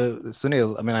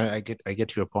 Sunil, I mean, I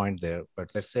get your point there,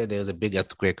 but let's say there's a big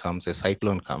earthquake comes, a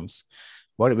cyclone comes.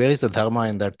 Where is the dharma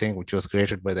in that thing which was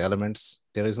created by the elements?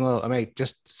 There is no, I mean,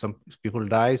 just some people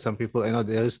die, some people,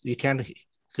 you can't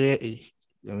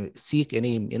seek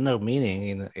any inner meaning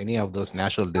in any of those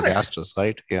natural disasters,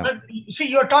 right? Yeah. See,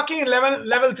 you're talking in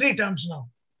level 3 terms now.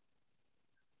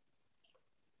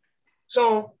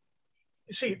 So,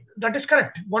 see, that is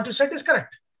correct. What you said is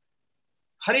correct.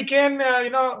 Hurricane,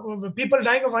 people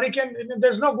dying of hurricane,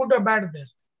 there's no good or bad there.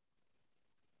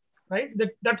 Right?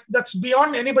 That's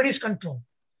beyond anybody's control.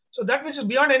 So that which is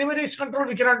beyond anybody's control,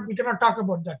 we cannot talk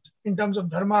about that in terms of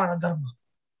dharma or adharma.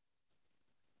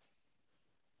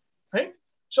 Right?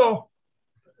 So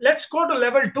let's go to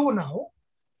level 2 now,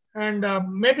 and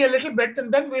maybe a little bit,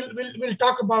 and then we'll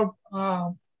talk about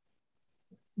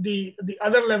the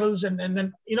other levels, and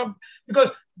then because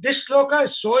this sloka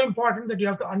is so important that you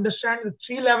have to understand the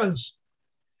 3 levels.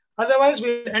 Otherwise,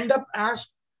 we'll end up as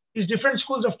these different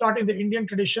schools of thought in the Indian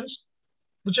traditions,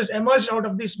 which has emerged out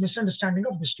of this misunderstanding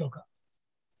of this sloka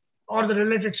or the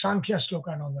related Sankhya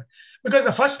sloka and all that. Because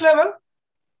the first level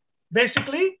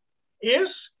basically is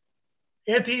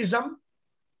atheism,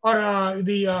 or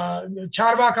the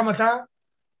Charvaka Mata,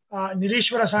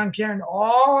 Nirishvara Sankhya, and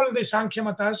all the Sankhya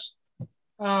Matas,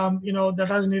 that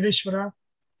was Nirishvara,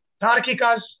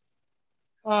 Tarkikas,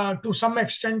 to some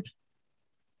extent,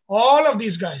 all of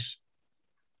these guys,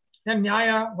 and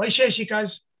Nyaya,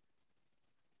 Vaisheshikas.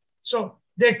 So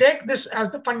they take this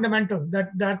as the fundamental,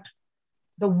 that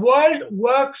the world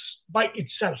works by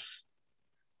itself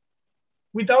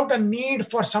without a need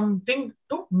for something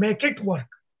to make it work.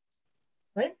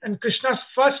 Right? And Krishna's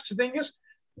first thing is,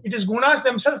 it is gunas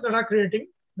themselves that are creating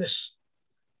this.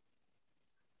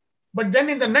 But then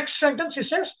in the next sentence he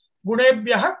says,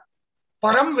 Gunebhyaha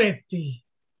param vetti.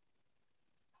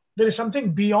 There is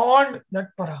something beyond that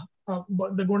para,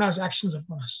 the gunas, actions of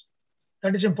gunas.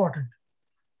 That is important.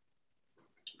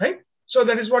 Right? So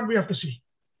that is what we have to see.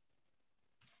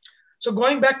 So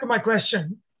going back to my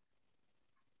question,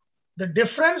 the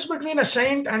difference between a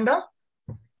saint and a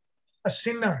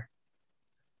sinner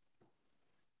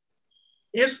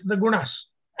is the gunas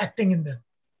acting in them.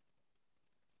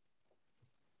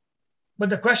 But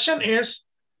the question is,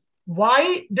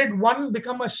 why did one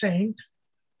become a saint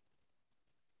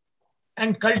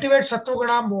and cultivate sattva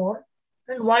guna more,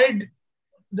 and why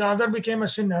the other became a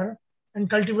sinner and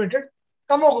cultivated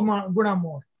tamo guna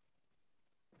more?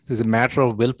 This is a matter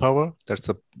of willpower. That's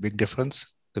a big difference.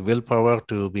 The willpower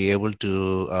to be able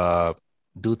to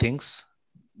do things,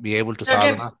 be able to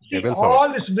sadhana.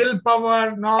 All this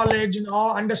willpower, knowledge,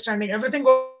 understanding, everything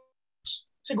goes.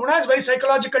 See, guna is very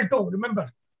psychological too,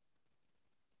 remember.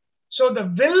 So the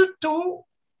will to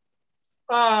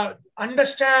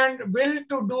understand, will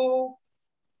to do,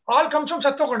 all comes from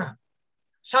sattva guna,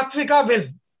 sattvika will.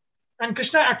 And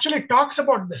Krishna actually talks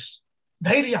about this.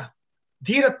 Dhairya,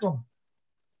 dhiratvam,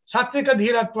 sattvika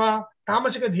dhiratva,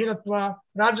 tamasika dhiratva,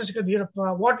 rajasika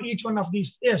dhiratva, what each one of these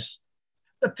is.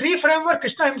 The three framework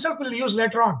Krishna himself will use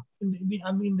later on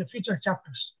in the future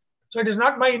chapters. So it is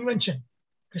not my invention.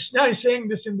 Krishna is saying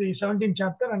this in the 17th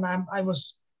chapter, and I was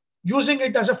using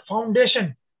it as a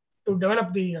foundation to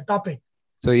develop the topic.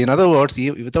 So in other words,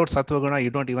 without sattva guna,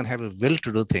 you don't even have a will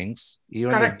to do things.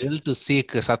 Even Correct. the will to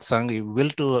seek satsang, you will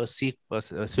to seek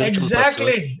spiritual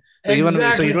pursuits. So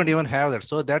Exactly. you don't even have that.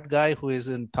 So that guy who is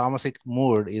in tamasic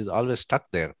mood is always stuck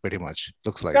there, pretty much.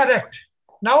 Looks like. Correct.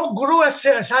 Now Guru has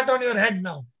sat on your head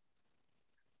now.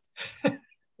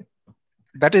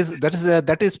 That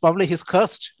is probably his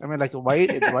cursed. I mean, like why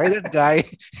that guy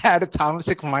had a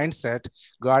tamasic mindset?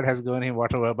 God has given him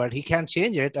whatever, but he can't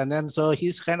change it, and then so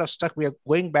he's kind of stuck. We are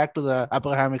going back to the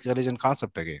Abrahamic religion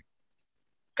concept again.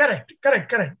 Correct.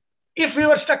 If we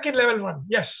were stuck in level 1,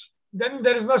 yes, then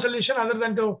there is no solution other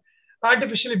than to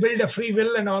artificially build a free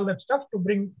will and all that stuff to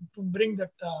bring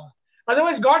that.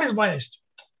 Otherwise, God is biased.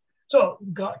 So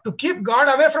to keep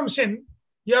God away from sin,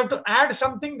 you have to add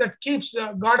something that keeps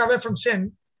God away from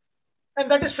sin,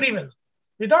 and that is free will.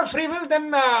 Without free will,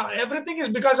 then everything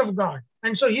is because of God,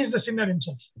 and so he is the sinner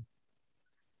himself.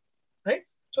 Right?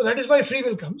 So that is why free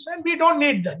will comes, and we don't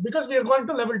need that because we are going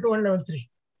to level 2 and level 3.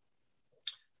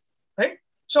 Right?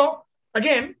 So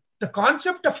again, the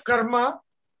concept of karma,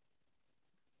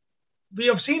 we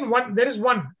have seen one. There is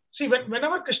one. See,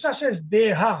 whenever Krishna says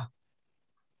deha,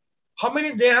 how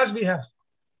many dehas we have?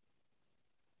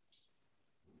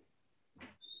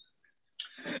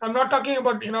 I'm not talking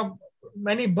about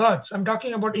many births. I'm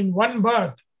talking about in one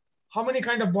birth, how many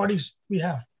kind of bodies we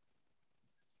have.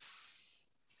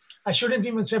 I shouldn't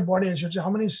even say body. I should say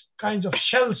how many kinds of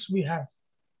shells we have.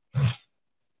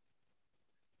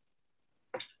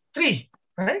 3,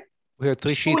 right? We have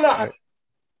 3 sheets. Sthula,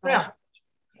 Right? yeah.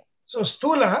 So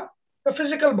sthula, the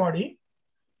physical body,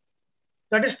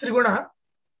 that is triguna.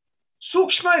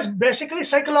 Sukshma is basically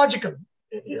psychological,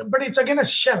 but it's again a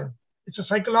shell. It's a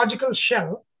psychological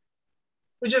shell,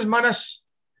 which is manas,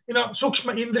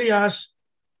 sukshma indriyas,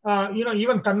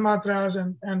 even tanmatras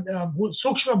and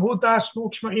sukshma bhutas,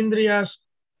 sukshma indriyas,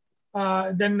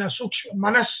 then sukshma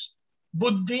manas,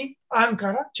 buddhi,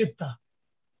 ahankara, chitta.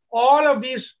 All of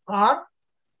these are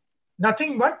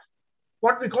nothing but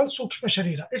what we call sukshma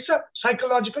sharira. It's a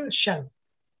psychological shell.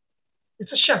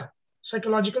 It's a shell,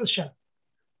 psychological shell.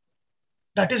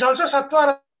 That is also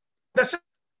sattva.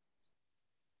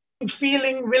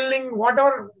 Feeling, willing,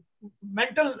 whatever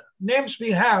mental names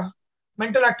we have,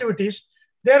 mental activities,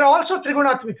 they are also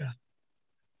trigunatvika.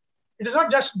 It is not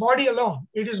just body alone.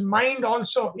 It is mind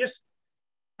also is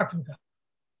trigunatvika.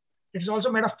 It is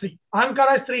also made of 3.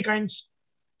 Ahankara is 3 kinds.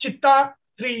 Chitta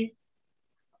 3.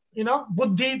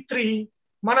 Buddhi 3.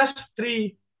 Manas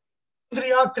 3.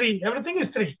 Indriya 3. Everything is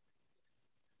 3.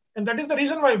 And that is the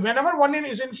reason why whenever one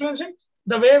is influencing,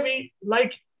 the way we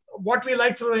like, what we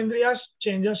like through the indriyas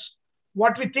changes.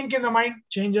 What we think in the mind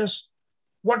changes.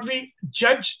 What we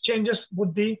judge changes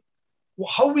buddhi.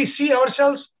 How we see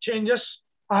ourselves changes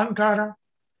ahankara.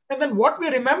 And then what we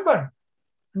remember,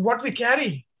 what we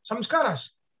carry, samskaras,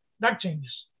 that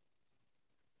changes.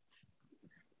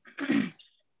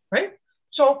 Right?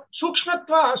 So,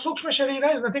 sukshmatva, sukshma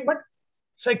sharira is nothing but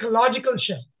psychological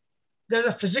shell. There's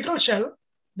a physical shell,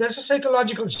 there's a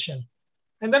psychological shell.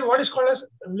 And then what is called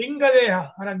as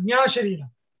lingadeha or ajna sharira.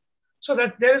 So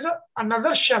that there is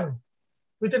another shell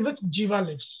within which jiva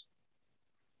lives.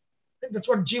 That's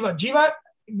what jiva. Jiva,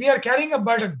 we are carrying a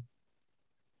burden.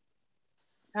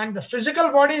 And the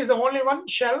physical body is the only one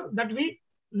shell that we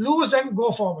lose and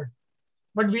go forward.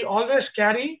 But we always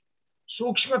carry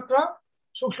sukshmatva,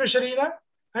 sukshma sharira,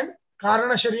 and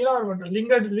karana sharira, or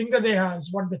linga deha is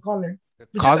what they call it.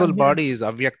 The causal body is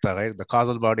avyakta, right? The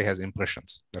causal body has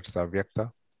impressions. That's the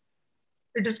avyakta.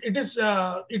 It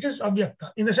is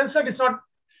avyakta in the sense that it's not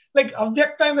like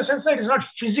avyakta in the sense that it's not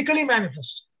physically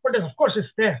manifest, but of course it's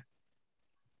there.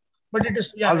 But it is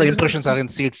all the impressions are in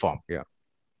seed form. Yeah.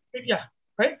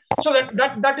 Right. So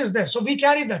that is there. So we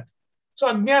carry that. So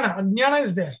ajnana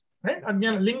is there, right?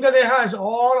 Ajnana, linga deha is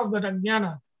all of that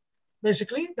ajnana.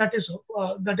 Basically, that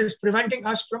is preventing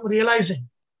us from realizing.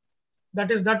 That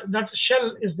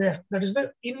shell is there. That is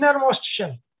the innermost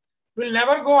shell. We'll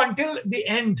never go until the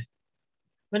end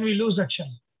when we lose that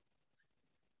shell.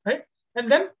 Right?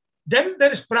 And then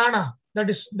there is prana that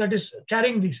is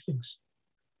carrying these things.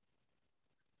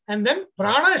 And then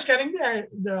prana is carrying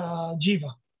the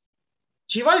jiva.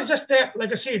 Jiva is just there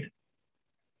like a seed.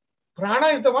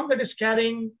 Prana is the one that is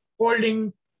carrying,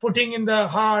 holding, putting in the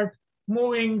heart,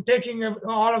 moving, taking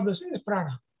all of this is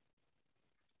prana.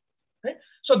 Right?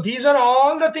 So these are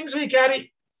all the things we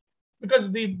carry.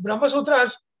 Because the Brahma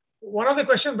Sutras, one of the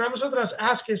questions Brahma Sutras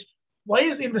ask is, why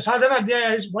is in the sadhana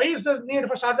adhyaya is, why is the need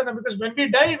for sadhana? Because when we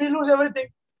die, we lose everything.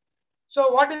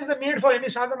 So what is the need for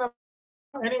any sadhana?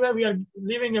 Anyway, we are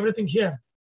leaving everything here.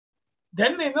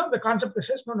 Then, the concept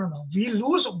says, no. We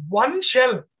lose one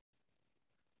shell.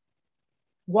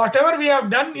 Whatever we have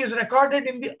done is recorded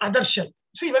in the other shell.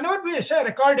 See, whenever we say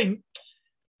recording,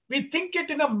 we think it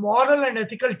in a moral and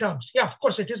ethical terms. Yeah, of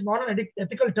course, it is moral and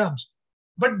ethical terms.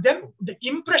 But then the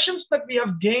impressions that we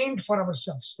have gained for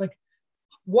ourselves, like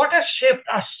what has shaped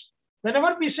us.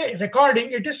 Whenever we say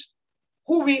recording, it is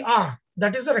who we are.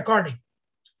 That is the recording.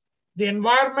 The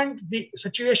environment, the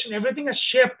situation, everything has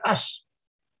shaped us.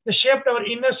 They shaped our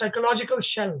inner psychological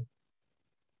shell.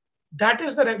 That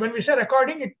is when we say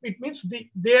recording, it means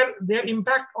their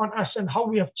impact on us and how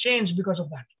we have changed because of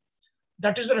that.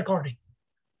 That is the recording.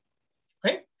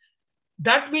 Right?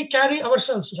 That we carry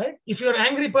ourselves, right? If you're an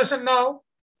angry person now,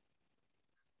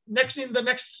 in the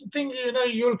next thing,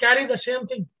 you'll carry the same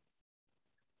thing.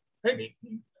 Right?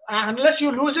 Unless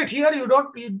you lose it here, you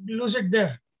lose it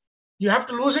there. You have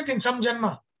to lose it in some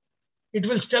janma. It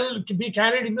will still be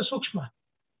carried in the sukshma.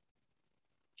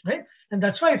 Right? And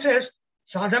that's why it says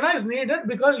sadhana is needed,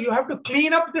 because you have to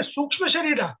clean up the sukshma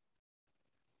sharira.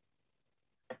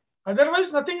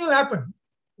 Otherwise, nothing will happen.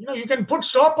 You can put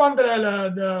soap on the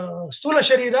stula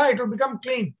sharira, it will become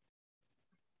clean.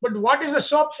 But what is the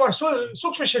soap for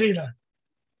sukshma sharira?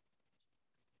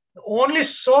 The only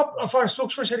soap for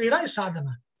sukshma sharira is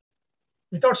sadhana.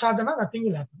 Without sadhana, nothing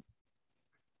will happen.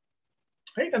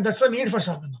 Right? And that's the need for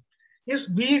sadhana. Is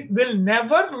we will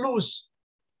never lose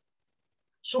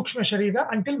sukshma sharira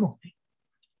until mukti.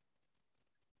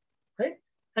 Right?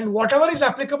 And whatever is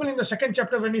applicable in the second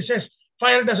chapter when he says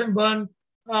fire doesn't burn,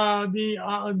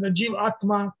 the jiva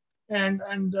atma,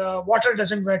 and water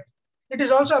doesn't wet, it is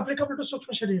also applicable to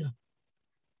sukshma sharira.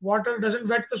 Water doesn't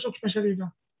wet the sukshma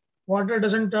sharira. Water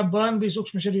doesn't burn the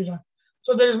sukshma sharira.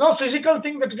 So there is no physical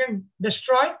thing that can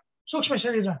destroy sukshma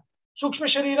sharira. Sukshma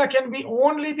sharira can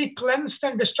only be cleansed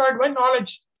and destroyed by knowledge.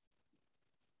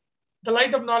 The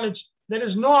light of knowledge. There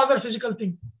is no other physical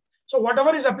thing. So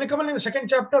whatever is applicable in the second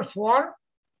chapter for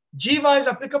jiva is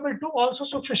applicable to also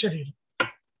sukshma sharira.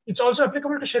 It's also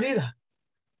applicable to sharira.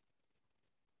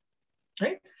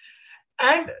 Right?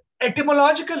 And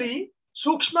etymologically,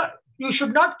 sukshma, you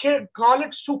should not call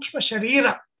it sukshma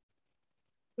sharira.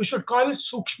 You should call it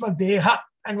sukshma deha.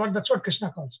 And that's what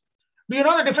Krishna calls. Do you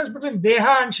know the difference between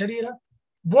deha and sharira?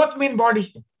 Both mean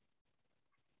body.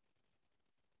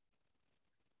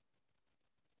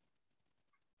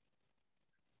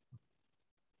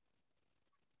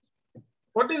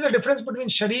 What is the difference between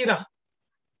sharira?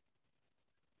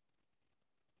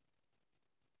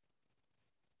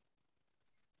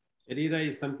 Sharira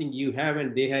is something you have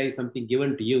and deha is something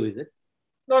given to you, is it?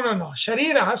 No.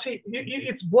 Sharira, see,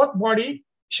 it's both body.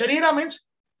 Sharira means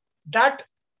that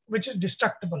which is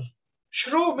destructible.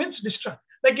 Shru means destruct.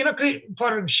 Like,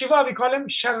 for Shiva, we call him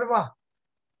Sharva.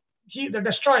 the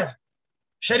destroyer.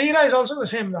 Sharira is also the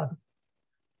same dhatu.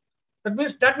 That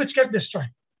means that which gets destroyed.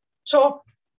 So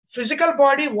physical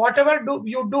body, whatever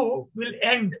you do will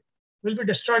end, will be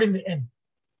destroyed in the end.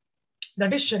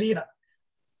 That is Sharira.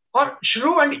 Or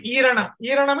Shru and Irana.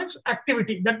 Irana means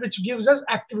activity, that which gives us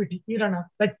activity. Irana,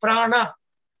 like prana.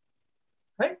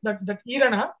 Right? That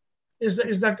Irana is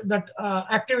that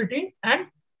activity, and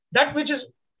that which is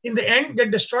in the end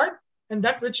get destroyed, and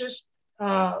that which is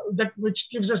that which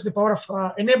gives us the power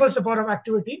of enables the power of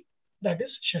activity, that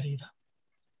is Sharira.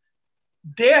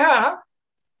 Deha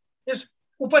is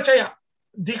Upachaya.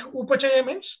 Upachaya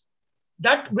means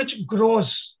that which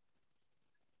grows.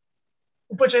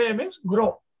 Upachaya means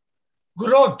growth.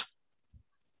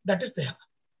 That is Deha.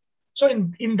 So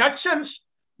in that sense,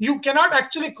 you cannot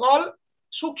actually call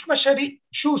Sukshma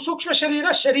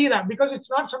Sharira Sharira, because it's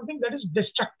not something that is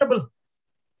destructible.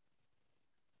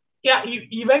 Yeah,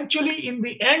 eventually in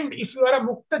the end, if you are a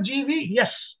Mukta Jivi,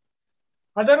 yes.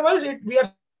 Otherwise, we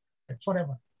are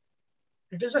forever.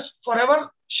 It is a forever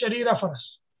Sharira for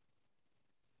us.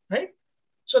 Right?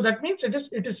 So that means it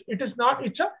is not,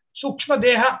 it's a Sukshma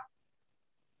Deha,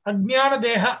 Ajnana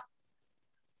Deha,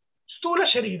 Stula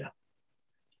Sharira.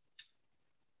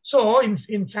 So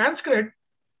in Sanskrit,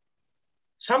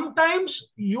 sometimes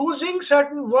using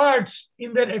certain words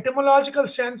in their etymological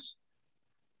sense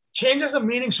changes the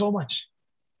meaning so much.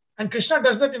 And Krishna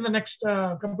does that in the next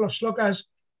couple of shlokas.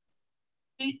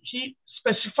 He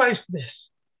specifies this.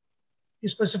 He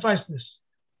specifies this.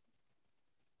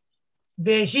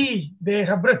 Dehi,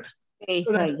 Dehabrit.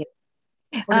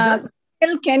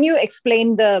 Phil, can you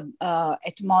explain the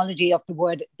etymology of the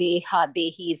word Deha,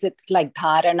 Dehi? Is it like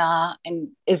dharana? And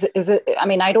is it, I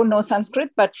mean, I don't know Sanskrit,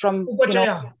 but from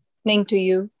listening to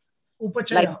you.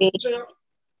 Upachaya. Like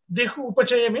Dehu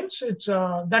Upachaya means it's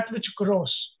that which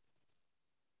grows.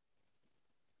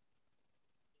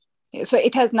 So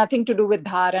it has nothing to do with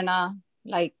dharana,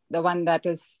 like the one that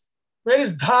is. Where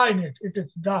is dha in it? It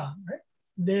is da, right?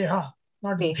 Deha,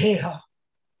 not deha.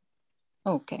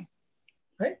 Okay.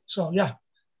 Right? So yeah.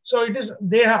 So it is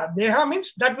deha. Deha means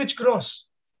that which grows.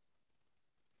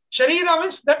 Sharira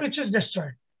means that which is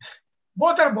destroyed.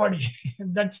 Both are body.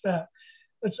 That's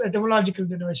etymological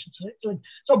derivations, right?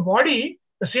 So body,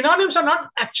 the synonyms are not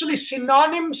actually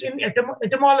synonyms in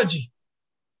etymology.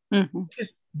 Mm-hmm.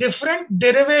 It's different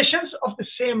derivations of the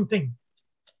same thing.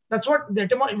 That's what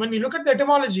when we look at the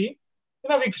etymology,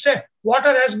 we say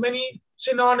water has many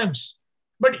synonyms,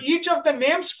 but each of the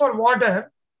names for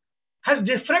water has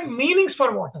different meanings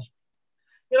for water.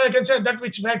 I can say that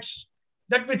which wets,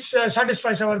 that which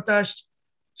satisfies our thirst.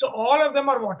 So all of them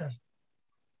are water.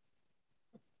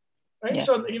 Right? Yes.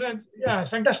 So yeah,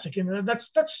 fantastic. That's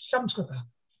Samskrita.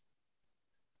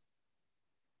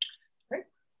 Right?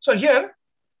 So here,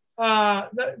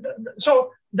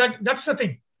 so that's the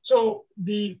thing. So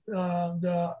the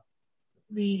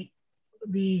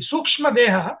Sukshma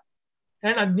Deha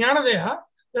and Ajnana Deha,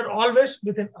 they're always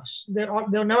within us.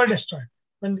 They're never destroyed.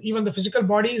 When even the physical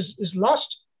body is lost,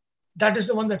 that is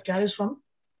the one that carries from.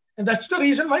 And that's the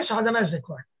reason why sadhana is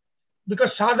required. Because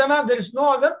sadhana, there is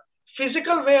no other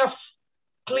physical way of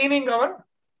cleaning our,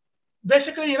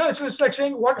 basically, it's like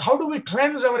saying, how do we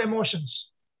cleanse our emotions?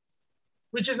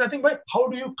 Which is nothing but how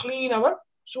do you clean our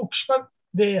Sukshma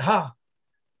Deha?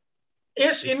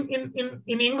 Yes, in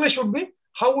English would be,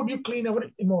 how would you clean our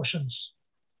emotions?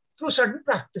 Through certain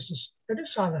practices. That is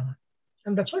sadhana.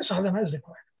 And that's why sadhana is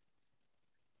required.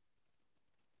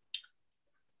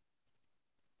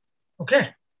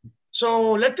 Okay.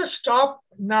 So let us stop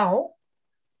now.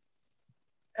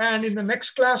 And in the next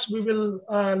class, we will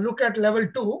look at level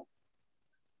 2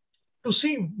 to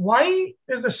see why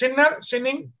is the sinner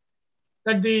sinning,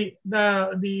 that the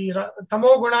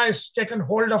tamoguna is taken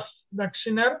hold of that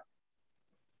sinner,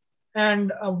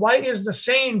 and why is the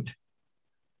saint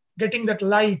getting that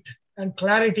light and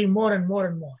clarity more and more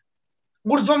and more.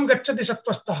 Urdhvam gacchati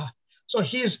sattvastaha. So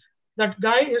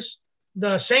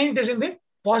the saint is in the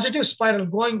positive spiral,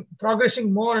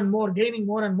 progressing more and more, gaining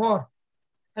more and more.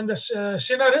 And the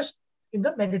sinner is in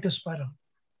the negative spiral,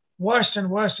 worse and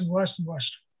worse and worse and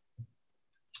worse.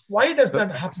 Why does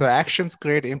that happen? So actions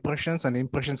create impressions, and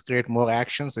impressions create more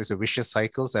actions. It's a vicious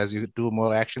cycle. So as you do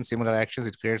more actions, similar actions,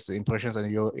 it creates impressions,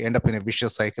 and you end up in a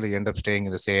vicious cycle. You end up staying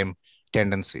in the same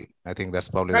tendency. I think that's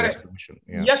probably the explanation.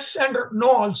 Yeah. Yes and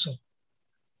no also.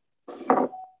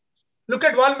 Look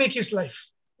at Valmiki's life.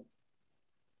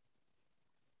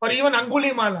 Or even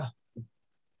Angulimala.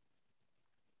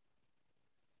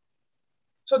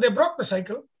 So they broke the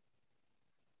cycle.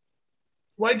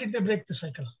 Why did they break the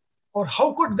cycle? Or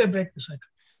how could they break the cycle?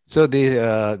 So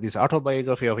this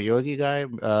autobiography of Yogi guy,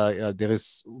 there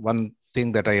is one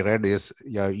thing that I read is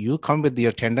you come with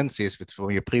your tendencies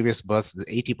from your previous births.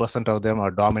 80% of them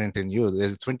are dominant in you.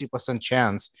 There's a 20%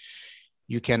 chance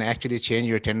you can actually change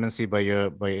your tendency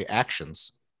by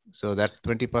actions. So that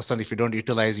 20%, if you don't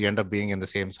utilize, you end up being in the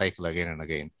same cycle again and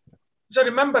again. So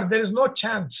remember, there is no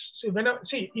chance.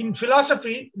 See, in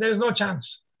philosophy, there is no chance.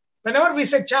 Whenever we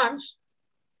say chance,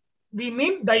 we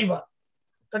mean daiva.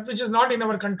 That which is not in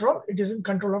our control, it is in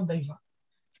control of daiva.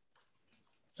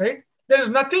 Right? There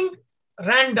is nothing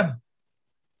random.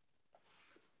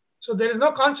 So there is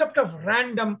no concept of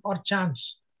random or chance.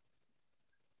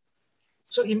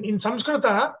 So in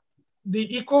Samskrita,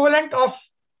 the equivalent of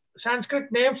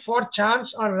Sanskrit name for chance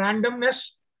or randomness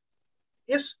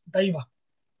is daiva.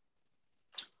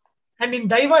 And in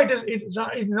daiva, it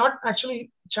is not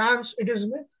actually chance, it is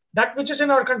that which is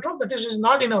in our control, that is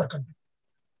not in our control.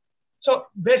 So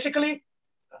basically,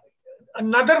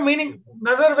 another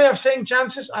way of saying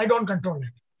chance is I don't control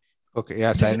it. Okay,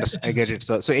 yes, I understand. I get it.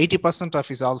 So 80%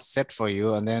 of is all set for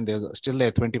you, and then there's still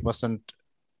a 20%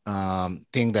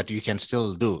 thing that you can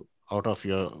still do out of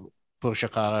your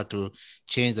Purushakara to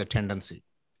change the tendency,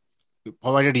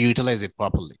 provided you utilize it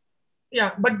properly.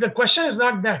 Yeah, but the question is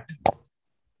not that.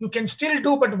 You can still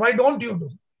do, but why don't you do?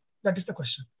 That is the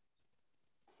question.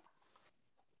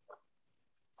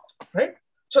 Right?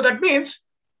 So that means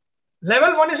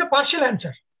level 1 is a partial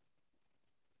answer.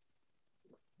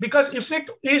 Because if it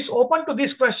is open to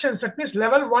these questions, that means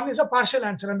level 1 is a partial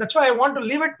answer. And that's why I want to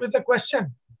leave it with a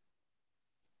question.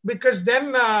 Because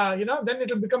then, then it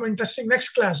will become interesting next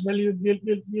class. Well, you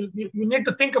need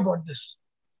to think about this.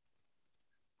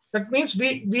 That means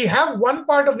we have one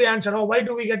part of the answer. Oh, why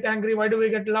do we get angry? Why do we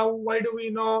get love? Why do we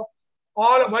know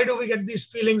why do we get these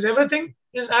feelings? Everything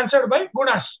is answered by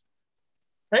gunas.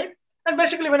 Right? And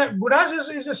basically, when gunas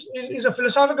is a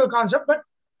philosophical concept, but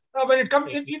when it comes,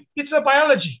 it's a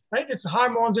biology, right? It's the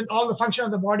hormones and all the function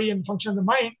of the body and function of the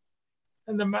mind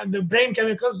and the brain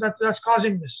chemicals that's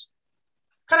causing this.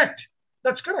 Correct.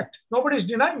 That's correct. Nobody's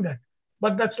denying that.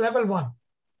 But that's level 1.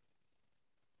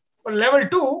 But level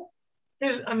 2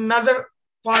 is another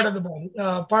part of the body,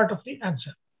 part of the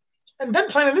answer. And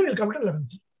then finally, we'll come to level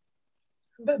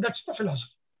 3. That's the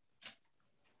philosophy.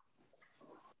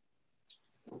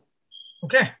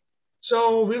 Okay.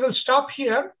 So we will stop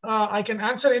here. I can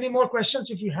answer any more questions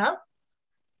if you have.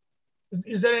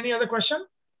 Is there any other question?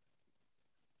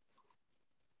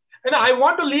 And I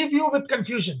want to leave you with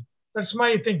confusion. That's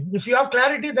my thing. If you have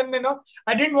clarity, then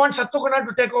I didn't want Sattva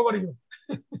to take over you.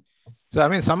 So I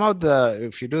mean,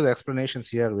 if you do the explanations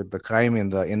here with the crime in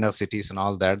the inner cities and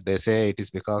all that, they say it is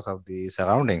because of the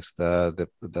surroundings, the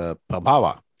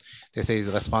prabhava. They say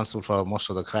is responsible for most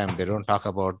of the crime. They don't talk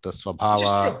about the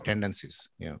svabhava tendencies.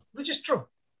 Yeah. Which is true.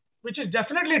 Which is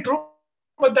definitely true,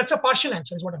 but that's a partial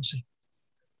answer is what I'm saying.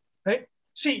 Right?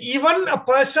 See, even a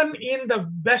person in the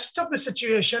best of the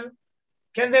situation,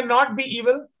 can they not be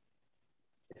evil?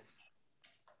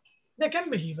 They can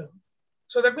be evil.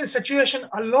 So that means situation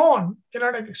alone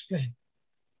cannot explain.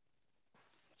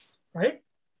 Right?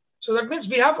 So that means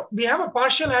we have a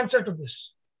partial answer to this.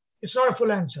 It's not a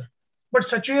full answer. But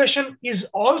situation is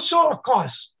also a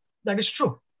cause. That is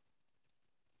true.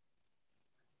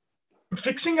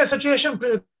 Fixing a situation,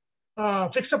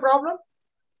 fix a problem?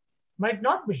 Might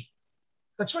not be.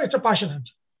 That's why it's a partial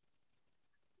answer.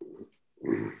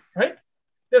 Right?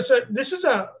 This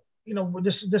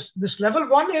level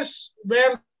 1 is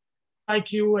where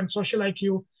IQ and social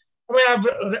IQ. I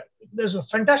mean, there's a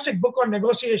fantastic book on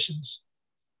negotiations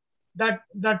that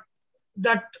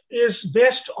is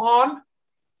based on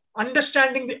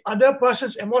understanding the other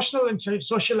person's emotional and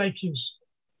social IQs.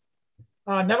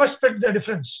 Never Split the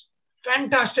Difference.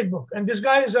 Fantastic book. And this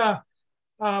guy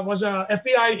was a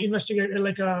FBI investigator,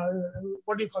 like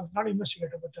what do you call it? Not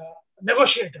investigator, but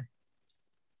negotiator.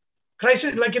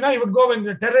 Crisis, he would go when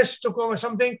the terrorists took over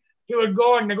something, he would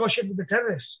go and negotiate with the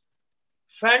terrorists.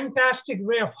 Fantastic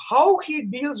way of how he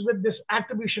deals with this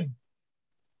attribution.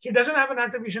 He doesn't have an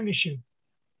attribution issue.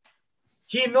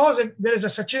 He knows that there is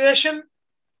a situation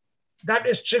that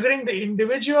is triggering the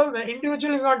individual. The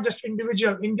individual is not just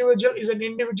individual. Individual is an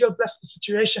individual plus the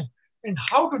situation. And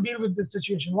how to deal with this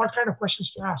situation, what kind of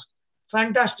questions to ask.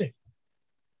 Fantastic.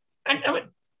 And I mean,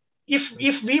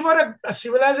 if we were a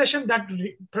civilization that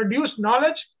produced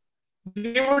knowledge,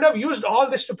 we would have used all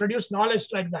this to produce knowledge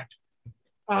like that,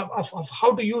 of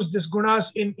how to use these gunas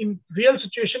in real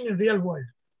situation, in real world.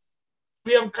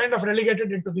 We have kind of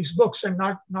relegated into these books and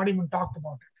not even talked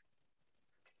about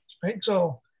it. Right?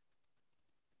 So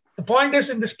the point is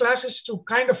in this class is to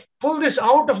kind of pull this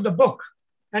out of the book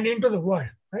and into the world.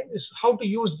 right? Is how to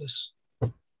use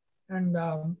this, and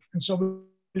so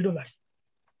we'll do that.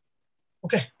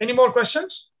 Okay. Any more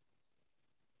questions?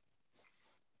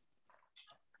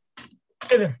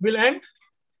 Okay, then we'll end.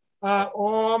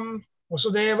 Om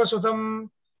Vasudeva Sutam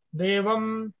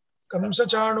Devam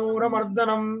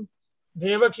Kamsachanooramardhanam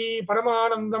Devaki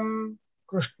Paramanandam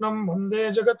Krishnam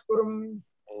Vande Jagatgurum.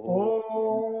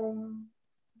 Om.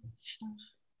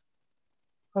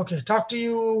 Okay, talk to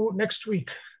you next week.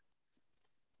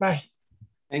 Bye.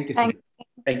 Thank you, Thank sir.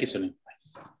 Thank you, Sunil.